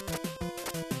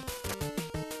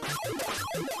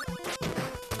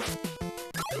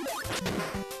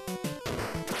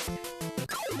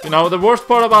 You know, the worst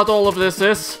part about all of this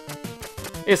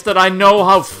is that I know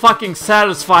how fucking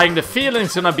satisfying the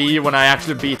feeling's gonna be when I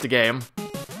actually beat the game.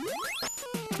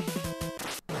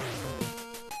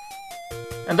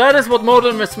 And that is what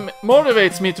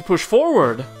motivates me to push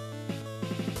forward.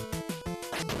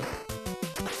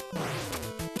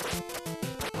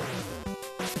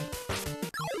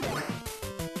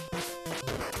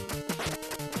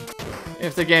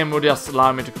 If the game would just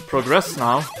allow me to progress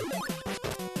now.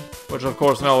 Which, of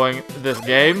course, knowing this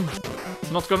game,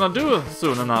 it's not gonna do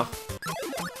soon enough.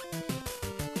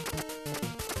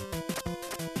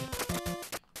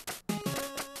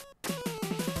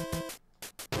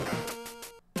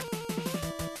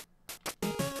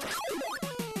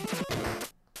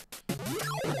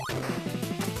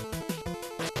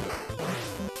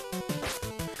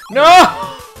 No!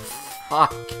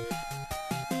 Fuck.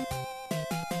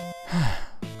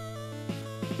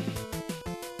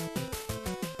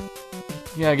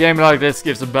 Yeah, a game like this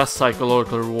gives the best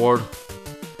psychological reward.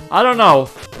 I don't know.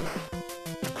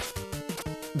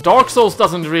 Dark Souls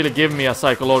doesn't really give me a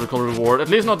psychological reward, at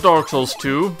least not Dark Souls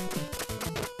 2.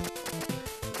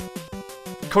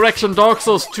 Correction, Dark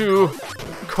Souls 2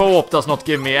 co-op does not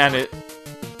give me any,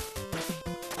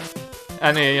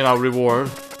 you know,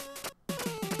 reward.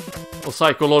 Or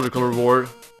psychological reward.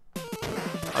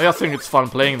 I just think it's fun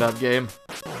playing that game.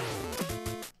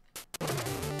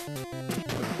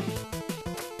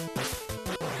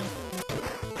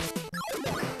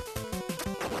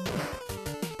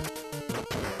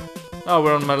 Oh,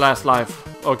 we're on my last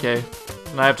life. Okay.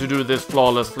 And I have to do this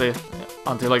flawlessly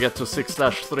until I get to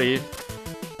 6-3.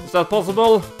 Is that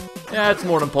possible? Yeah, it's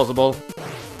more than possible.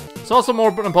 It's also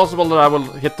more than possible that I will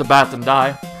hit the bat and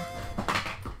die.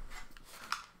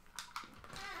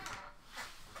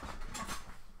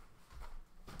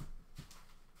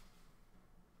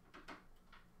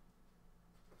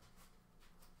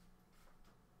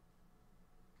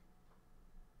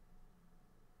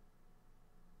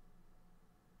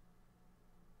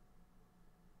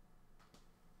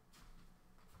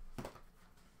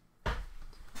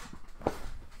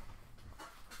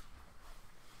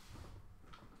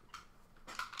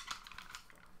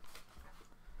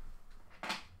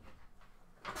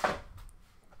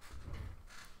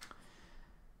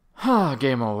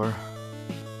 Game over.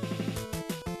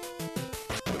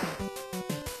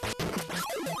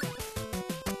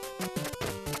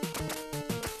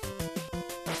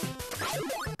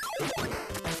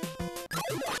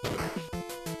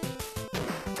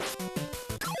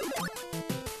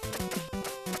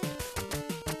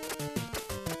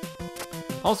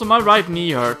 Also, my right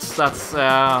knee hurts. That's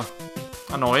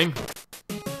annoying.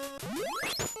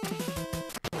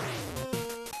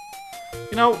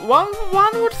 You know, one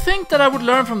would think that I would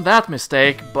learn from that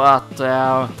mistake, but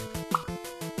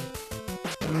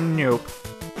nope,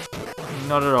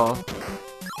 not at all.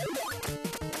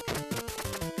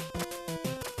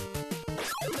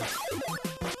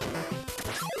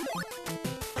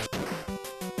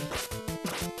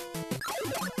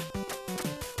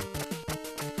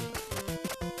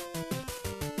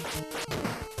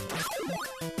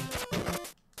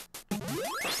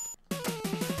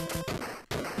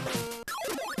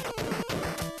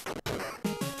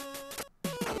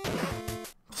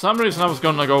 For some reason I was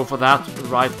gonna go for that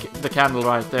the candle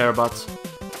right there, but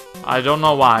I don't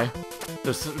know why.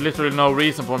 There's literally no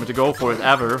reason for me to go for it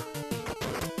ever.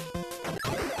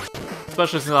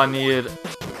 Especially since I need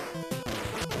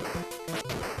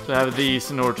to have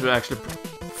these in order to actually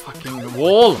fucking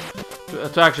wall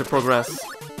to actually progress.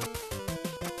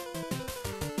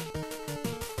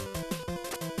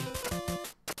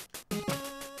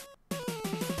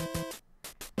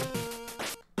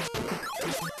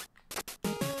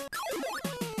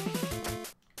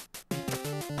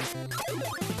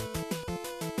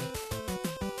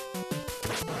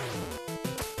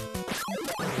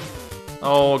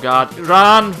 Oh god,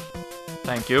 run!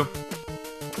 Thank you.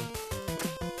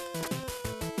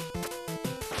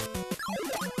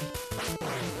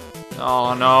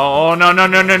 Oh no, oh no, no,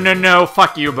 no, no, no, no,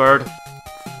 fuck you, bird.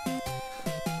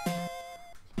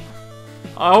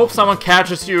 I hope someone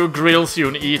catches you, grills you,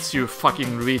 and eats you,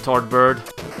 fucking retard bird.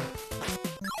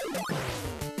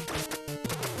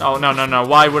 Oh, no, no, no,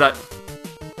 why would I?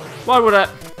 Why would I?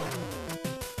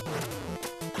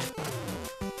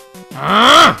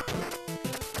 Ah!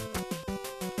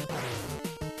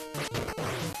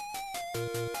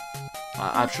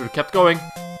 I should have kept going.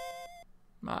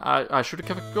 I should have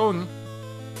kept going.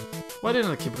 Why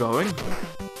didn't I keep going?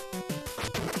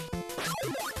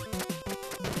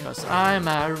 Because I'm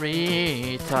a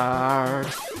retard.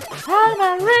 I'm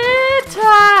a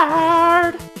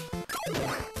retard!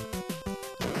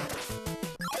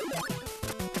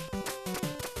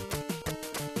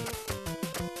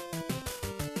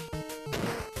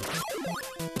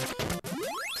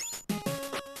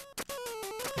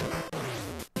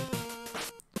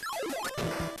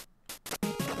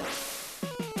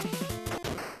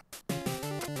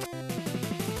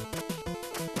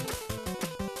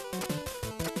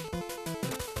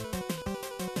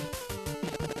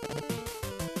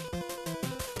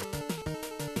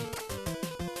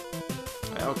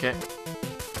 Okay.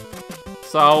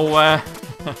 So,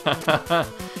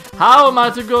 how am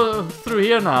I to go through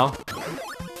here now?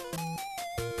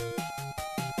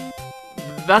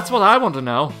 That's what I want to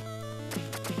know.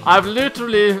 I've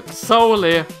literally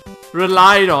solely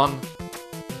relied on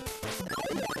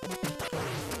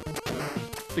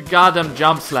the goddamn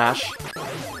jump slash.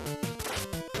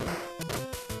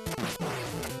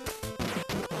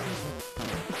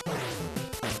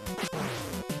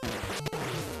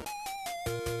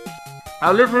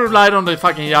 I literally relied on the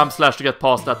fucking jump slash to get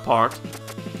past that part.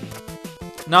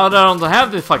 Now that I don't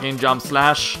have the fucking jump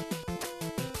slash,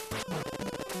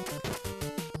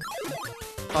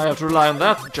 I have to rely on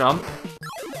that jump.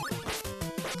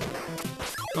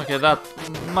 Okay, that's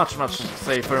much, much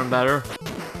safer and better.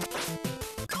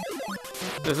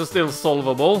 This is still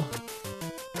solvable.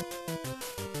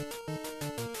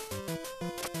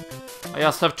 I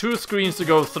just have 2 screens to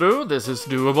go through. This is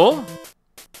doable.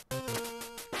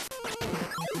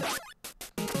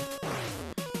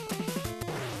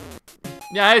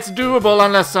 Yeah, it's doable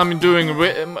unless I'm doing,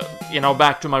 you know,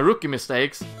 back to my rookie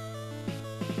mistakes.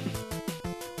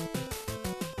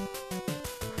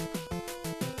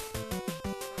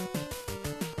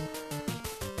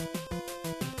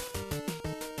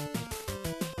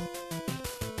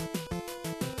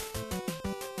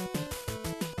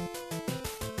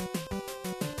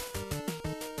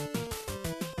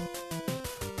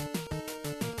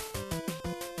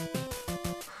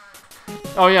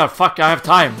 Oh yeah, fuck, I have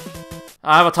time.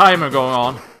 I have a timer going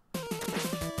on.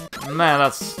 Man,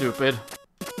 that's stupid.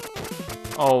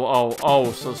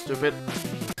 Oh, so stupid.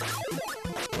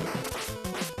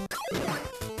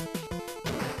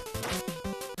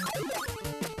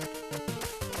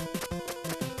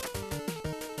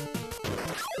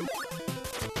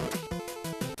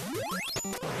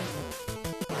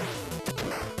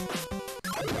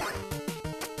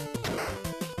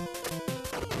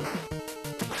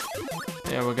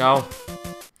 There we go.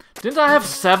 Didn't I have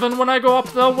 7 when I go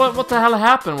up though? What the hell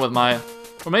happened with my...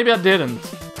 Or maybe I didn't.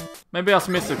 Maybe I just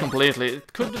missed it completely.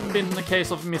 It could have been a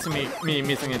case of missing me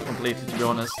missing it completely, to be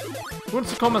honest. It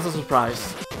wouldn't come as a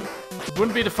surprise. It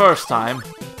wouldn't be the first time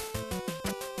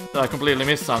that I completely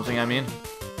missed something, I mean.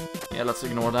 Yeah, let's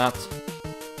ignore that.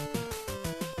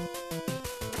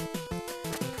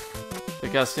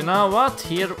 Because you know what?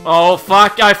 Here... Oh,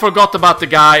 fuck! I forgot about the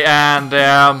guy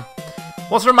and...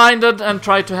 was reminded and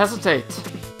tried to hesitate.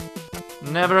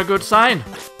 Never a good sign.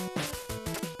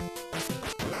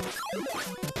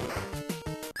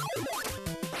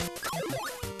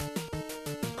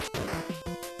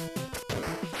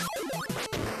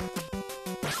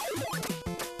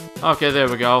 Okay, there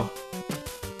we go.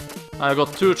 I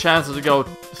got 2 chances to go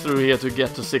through here to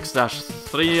get to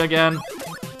 6-3 again.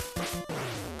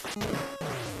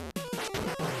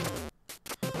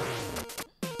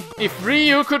 If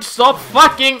Ryu could stop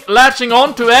fucking latching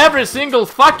on to every single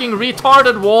fucking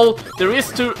retarded wall there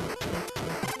is to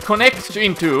connect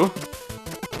into.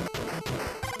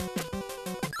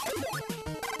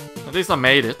 At least I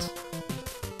made it.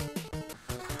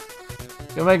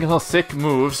 You're making some sick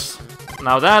moves.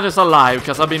 Now that is a lie,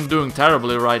 because I've been doing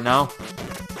terribly right now.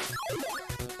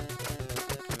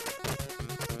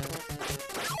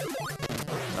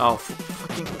 Oh,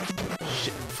 fucking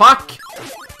shit. Fuck!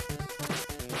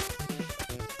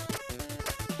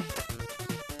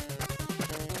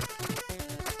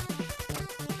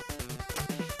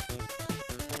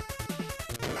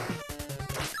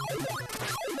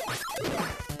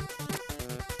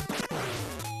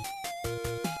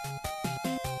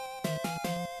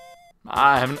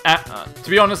 I haven't... to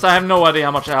be honest, I have no idea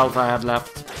how much health I have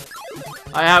left.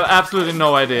 I have absolutely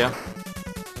no idea.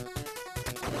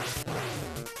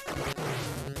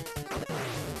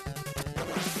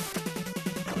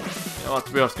 You know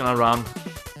what, we're just gonna run.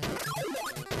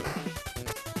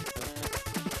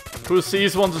 Who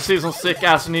sees wants to see some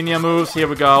sick-ass ninja moves? Here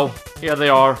we go. Here they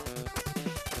are.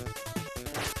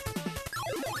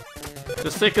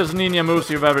 The sickest ninja moves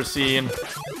you've ever seen.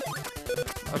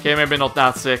 Okay, maybe not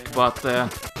that sick, but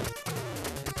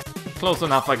close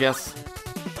enough, I guess.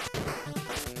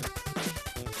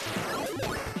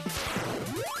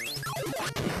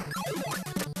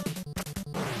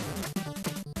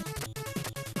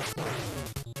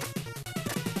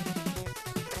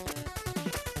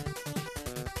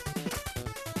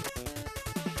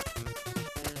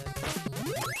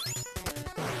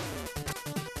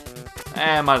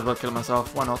 I might as well kill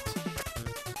myself, why not?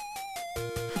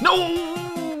 No!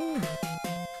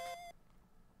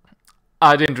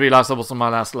 I didn't realize that was on my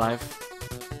last life.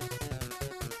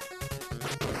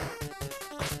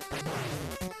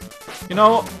 You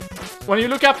know, when you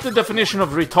look up the definition of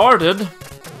retarded,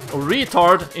 or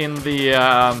retard in the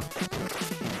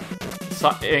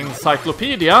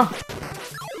encyclopedia,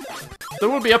 there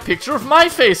will be a picture of my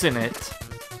face in it.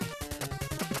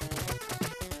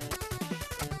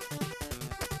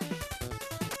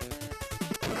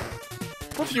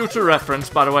 For future reference,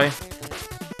 by the way.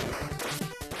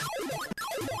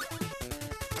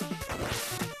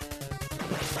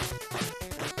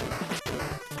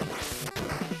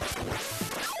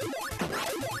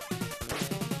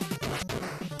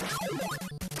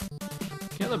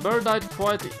 The bird died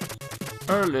quite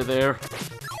early there.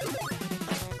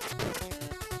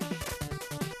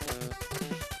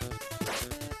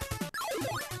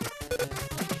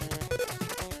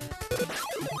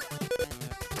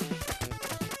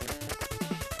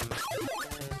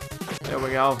 There we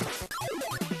go.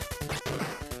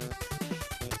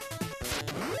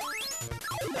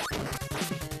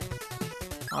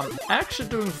 I'm actually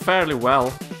doing fairly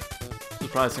well,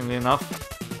 surprisingly enough.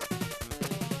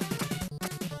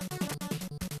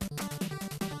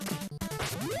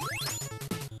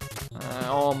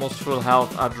 Almost full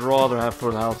health. I'd rather have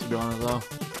full health, to be honest, though.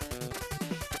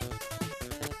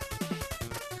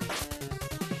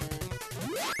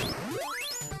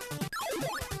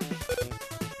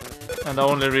 And I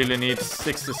only really need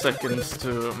 60 seconds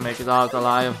to make it out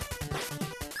alive.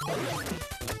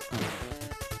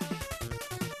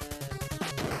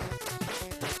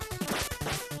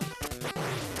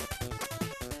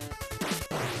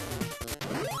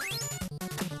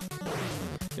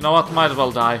 You know what? Might as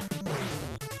well die.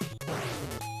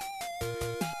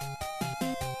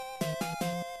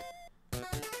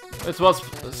 It was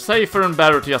safer and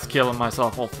better to just kill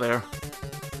myself off there.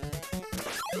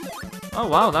 Oh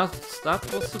wow, that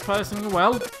was surprisingly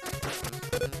well.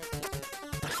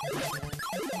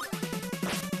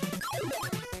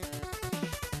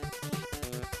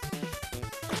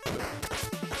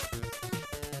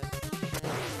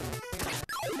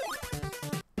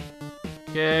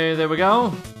 Okay, there we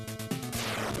go.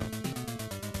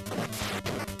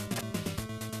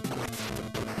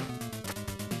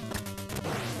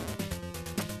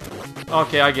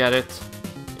 Okay, I get it.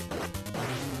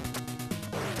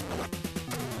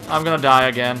 I'm gonna die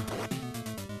again.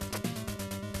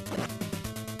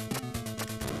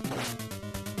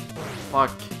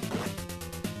 Fuck.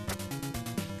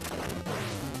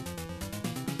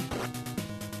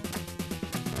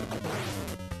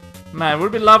 Man, it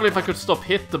would be lovely if I could stop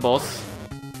hit the boss.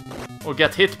 Or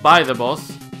get hit by the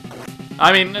boss.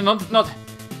 I mean, not...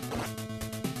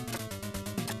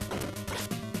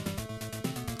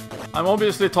 I'm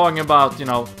obviously talking about, you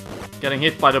know, getting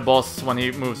hit by the boss when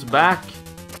he moves back.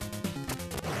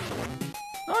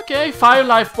 Okay, 5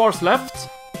 life bars left.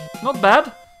 Not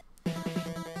bad.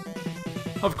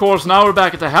 Of course, now we're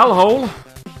back at the hellhole.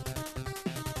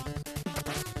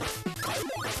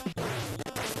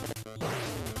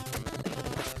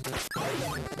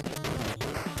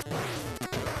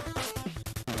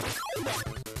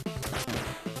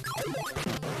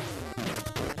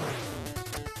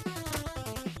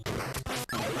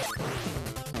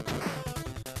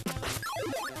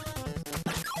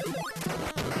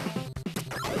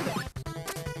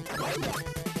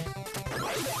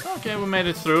 Okay, we made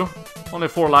it through. Only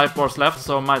 4 life bars left,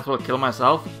 so might as well kill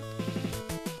myself.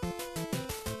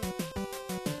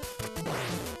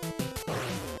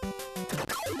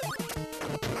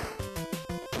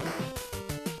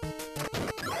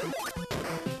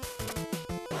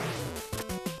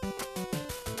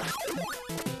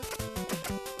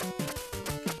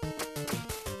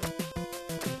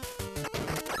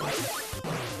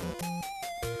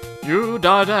 You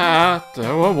died at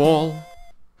the wall.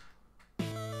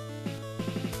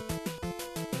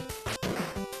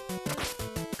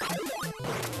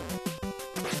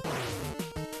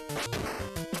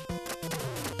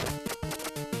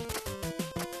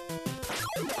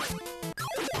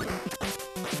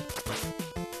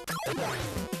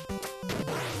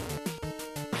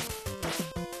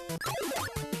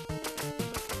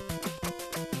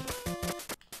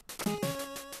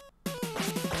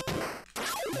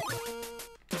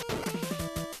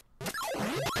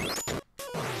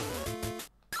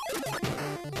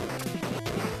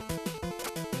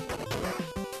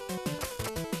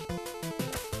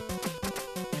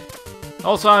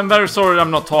 Also, I'm very sorry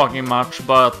I'm not talking much,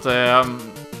 but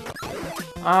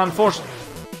unfortunately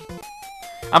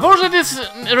this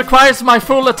requires my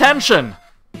full attention.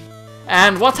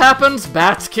 And what happens?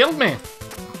 Bats killed me.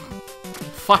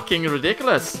 Fucking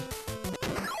ridiculous.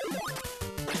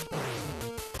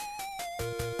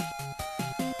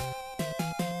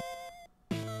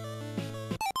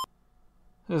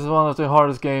 This is one of the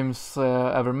hardest games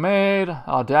ever made.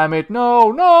 Ah, damn it.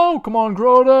 No, no! Come on,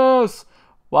 Grodus!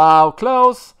 Wow,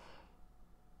 close.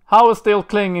 How is still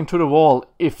clinging to the wall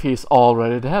if he's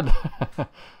already dead?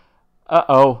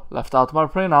 Uh-oh, left out my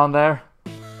pronoun there.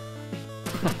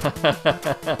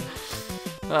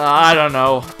 I don't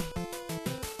know.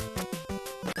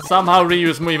 Somehow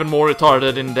Ryu's even more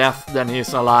retarded in death than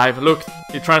he's alive. Look,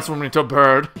 he transformed into a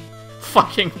bird.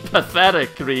 Fucking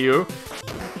pathetic, Ryu.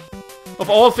 Of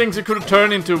all things you could have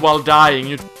turned into while dying,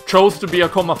 you chose to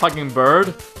become a fucking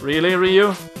bird? Really,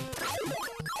 Ryu?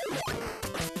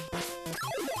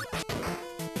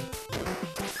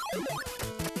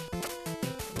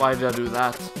 Why did I do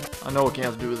that? I know I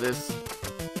can't do this.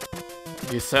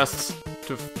 He says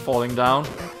to falling down.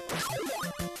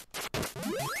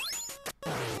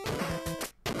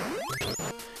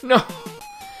 No!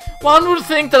 One would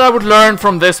think that I would learn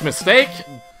from this mistake.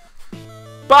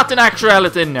 But in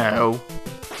actuality, no.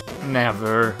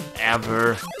 Never,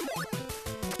 ever.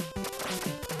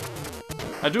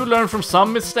 I do learn from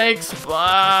some mistakes,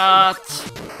 but...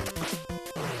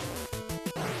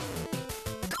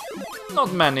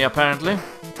 not many, apparently.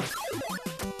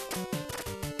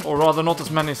 Or rather, not as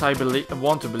many as I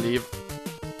want to believe.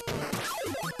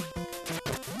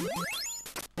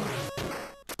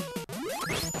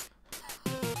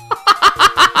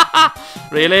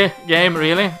 Really? Game?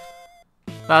 Really?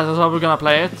 That is how we're gonna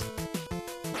play it?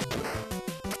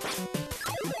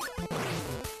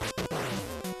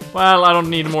 Well, I don't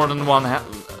need more than one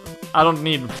I don't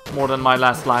need more than my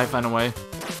last life anyway.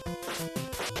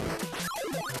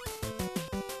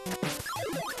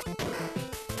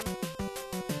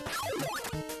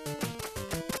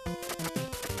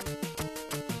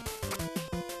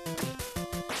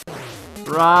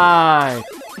 Right.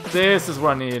 This is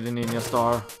where I need a Ninja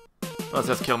Star. Let's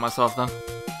just kill myself then.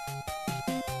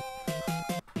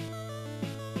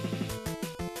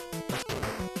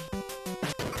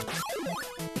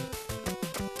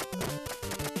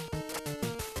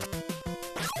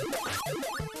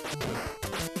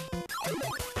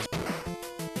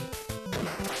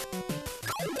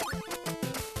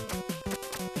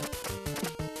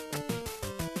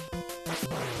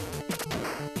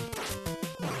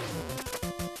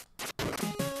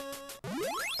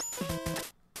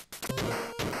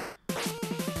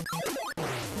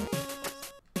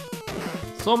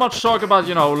 So much talk about,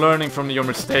 you know, learning from your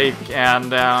mistake,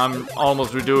 and I'm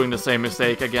almost redoing the same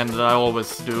mistake again that I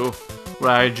always do,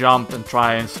 where I jump and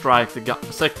try and strike the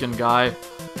second guy.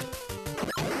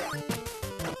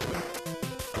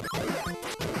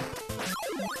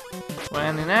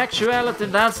 When in actuality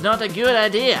that's not a good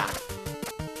idea.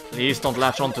 Please don't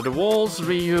latch onto the walls,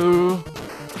 Ryu.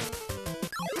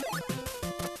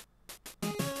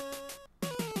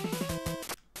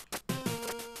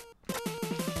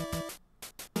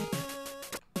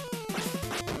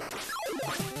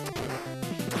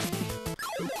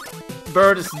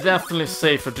 Bird is definitely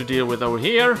safer to deal with over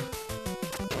here.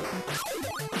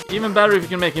 Even better if you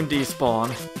can make him despawn.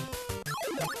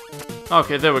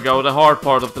 Okay, there we go. The hard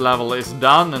part of the level is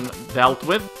done and dealt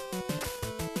with.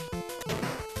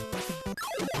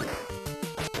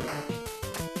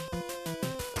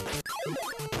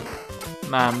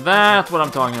 Man, that's what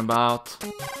I'm talking about.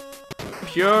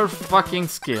 Pure fucking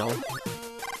skill.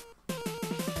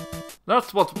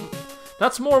 That's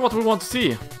more what we want to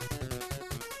see.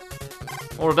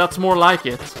 Or that's more like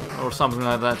it, or something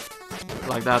like that.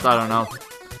 I don't know.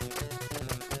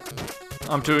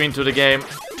 I'm too into the game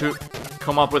to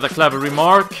come up with a clever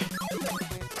remark.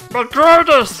 But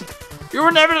Grodus, you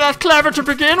were never that clever to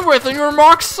begin with, and your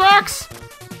remark sucks!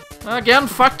 Again,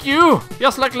 fuck you!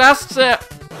 Just like last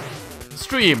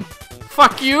stream.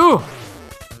 Fuck you!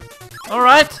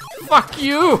 Alright, fuck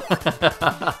you!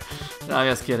 No, I'm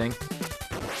just kidding.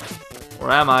 Or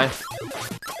am I?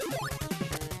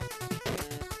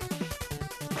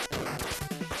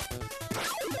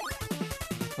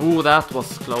 Ooh, that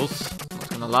was close. Not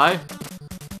gonna lie.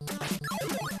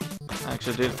 I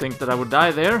actually did think that I would die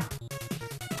there.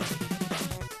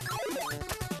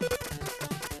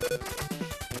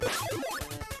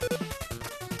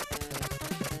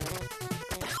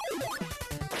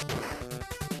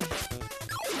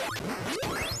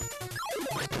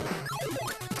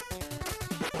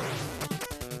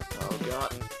 Oh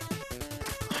god.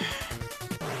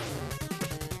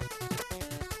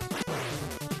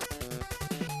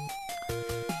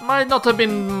 Might not have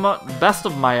been best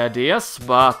of my ideas,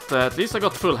 but at least I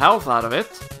got full health out of it.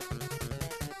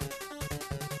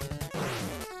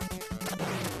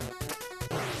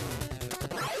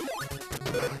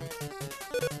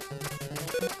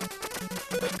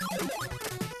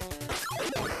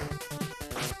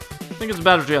 I think it's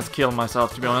better to just kill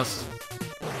myself, to be honest.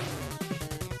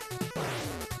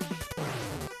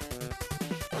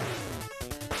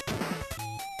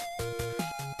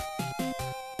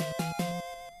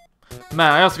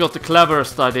 Man, I just got the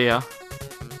cleverest idea.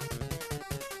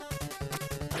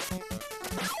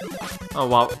 Oh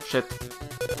wow, shit.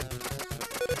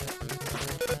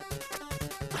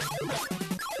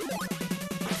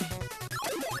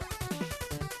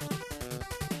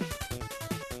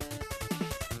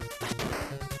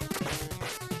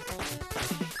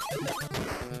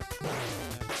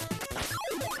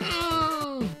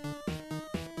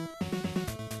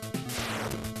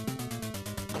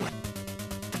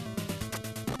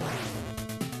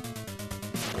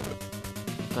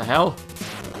 The hell?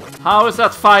 How is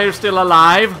that fire still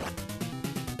alive?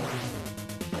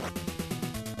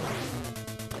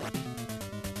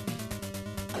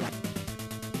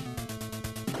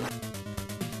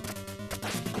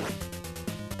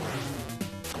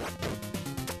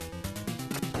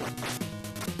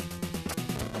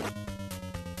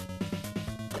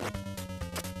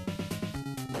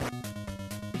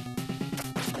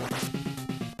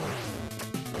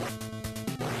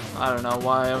 I don't know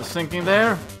why I was thinking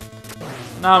there.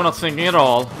 Now I'm not thinking at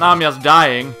all. Now I'm just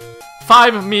dying.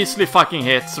 5 measly fucking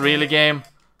hits, really, game?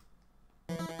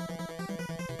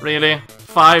 Really?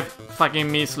 5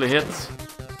 fucking measly hits?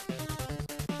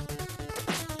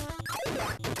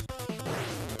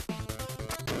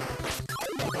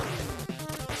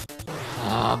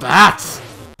 Ah, bats!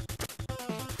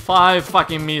 5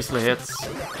 fucking measly hits.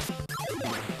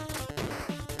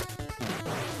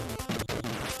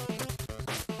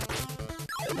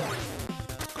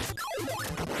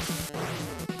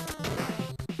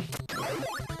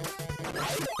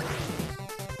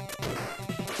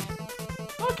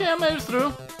 Okay, I made it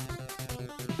through.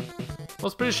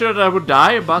 Was pretty sure that I would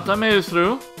die, but I made it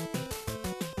through.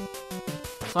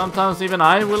 Sometimes even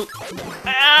I will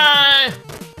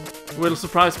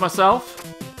surprise myself.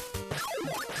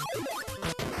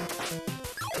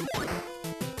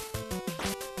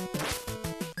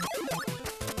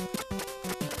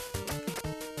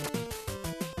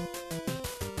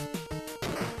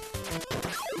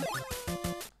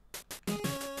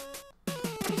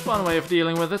 It's one way of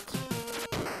dealing with it.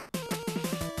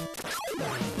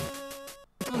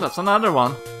 And that's another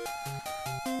one.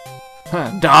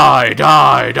 Die,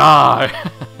 die,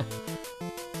 die!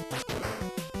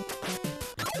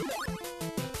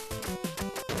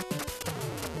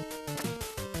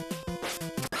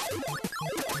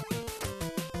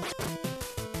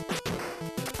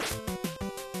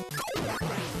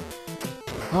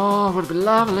 Oh, it would be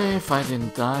lovely if I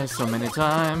didn't die so many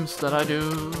times that I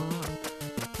do.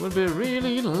 It would be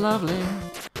really lovely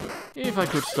if I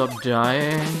could stop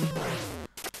dying.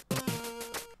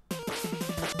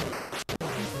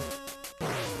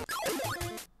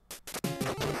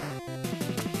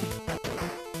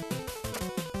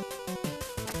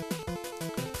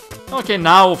 Okay,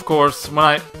 now of course,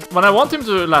 when I want him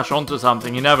to latch onto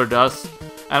something, he never does.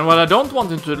 And when I don't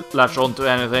want him to latch onto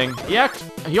anything,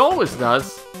 he always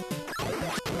does.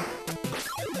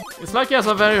 It's like he has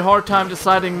a very hard time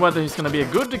deciding whether he's gonna be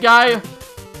a good guy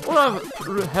or a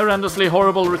horrendously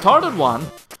horrible retarded one.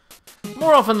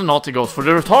 More often than not, he goes for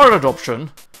the retarded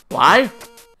option. Why?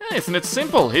 Yeah, isn't it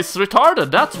simple? He's retarded,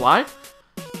 that's why.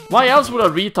 Why else would a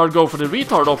retard go for the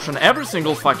retard option every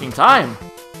single fucking time?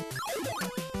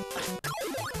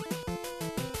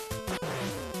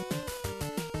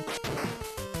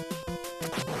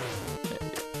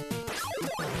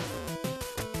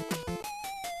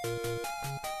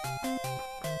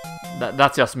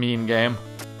 That's just mean game.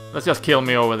 Let's just kill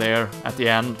me over there at the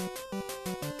end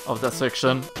of that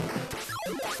section.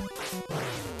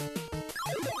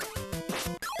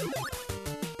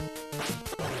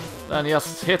 Then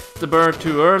just hit the bird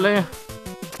too early.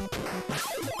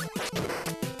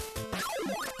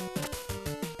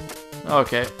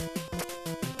 Okay.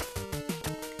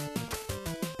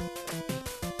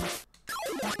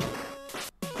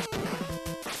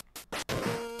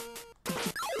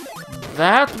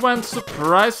 That went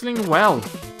surprisingly well.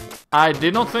 I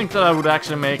did not think that I would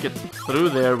actually make it through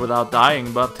there without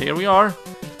dying, but here we are.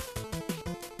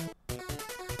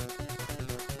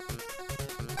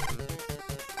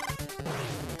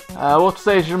 What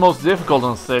stage is the most difficult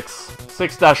on 6?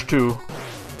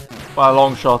 6-2. By a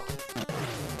long shot.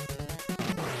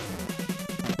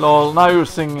 Lol, now you're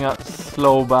singing a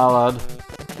slow ballad.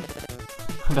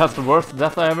 That's the worst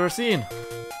death I've ever seen.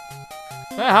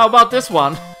 Hey, how about this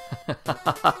one?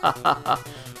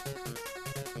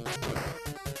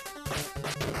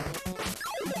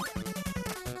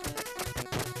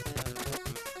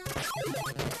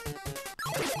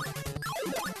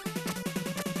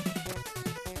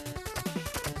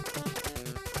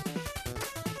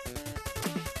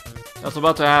 I was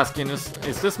about to ask,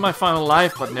 is this my final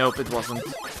life? But nope, it wasn't.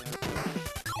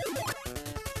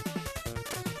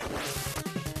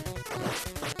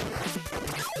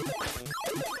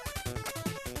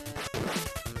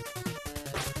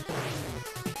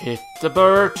 Hit the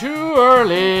bird too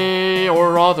early,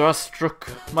 or rather I struck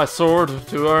my sword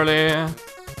too early.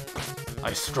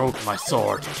 I stroked my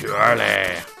sword too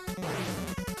early.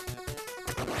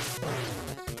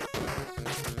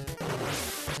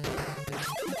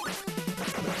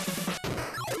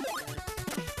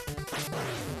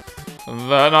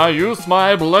 Then I used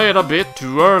my blade a bit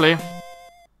too early.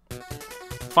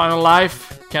 Final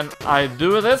life, can I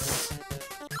do this?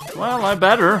 Well, I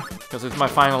better, because it's my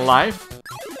final life.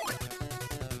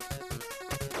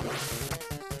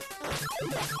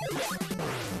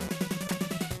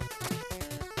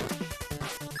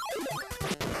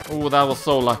 Oh, that was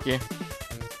so lucky.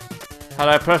 Had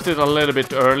I pressed it a little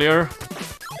bit earlier,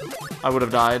 I would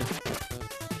have died.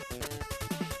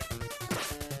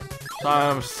 So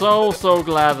I'm so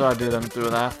glad that I didn't do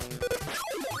that.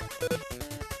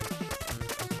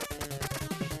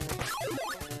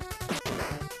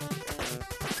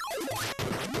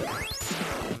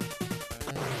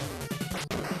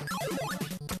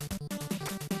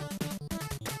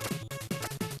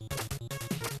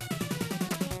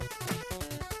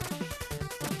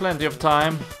 Plenty of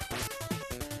time.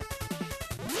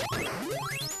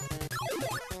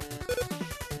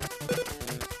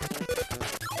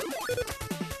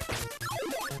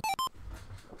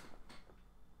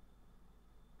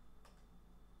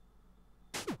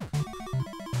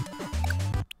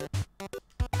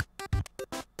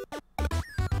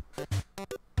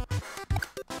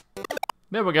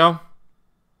 There we go.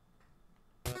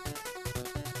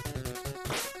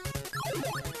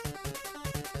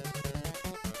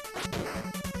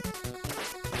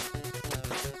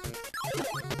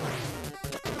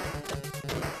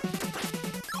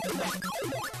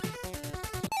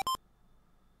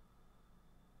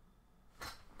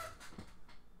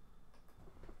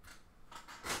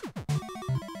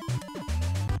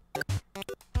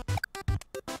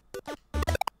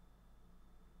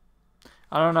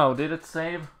 I don't know, did it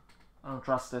save? I don't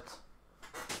trust it.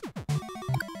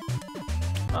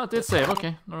 Oh, it did save,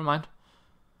 okay, never mind.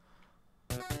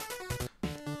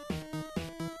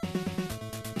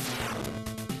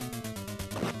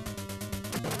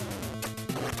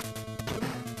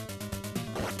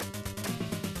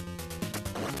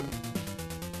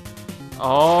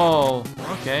 Oh,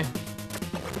 okay.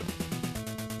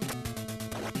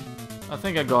 I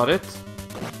think I got it.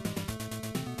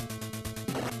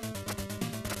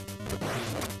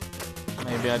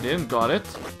 Maybe I didn't got it.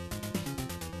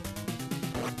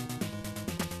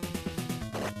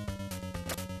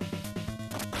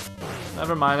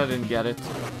 Never mind, I didn't get it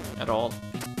at all.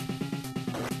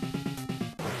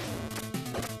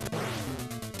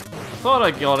 I thought I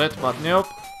got it, but nope.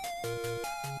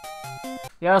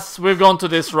 Yes, we've gone to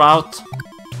this route.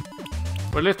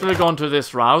 We're literally gone to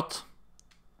this route.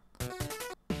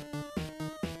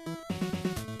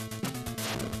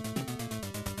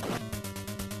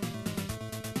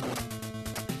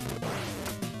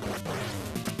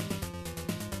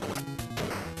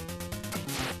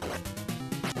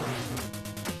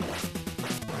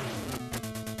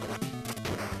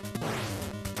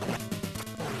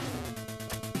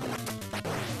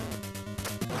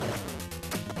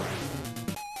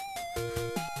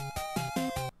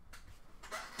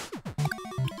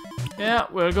 Yeah,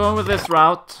 we're going with this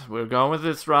route. We're going with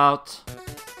this route.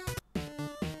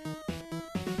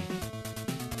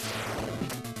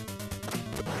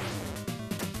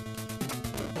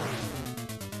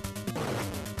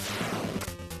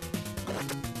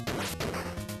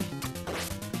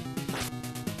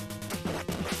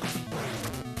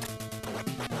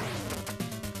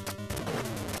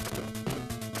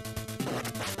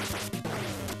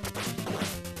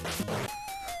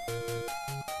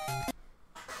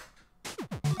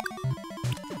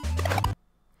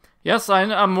 Yes,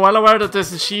 I'm well aware that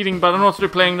this is cheating, but I'm not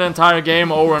replaying the entire game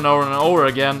over and over and over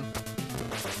again.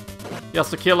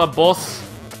 Just to kill a boss,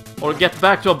 or get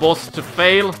back to a boss to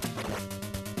fail,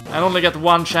 and only get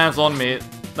one chance on me.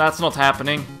 That's not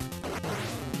happening.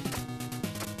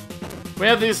 We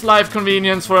have this life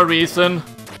convenience for a reason.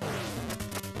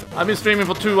 I've been streaming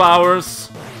for 2 hours.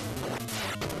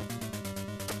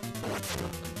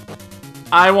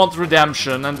 I want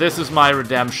redemption, and this is my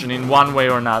redemption in one way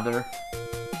or another.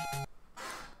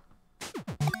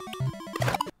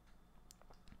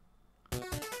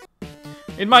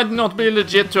 It might not be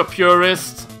legit to a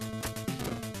purist.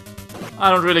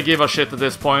 I don't really give a shit at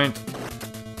this point.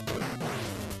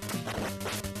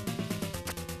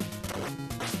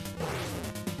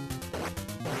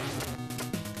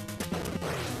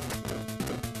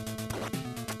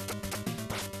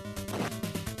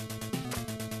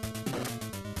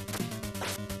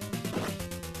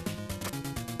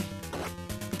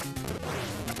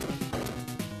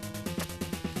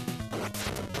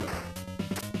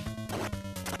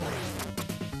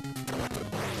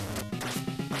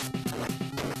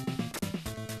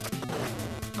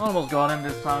 Almost got him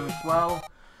this time as well,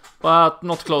 but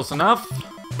not close enough.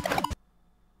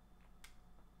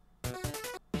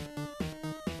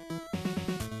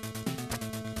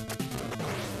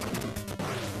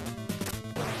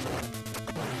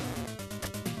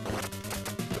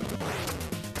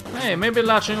 Hey, maybe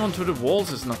latching onto the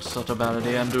walls is not such a bad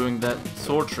idea and doing that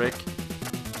sword trick.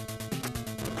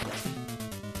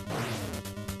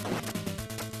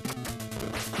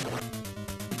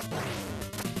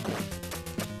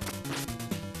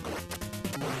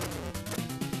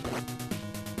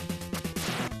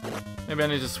 Maybe I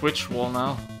need to switch wall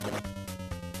now.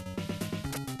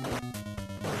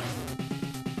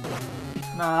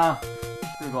 Nah,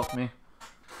 still got me.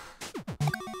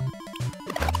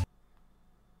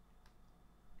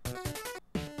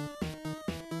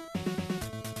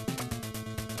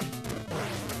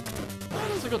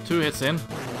 At least I got 2 hits in.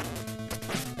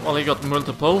 Well, he got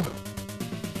multiple.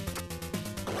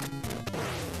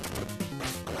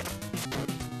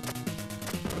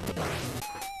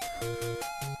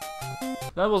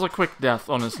 That was a quick death,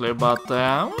 honestly, but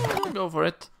we'll go for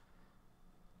it.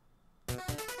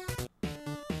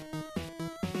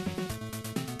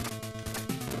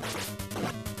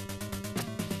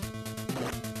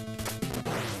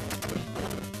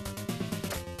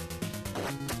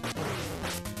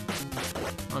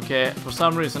 Okay, for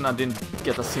some reason I didn't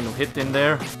get a single hit in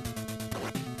there.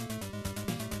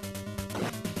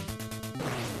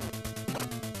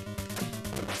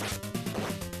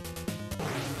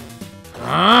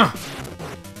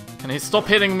 Can he stop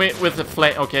hitting me with the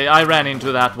flame? Okay, I ran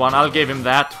into that one. I'll give him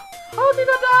that. How did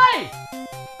I die?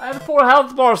 I have 4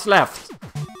 health bars left.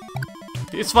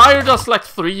 His fire does like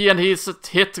 3 and his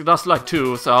hit does like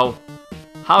 2, so...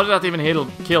 How did that even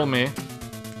kill me?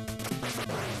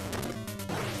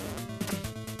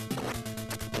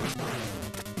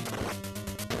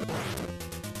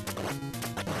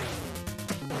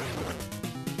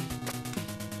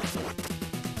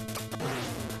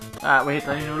 Ah, wait,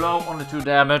 I need to low, only 2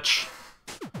 damage.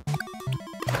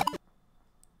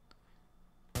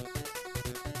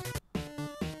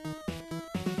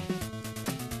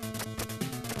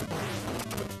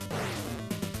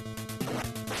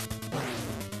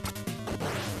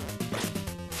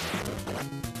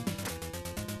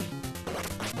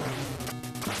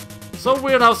 So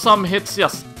weird how some hits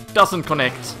just doesn't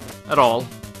connect at all.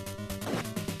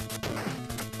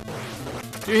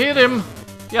 You hit him,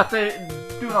 yet they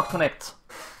do not connect.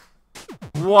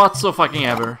 What so fucking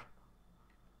ever.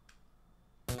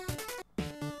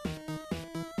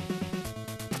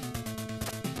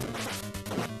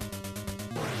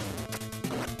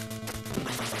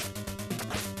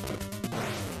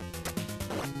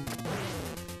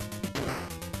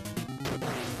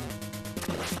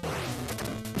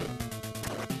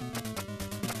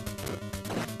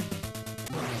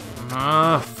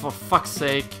 For fuck's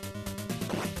sake.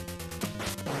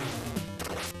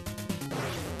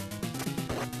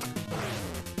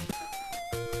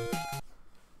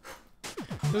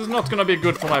 This is not gonna be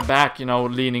good for my back, you know,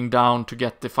 leaning down to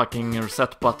get the fucking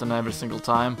reset button every single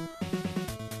time.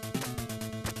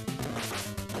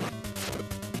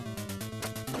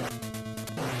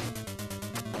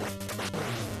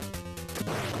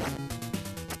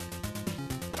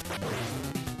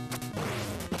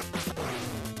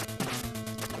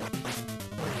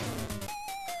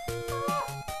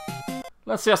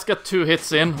 Let's just get 2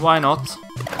 hits in, why not?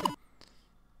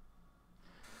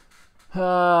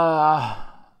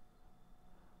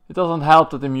 It doesn't help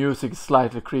that the music is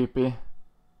slightly creepy.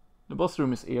 The boss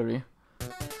room is eerie.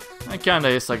 It kinda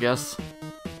is, I guess.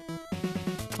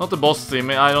 Not the boss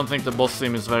theme, I don't think the boss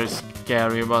theme is very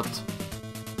scary, but...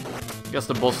 I guess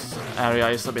the boss area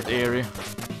is a bit eerie.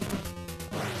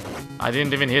 I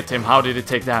didn't even hit him, how did he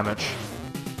take damage?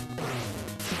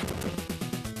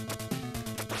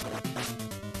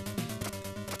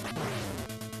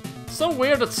 So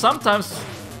weird that sometimes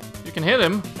you can hit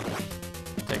him,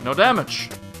 take no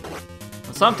damage.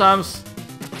 And sometimes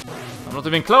I'm not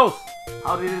even close.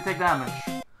 How did he take damage?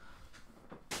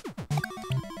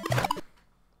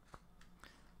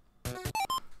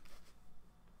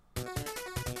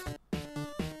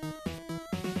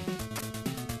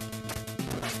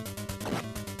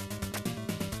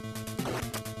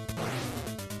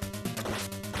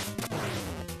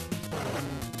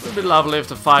 It would be lovely if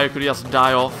the fire could just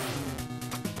die off.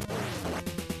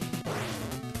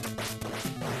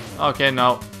 Okay,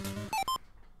 no.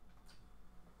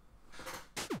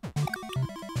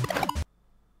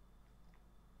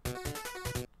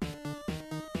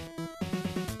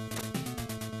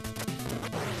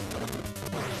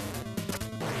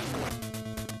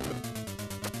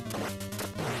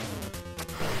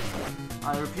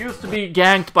 I refuse to be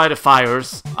ganked by the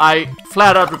fires. I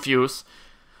flat out refuse.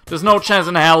 There's no chance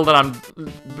in hell that I'm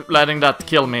letting that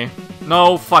kill me.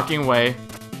 No fucking way.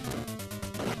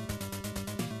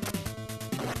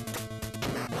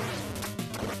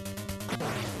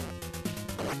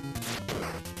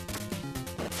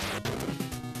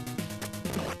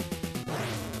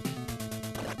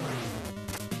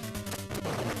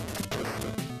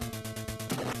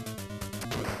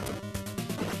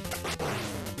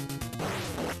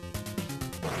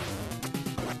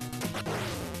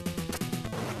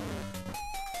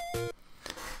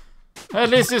 At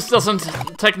least this doesn't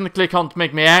technically can't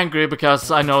make me angry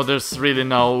because I know there's really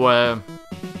no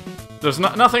there's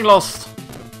nothing lost.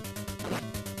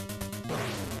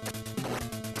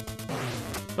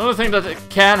 The only thing that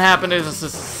can happen is it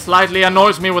slightly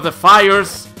annoys me with the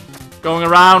fires going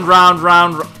around,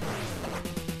 round.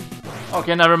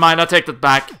 Okay, never mind, I take that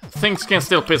back. Things can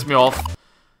still piss me off.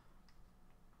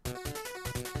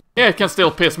 Yeah, it can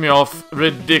still piss me off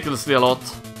ridiculously a lot.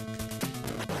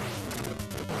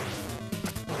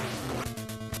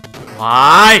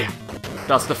 Why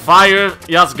does the fire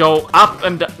just go up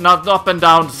and not up and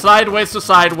down, sideways to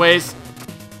sideways,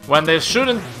 when they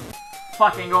shouldn't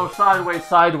fucking go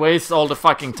sideways all the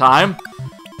fucking time?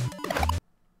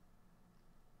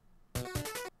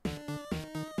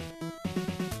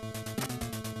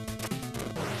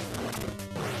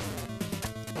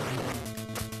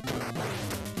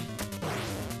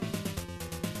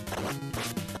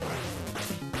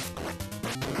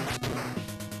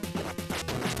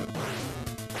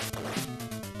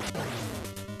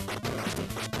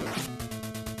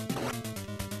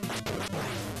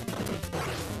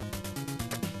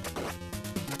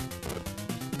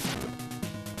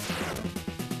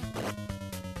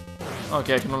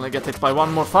 Okay, I can only get hit by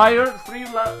one more fire. 3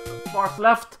 bars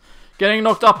left. Getting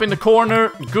knocked up in the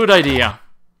corner. Good idea.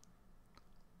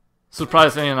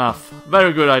 Surprisingly enough.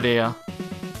 Very good idea.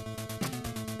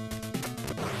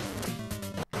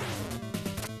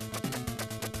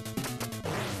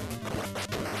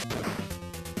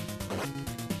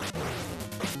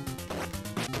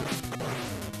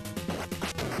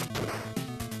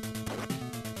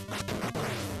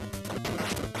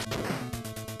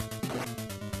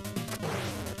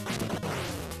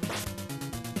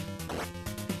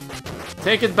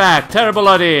 Take it back, terrible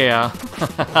idea.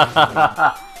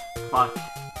 Fuck.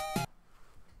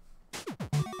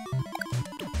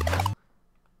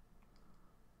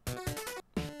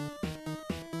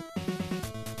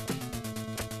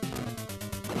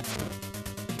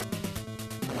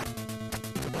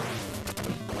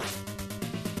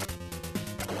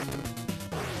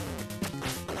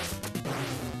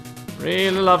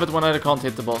 Really love it when I can't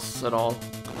hit the boss at all.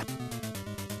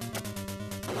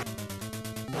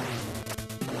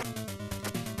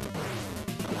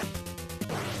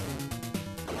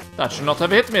 That should not have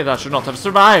hit me, that should not have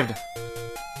survived.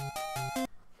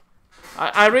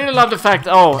 I really love the fact,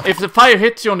 oh, if the fire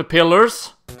hits you on the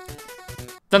pillars,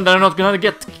 then they're not gonna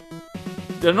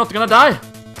die.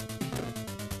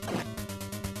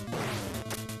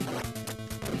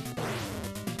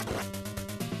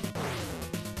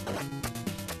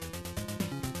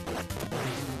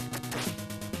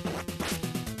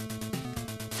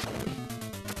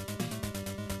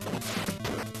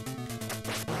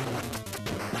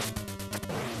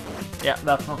 Yeah,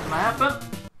 that's not gonna happen.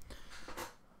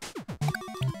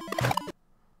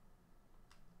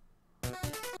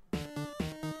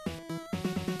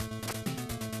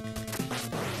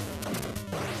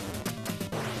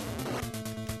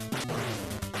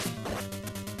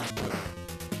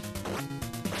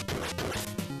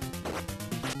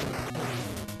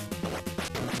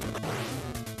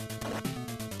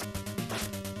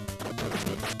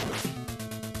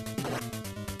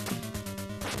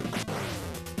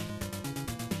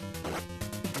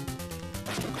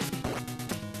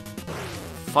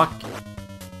 Fuck.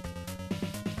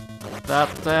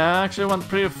 That actually went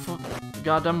pretty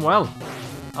goddamn well.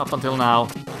 Up until now.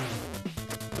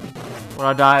 Where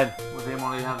I died with him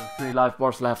only having 3 life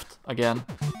bars left again.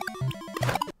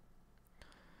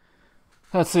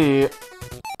 Let's see.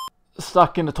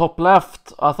 Stuck in the top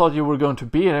left. I thought you were going to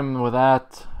beat him with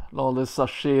that. All this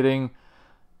cheating.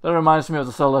 That reminds me of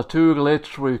the Zelda 2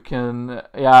 glitch where you can...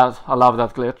 Yeah, I love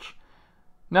that glitch.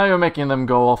 Now you're making them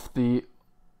go off the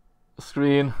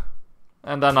screen,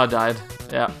 and then I died.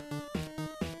 Yeah.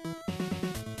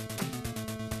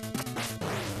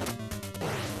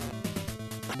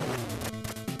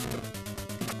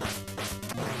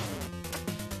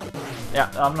 Yeah,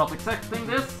 I'm not accepting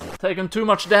this. Taken too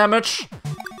much damage.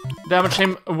 Damage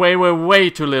him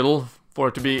way too little for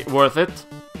it to be worth it.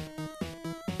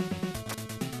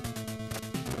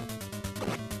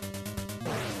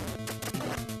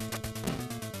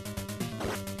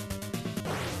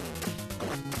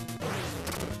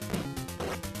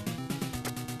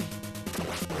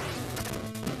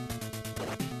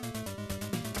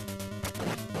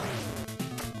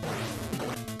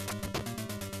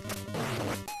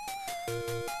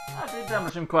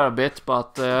 Damage him quite a bit,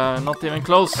 but not even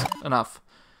close enough.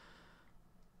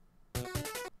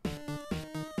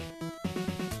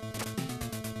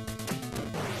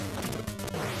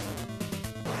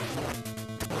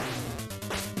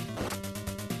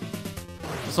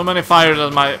 So many fire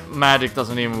that my magic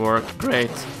doesn't even work.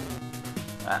 Great.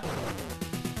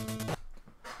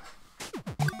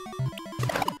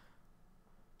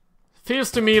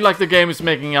 Feels to me like the game is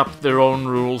making up their own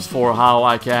rules for how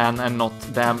I can and not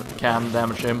can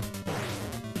damage him.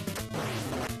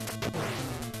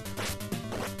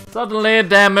 Suddenly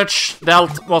damage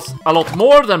dealt was a lot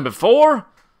more than before.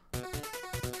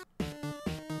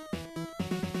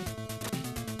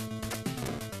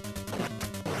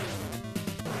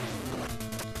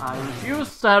 I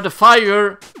refuse to have the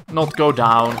fire not go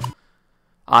down.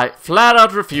 I flat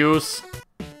out refuse.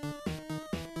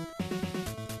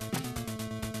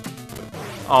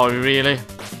 Oh, really?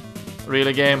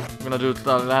 Really, game? I'm gonna do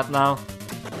that now?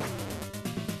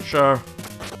 Sure.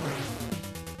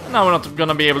 Now we're not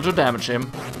gonna be able to damage him.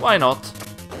 Why not?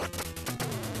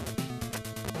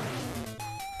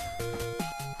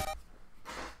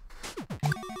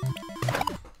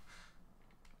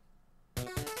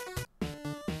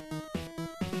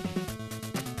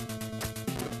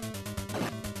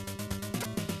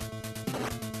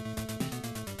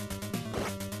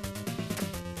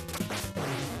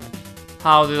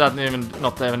 How did that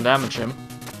not even damage him?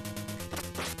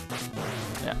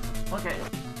 Yeah. Okay.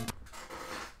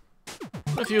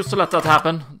 Refuse to let that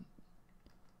happen.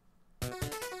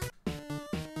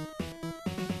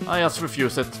 I just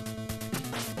refuse it.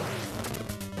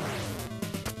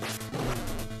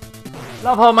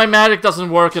 Love how my magic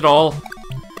doesn't work at all.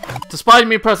 Despite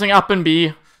me pressing up and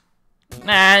B.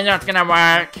 Nah, not gonna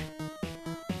work.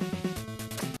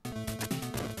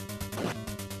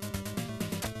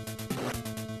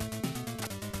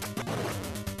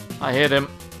 I hit him.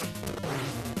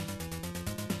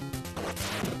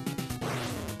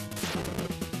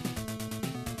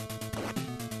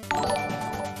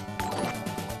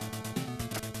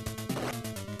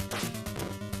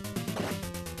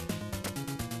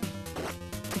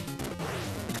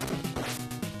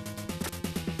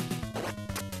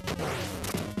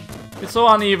 It's so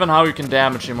uneven how you can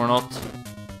damage him or not.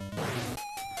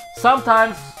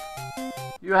 Sometimes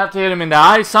you have to hit him in the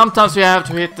eye, sometimes you have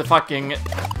to hit the fucking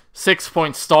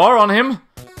 6-point star on him.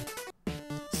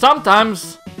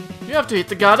 Sometimes you have to hit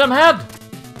the goddamn head.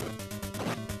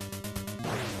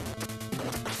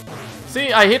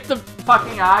 See, I hit the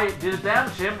fucking eye, did it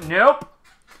damage him? Nope.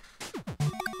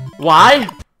 Why?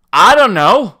 I don't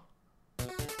know.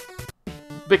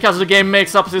 Because the game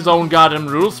makes up its own goddamn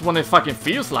rules when it fucking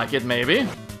feels like it, maybe.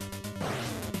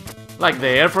 Like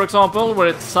there, for example, where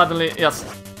it suddenly just...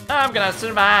 I'm gonna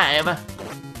survive.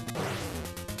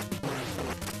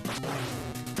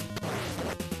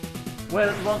 Where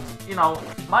it won't, you know,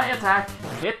 my attack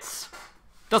hits,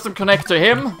 doesn't connect to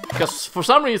him, because for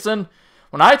some reason,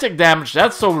 when I take damage,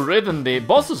 that's so ridden the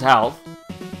boss's health.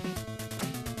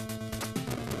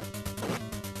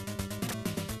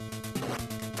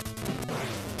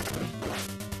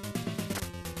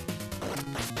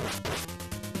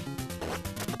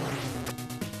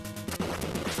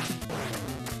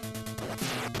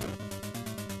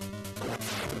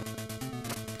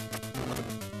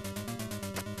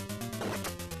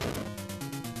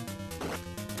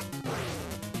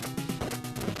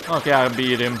 Okay, I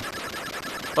beat him.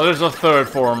 But there's a third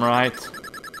form, right?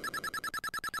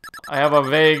 I have a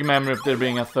vague memory of there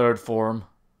being a third form.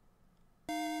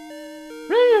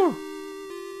 Ryu!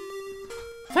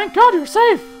 Thank God you're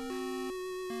safe!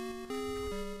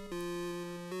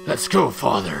 Let's go,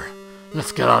 Father.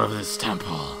 Let's get out of this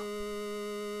temple.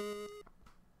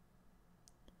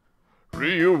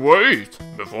 Ryu, wait!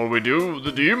 Before we do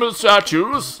the demon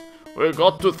statues, we've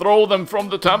got to throw them from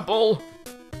the temple.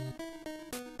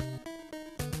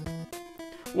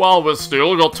 While we've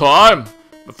still got time,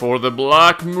 before the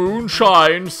black moon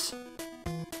shines.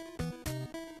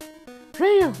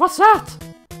 Ryu, what's that?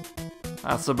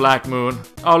 That's the black moon.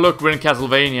 Oh look, we're in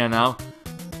Castlevania now.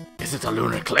 Is it a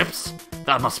lunar eclipse?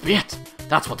 That must be it.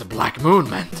 That's what the black moon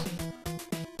meant.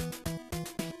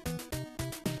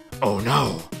 Oh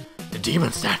no, the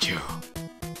demon statue.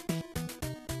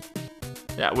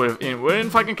 Yeah, we're in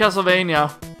fucking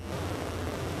Castlevania.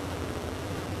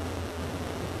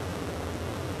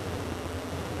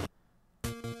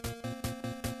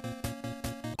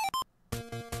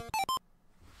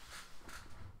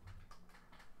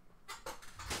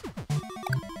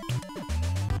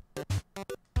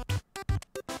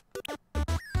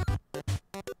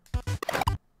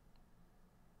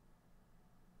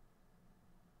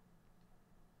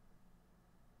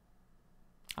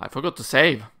 I forgot to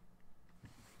save.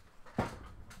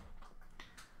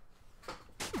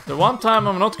 The one time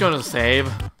I'm not gonna save,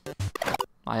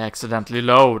 I accidentally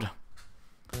load.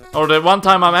 Or the one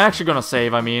time I'm actually gonna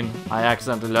save, I mean, I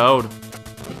accidentally load.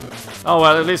 Oh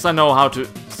well, at least I know how to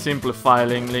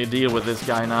simplifyingly deal with this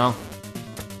guy now.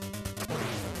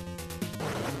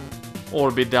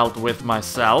 Or be dealt with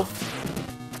myself.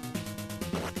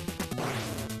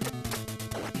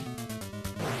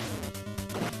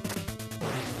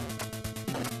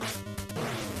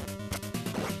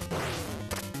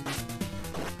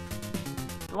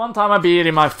 One time I beat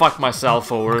him, I fucked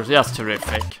myself over. Just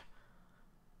terrific.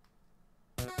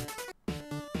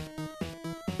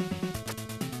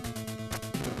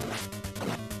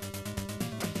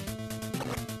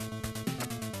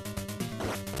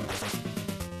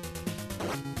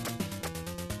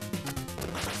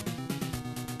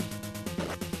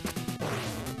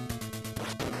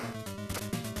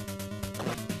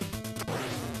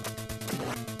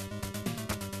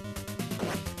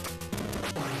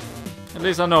 At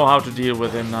least I know how to deal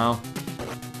with him now.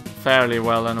 Fairly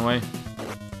well, anyway.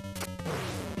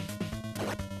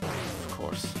 Of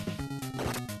course.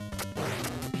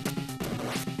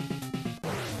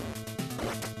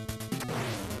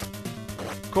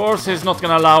 Of course, he's not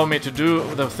gonna allow me to do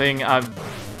the thing I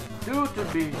do to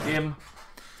beat him.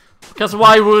 Because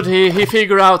why would he? He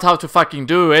figure out how to fucking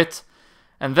do it.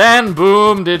 And then,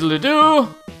 boom,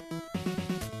 diddly-doo.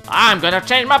 I'm gonna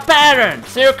change my pattern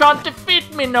so you can't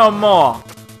defeat me no more,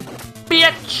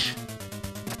 bitch!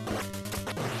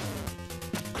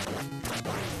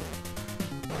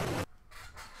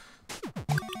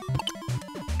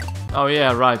 Oh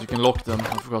yeah, right, you can lock them.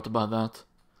 I forgot about that.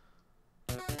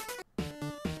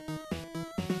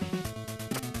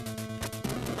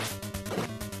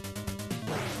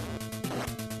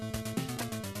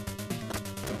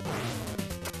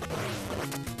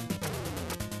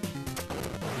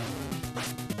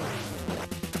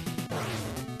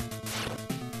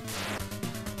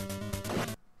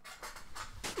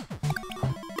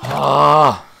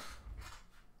 Ah.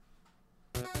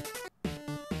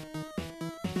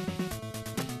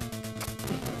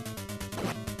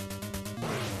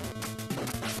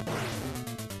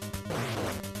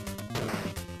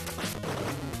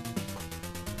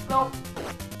 No.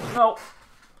 No.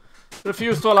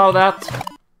 Refuse to allow that.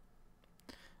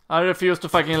 I refuse to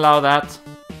fucking allow that.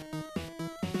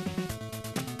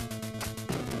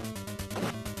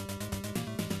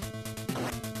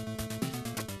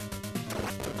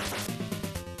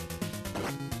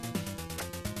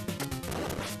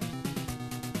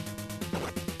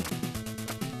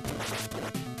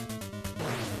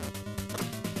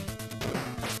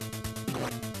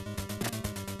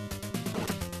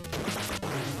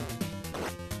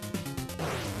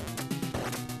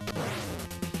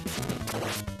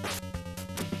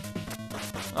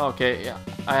 Okay, yeah.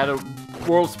 I had a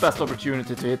world's best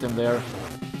opportunity to hit him there.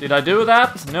 Did I do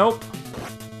that? Nope.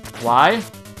 Why?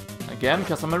 Again,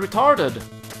 because I'm a retarded.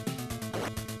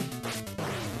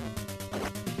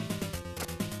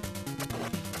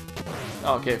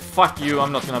 Okay, fuck you.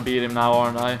 I'm not gonna beat him now,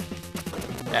 aren't I?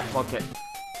 Yeah, okay.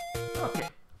 Okay.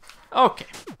 Okay.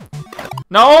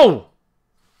 No!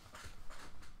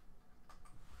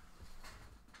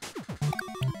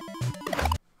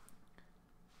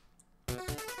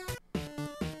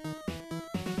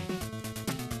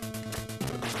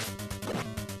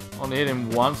 Only hit him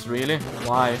once, really?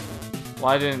 Why?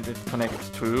 Why didn't it connect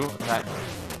through? Attack.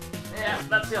 Yeah,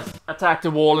 let's just attack the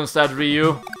wall instead,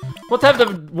 Ryu. What have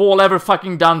the wall ever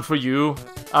fucking done for you?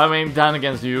 I mean, done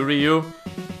against you, Ryu.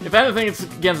 If anything, it's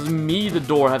against me the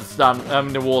door has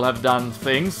done, the wall have done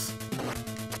things.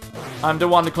 I'm the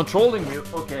one controlling you.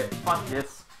 Okay, fuck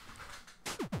this.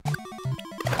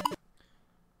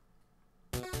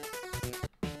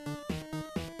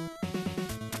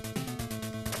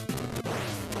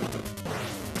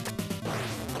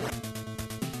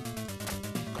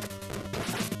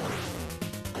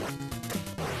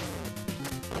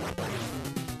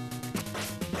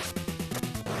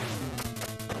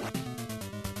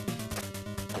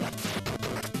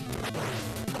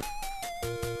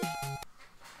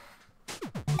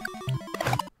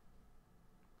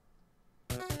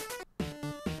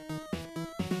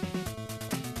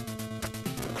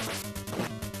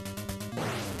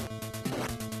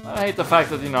 I hate the fact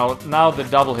that, you know, now the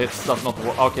double hits does not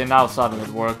work. Okay, now suddenly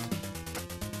it worked.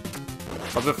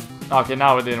 But okay,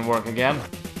 now it didn't work again.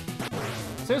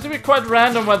 Seems to be quite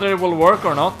random whether it will work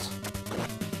or not.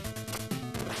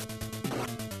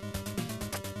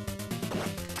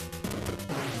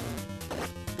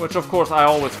 Which of course I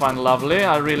always find lovely.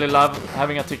 I really love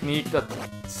having a technique that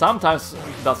sometimes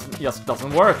just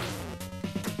doesn't work.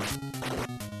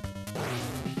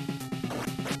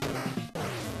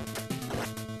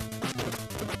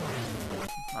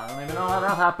 I don't even know how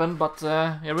that happened, but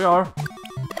here we are.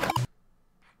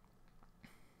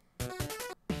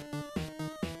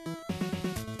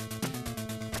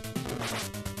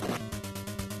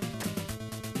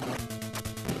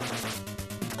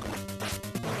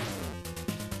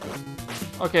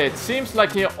 Okay, it seems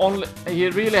like he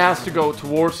really has to go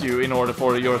towards you in order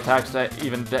for your attacks to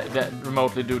even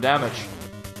remotely do damage.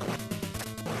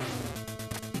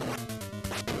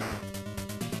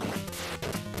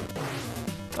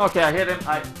 Okay, I hit him.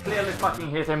 I clearly fucking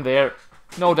hit him there.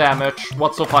 No damage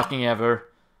whatsoever.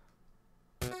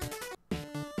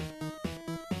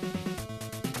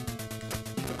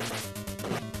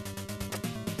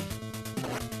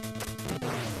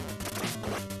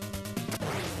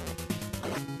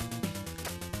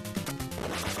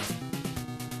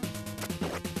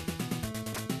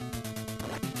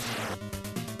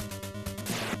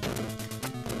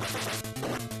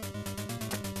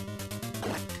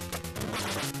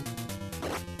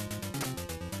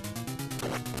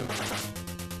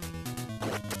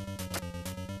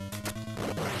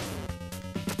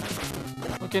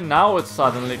 Okay, now it's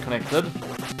suddenly connected.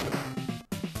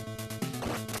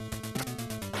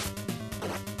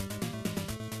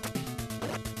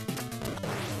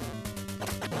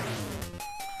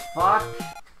 Fuck.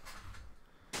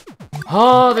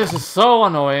 Oh, this is so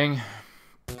annoying.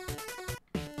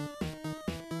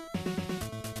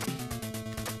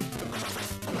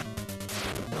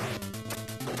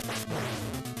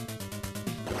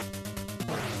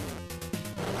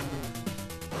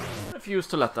 Refuse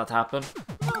to let that happen.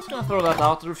 I'm just gonna throw that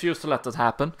out. Refuse to let that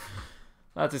happen.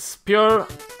 That is pure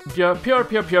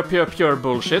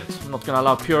bullshit. I'm not gonna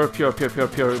allow pure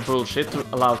bullshit to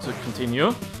allow to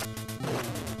continue.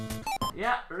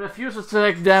 Yeah, refuses to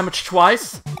take damage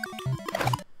twice.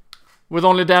 With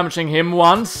only damaging him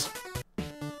once.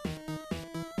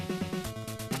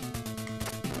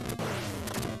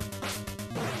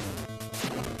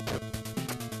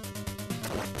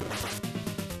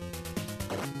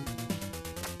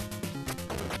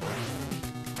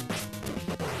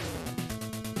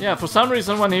 Yeah, for some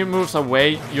reason when he moves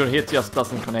away, your hit just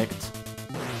doesn't connect.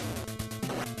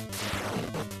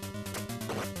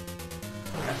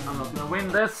 Okay, I'm not gonna win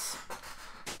this.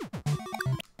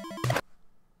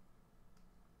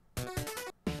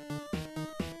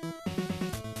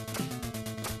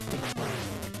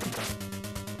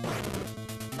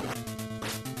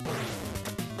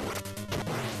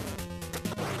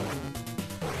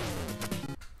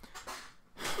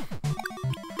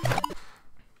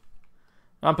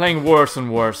 I'm playing worse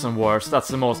and worse and worse. That's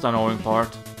the most annoying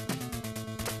part.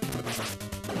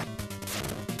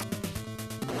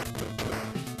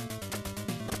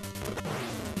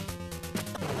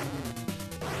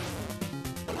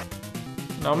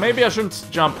 No, maybe I shouldn't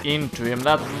jump into him.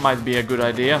 That might be a good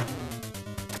idea.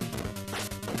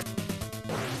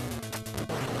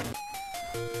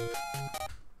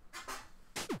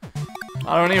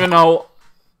 I don't even know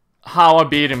how I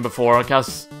beat him before,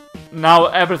 because now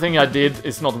everything I did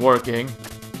is not working.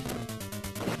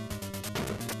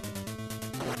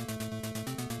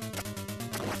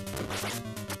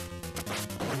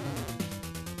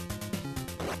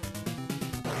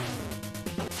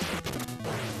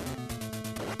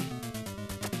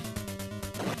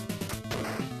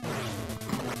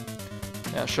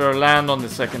 Yeah, sure, land on the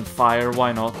second fire,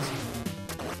 why not?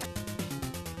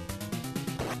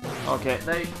 Okay,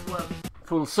 they went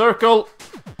full circle.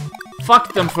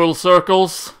 Fuck them full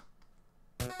circles.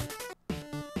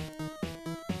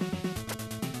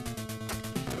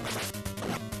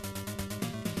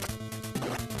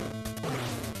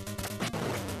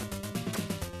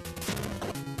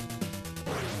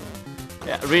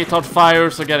 Yeah, retard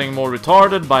fires are getting more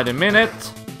retarded by the minute.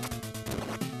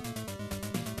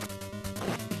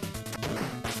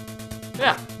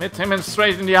 Yeah, hit him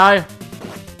straight in the eye.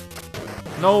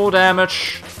 No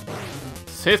damage.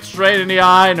 Hit straight in the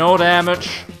eye, no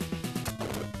damage.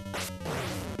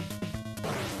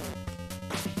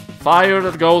 Fire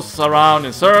that goes around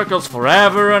in circles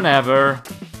forever and ever.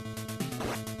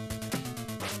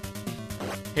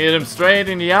 Hit him straight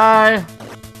in the eye.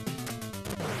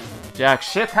 Jack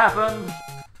shit happened.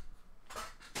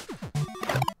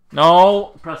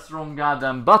 No, press the wrong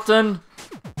goddamn button.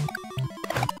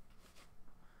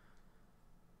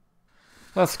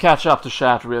 Let's catch up to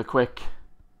chat real quick.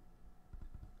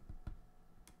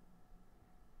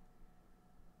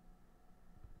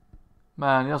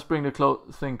 Man, just bring the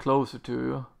thing closer to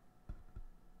you.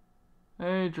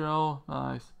 Hey Joe,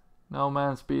 nice. No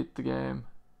man's beat the game.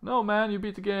 No man, you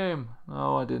beat the game.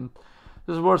 No, I didn't.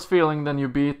 There's a worse feeling than you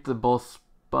beat the boss,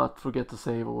 but forget to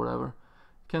save or whatever.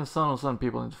 Can send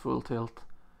people into full tilt.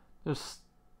 There's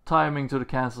timing to the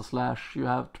cancel slash. You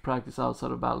have to practice outside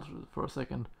of battle for a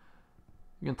second.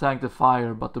 You can tank the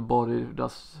fire, but the body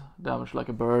does damage like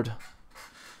a bird.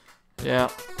 Yeah.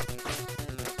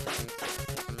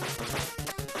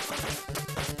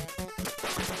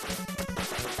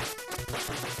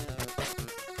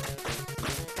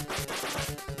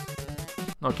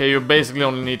 Okay, you basically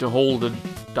only need to hold the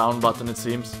down button, it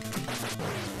seems.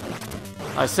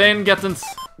 Isane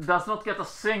does not get a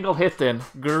single hit in.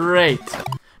 Great.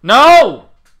 No!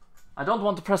 I don't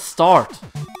want to press start.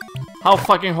 How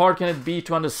fucking hard can it be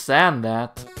to understand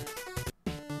that?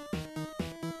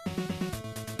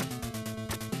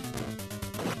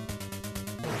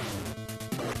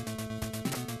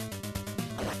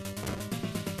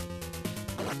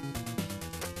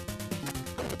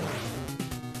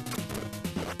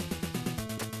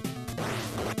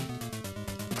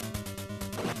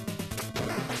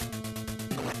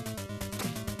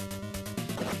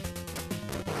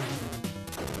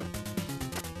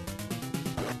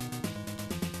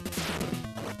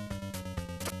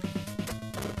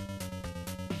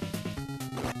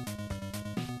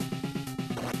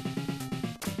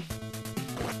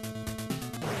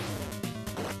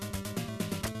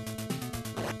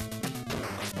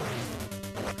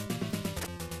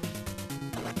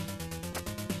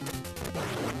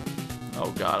 Oh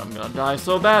god, I'm gonna die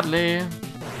so badly.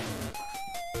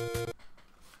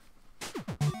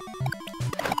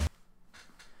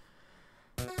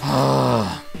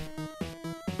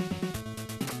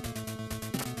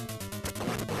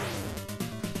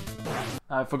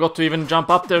 I forgot to even jump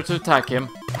up there to attack him.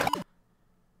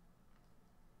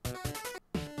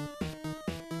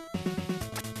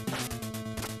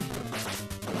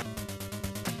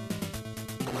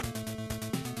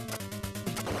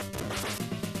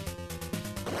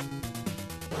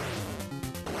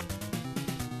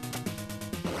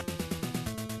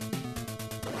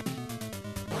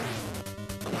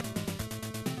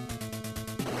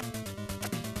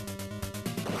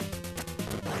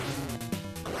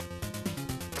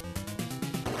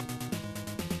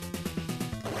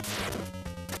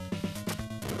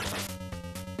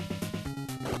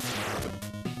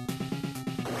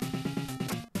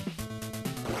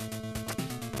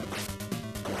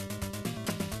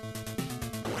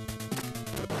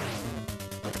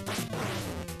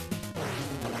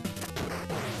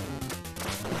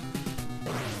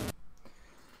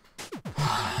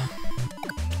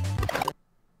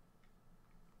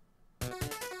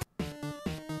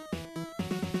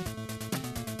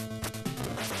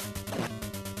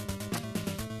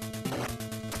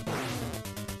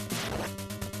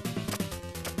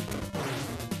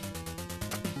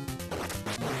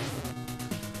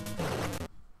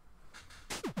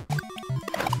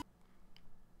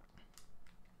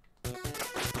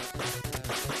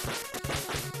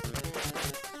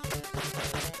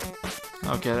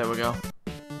 Okay, there we go.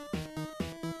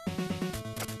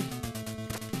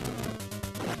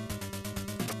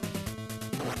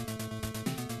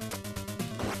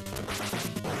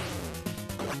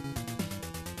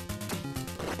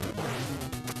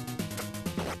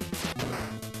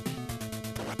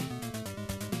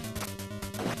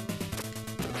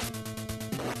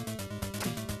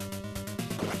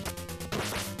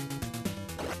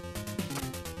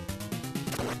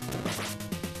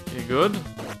 Okay, good.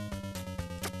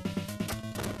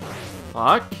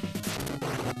 Fuck.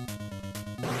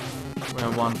 We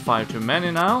have one fire too many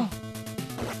now.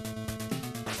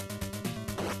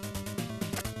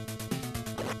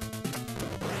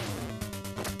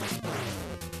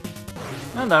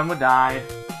 And then we die.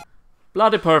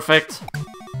 Bloody perfect.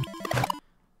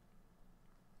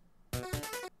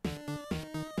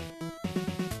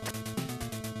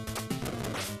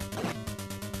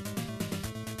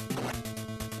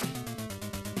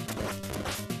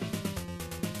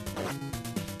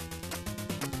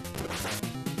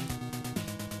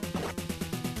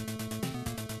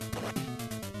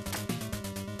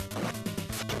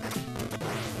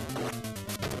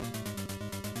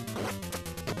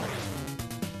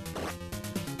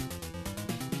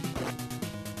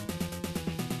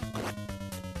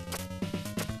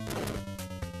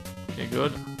 Okay,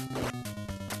 good.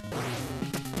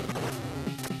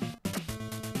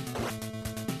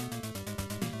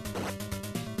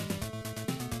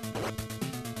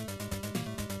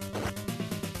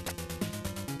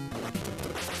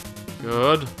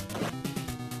 Good.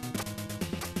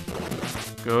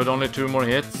 Good, only 2 more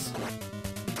hits.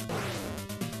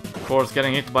 Of course,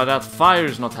 getting hit by that fire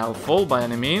is not helpful by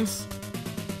any means.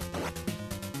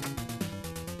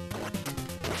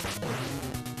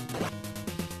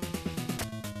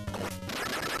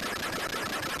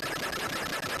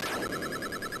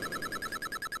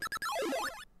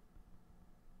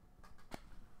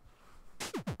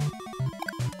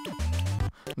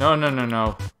 No, no, no,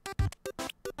 no.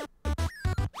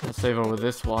 Let's save over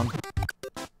this one.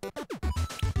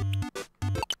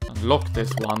 Unlock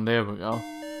this one, there we go.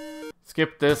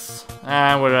 Skip this,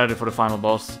 and we're ready for the final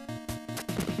boss.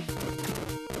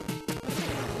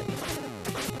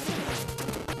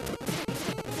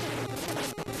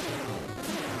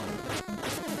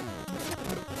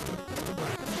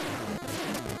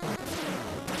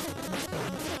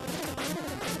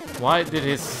 Why did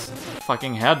his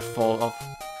fucking head fall off?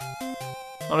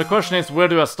 Now the question is, where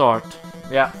do I start?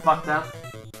 Yeah, fuck that.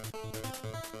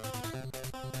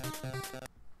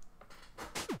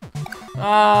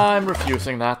 I'm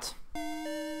refusing that.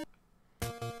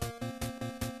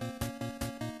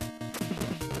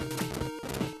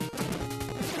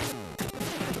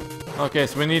 Okay,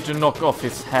 so we need to knock off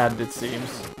his head, it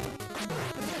seems.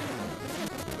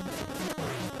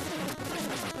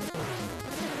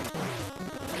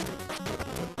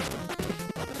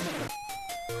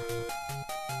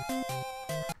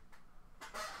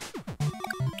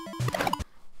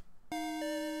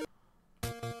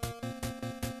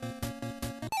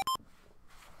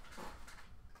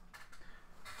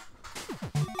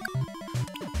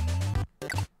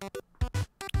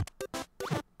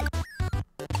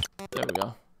 There we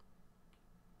go.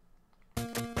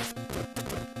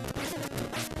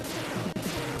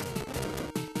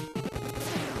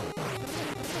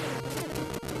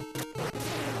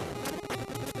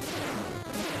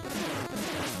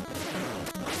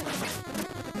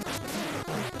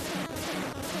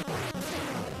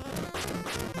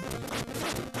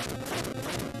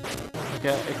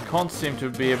 Okay, it can't seem to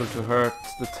be able to hurt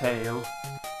the tail.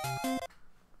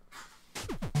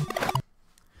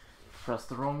 Press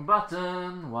the wrong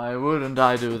button. Why wouldn't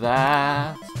I do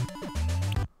that?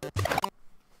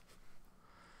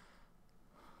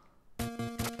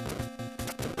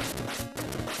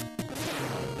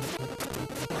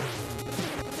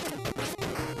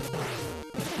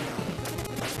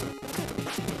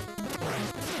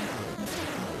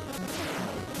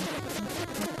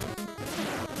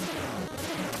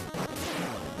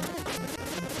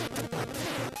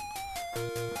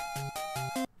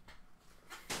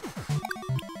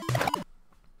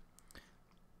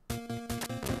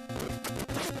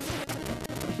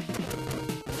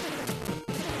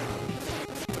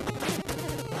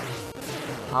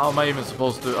 How am I even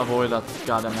supposed to avoid that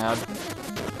goddamn head?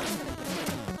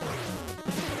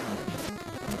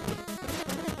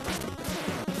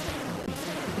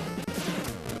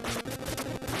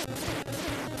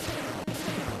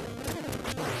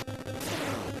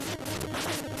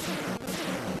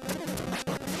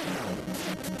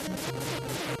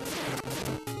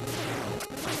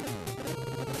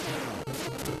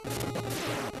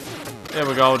 There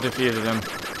we go, defeated him.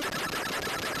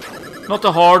 Not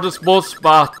the hardest boss,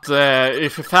 but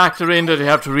if you factor in that you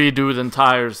have to redo the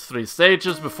entire 3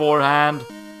 stages beforehand.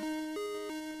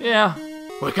 Yeah.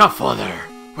 Wake up, father!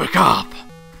 Wake up!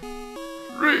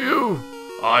 Ryu!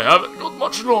 I haven't got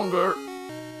much longer.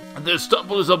 This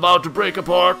temple is about to break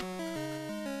apart.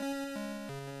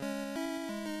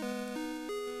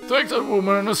 Take that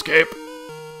woman and escape.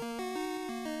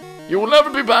 You will never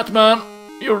be Batman.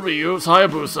 You're Ryu's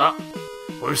Hayabusa.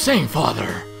 What are you saying,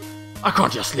 father? I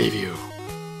can't just leave you.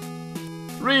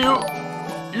 Ryu,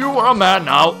 you are a man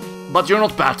now, but you're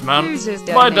not Batman.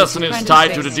 My destiny is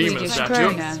tied to the demon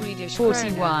statue.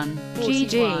 41.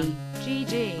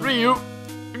 GG. Ryu,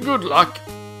 good luck.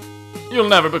 You'll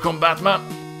never become Batman.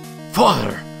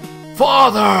 Father!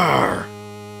 Father!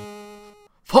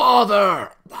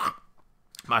 Father!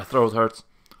 My throat hurts.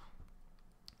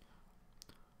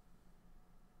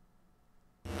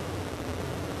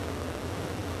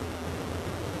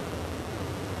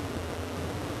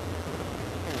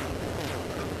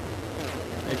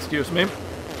 Excuse me.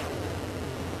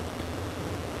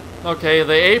 Okay,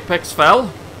 the apex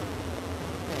fell.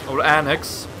 Or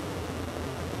annex.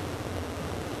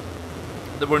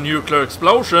 There were nuclear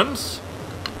explosions.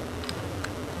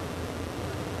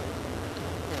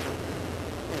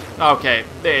 Okay,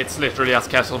 it's literally just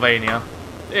Castlevania.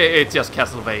 It's just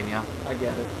Castlevania. I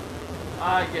get it.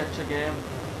 I get your game.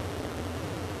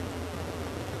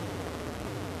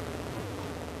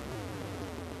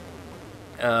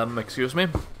 Excuse me.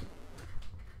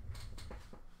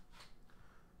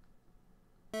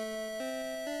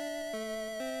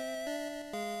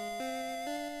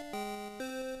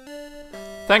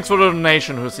 Thanks for the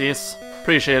donation, Hussies.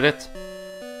 Appreciate it.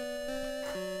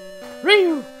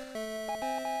 Ryu!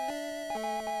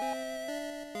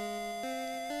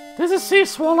 This is Sea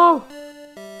Swallow.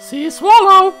 Sea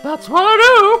Swallow, that's what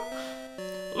I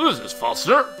do. This is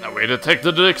Foster, and we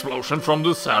detected the explosion from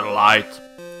the satellite.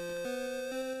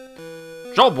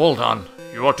 Job well done.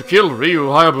 You are to kill Ryu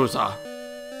Hayabusa.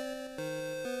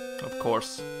 Of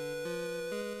course.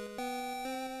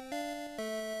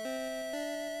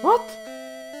 What?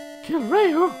 Kill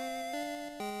Ryu?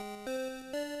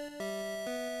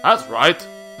 That's right.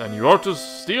 Then you are to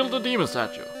steal the demon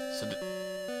statue.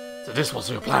 So this was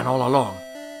your plan all along.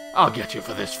 I'll get you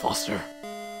for this, Foster.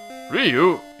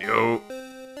 Ryu, you...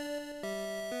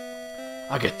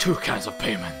 I get 2 kinds of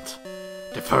payment.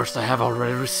 The first I have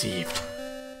already received,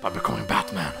 by becoming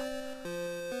Batman.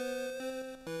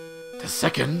 The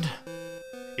second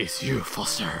is you,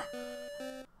 Foster.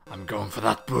 I'm going for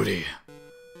that booty.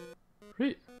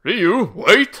 Ryu,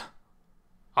 wait!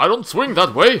 I don't swing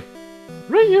that way!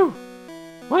 Ryu!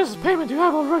 What is the payment you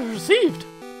have already received?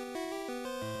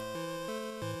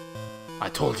 I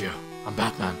told you, I'm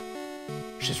Batman.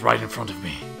 She's right in front of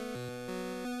me.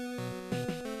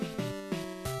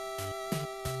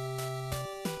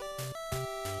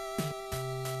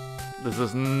 This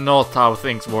is not how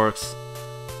things works.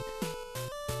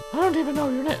 I don't even know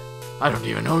your name. I don't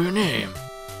even know your name.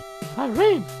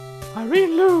 Irene!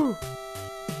 Irene Lou!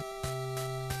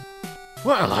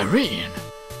 Well, Irene!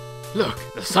 Look,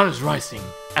 the sun is rising.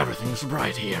 Everything's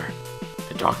bright here.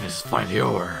 The darkness is finally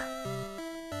over.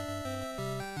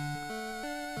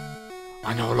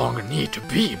 I no longer need to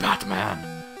be Batman.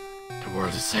 The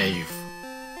world is safe.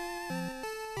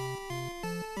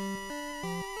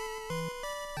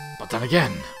 But then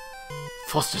again,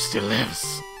 Foster still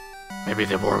lives. Maybe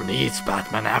the world needs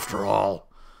Batman after all.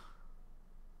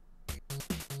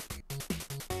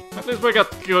 At least we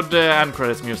got good end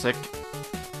credits music.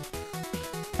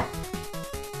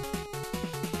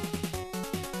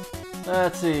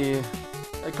 Let's see.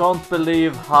 I can't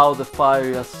believe how the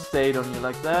fire just stayed on you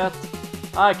like that.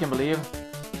 I can believe.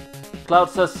 Cloud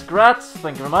says, "Grats,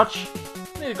 thank you very much.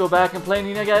 Need to go back and play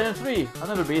Ninja Gaiden 3. I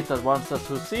never beat that one," says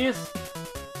Who Sees.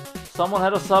 Someone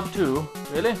had a sub too.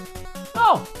 Really?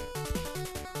 Oh!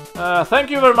 Thank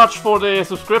you very much for the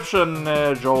subscription,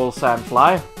 Joel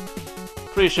Sandfly.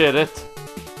 Appreciate it.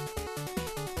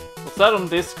 Was that on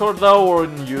Discord though, or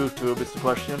on YouTube is the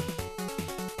question.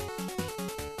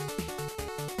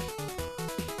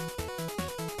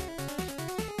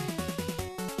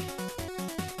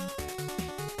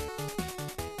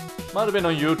 Might have been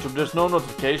on YouTube, there's no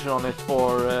notification on it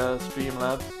for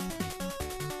Streamlabs.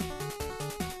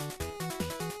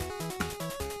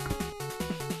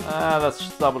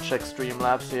 Let's double check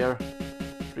Streamlabs here.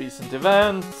 Recent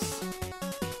events.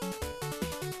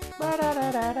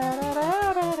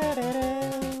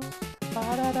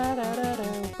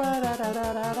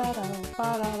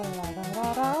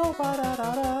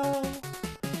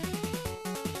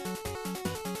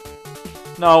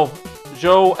 No,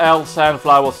 Joe L.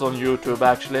 Sandfly was on YouTube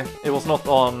actually. It was not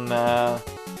on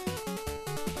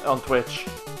Twitch.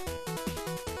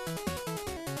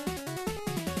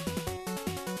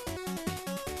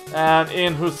 And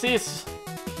in Who Sees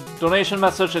donation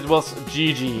message it was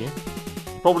GG.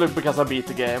 Probably because I beat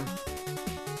the game.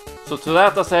 So to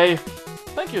that I say,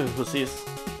 thank you Who Sees.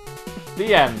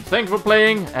 The end. Thank you for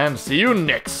playing and see you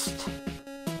next.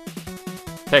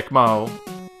 Tecmo.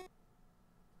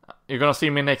 You're gonna see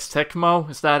me next Tecmo,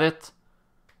 is that it?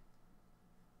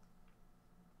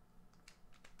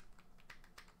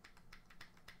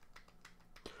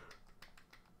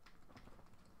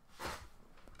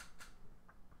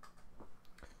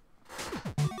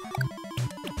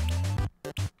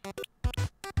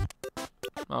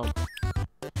 Oh.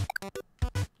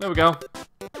 There we go.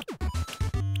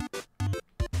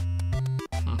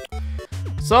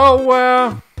 So,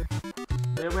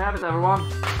 there we have it, everyone.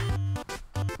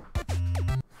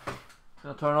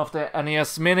 Gonna turn off the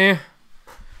NES Mini.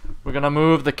 We're gonna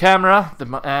move the camera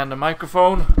and the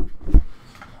microphone.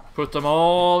 Put them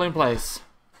all in place.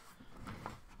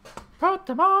 Put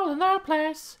them all in their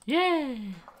place.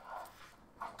 Yay!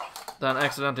 Then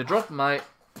accidentally dropped my...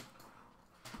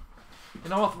 You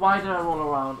know what? Why did I roll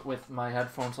around with my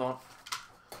headphones on?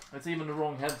 It's even the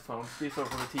wrong headphones. These are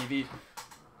from the TV.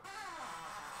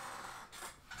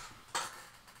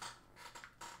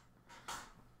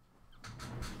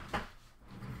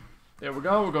 There we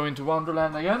go. We're going to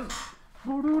Wonderland again.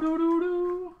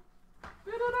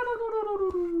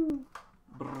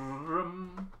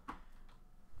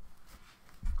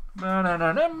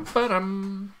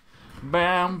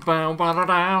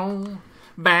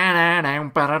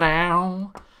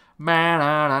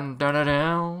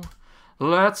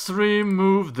 Let's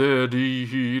remove the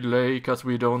delay, cause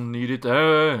we don't need it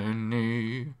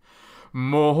any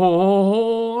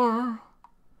more.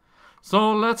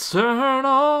 So let's turn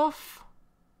off.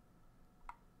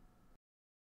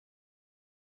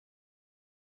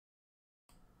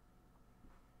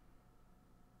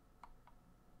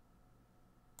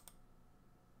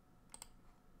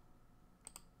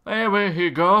 There we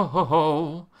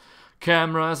go.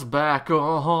 Camera's back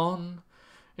on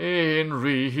in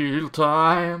real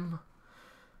time.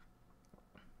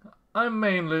 I'm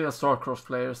mainly a StarCraft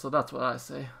player, so that's what I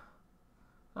say.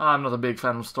 I'm not a big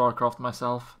fan of StarCraft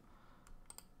myself.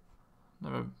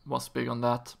 Never was big on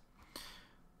that.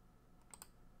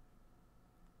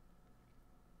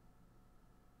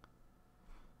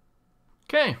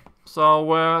 Okay,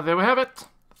 so there we have it.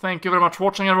 Thank you very much for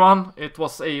watching, everyone. It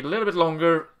was a little bit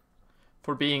longer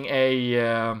for being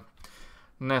a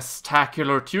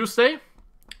NEStastical Tuesday.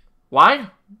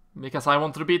 Why? Because I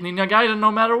wanted to beat Ninja Gaiden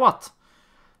no matter what.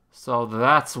 So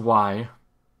that's why.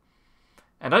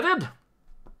 And I did.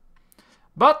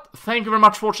 But thank you very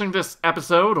much for watching this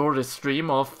episode or this stream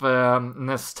of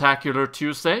NEStastical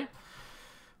Tuesday.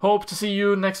 Hope to see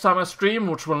you next time I stream,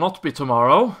 which will not be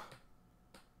tomorrow.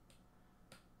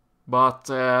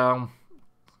 But I'm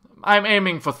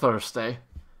aiming for Thursday.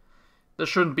 There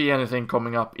shouldn't be anything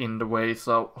coming up in the way,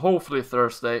 so hopefully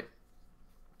Thursday.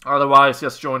 Otherwise,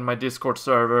 just join my Discord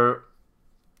server.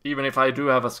 Even if I do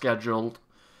have a scheduled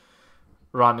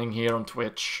running here on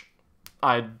Twitch,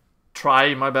 I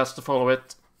try my best to follow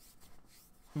it.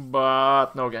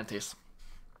 but no guarantees.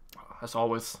 As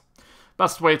always,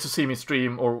 best way to see me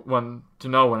stream or when to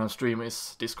know when I stream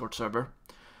is Discord server.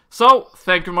 So,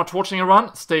 thank you very much for watching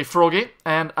everyone, stay froggy,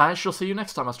 and I shall see you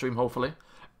next time I stream hopefully.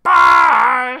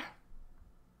 Bye!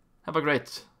 Have a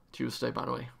great Tuesday, by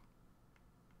the way.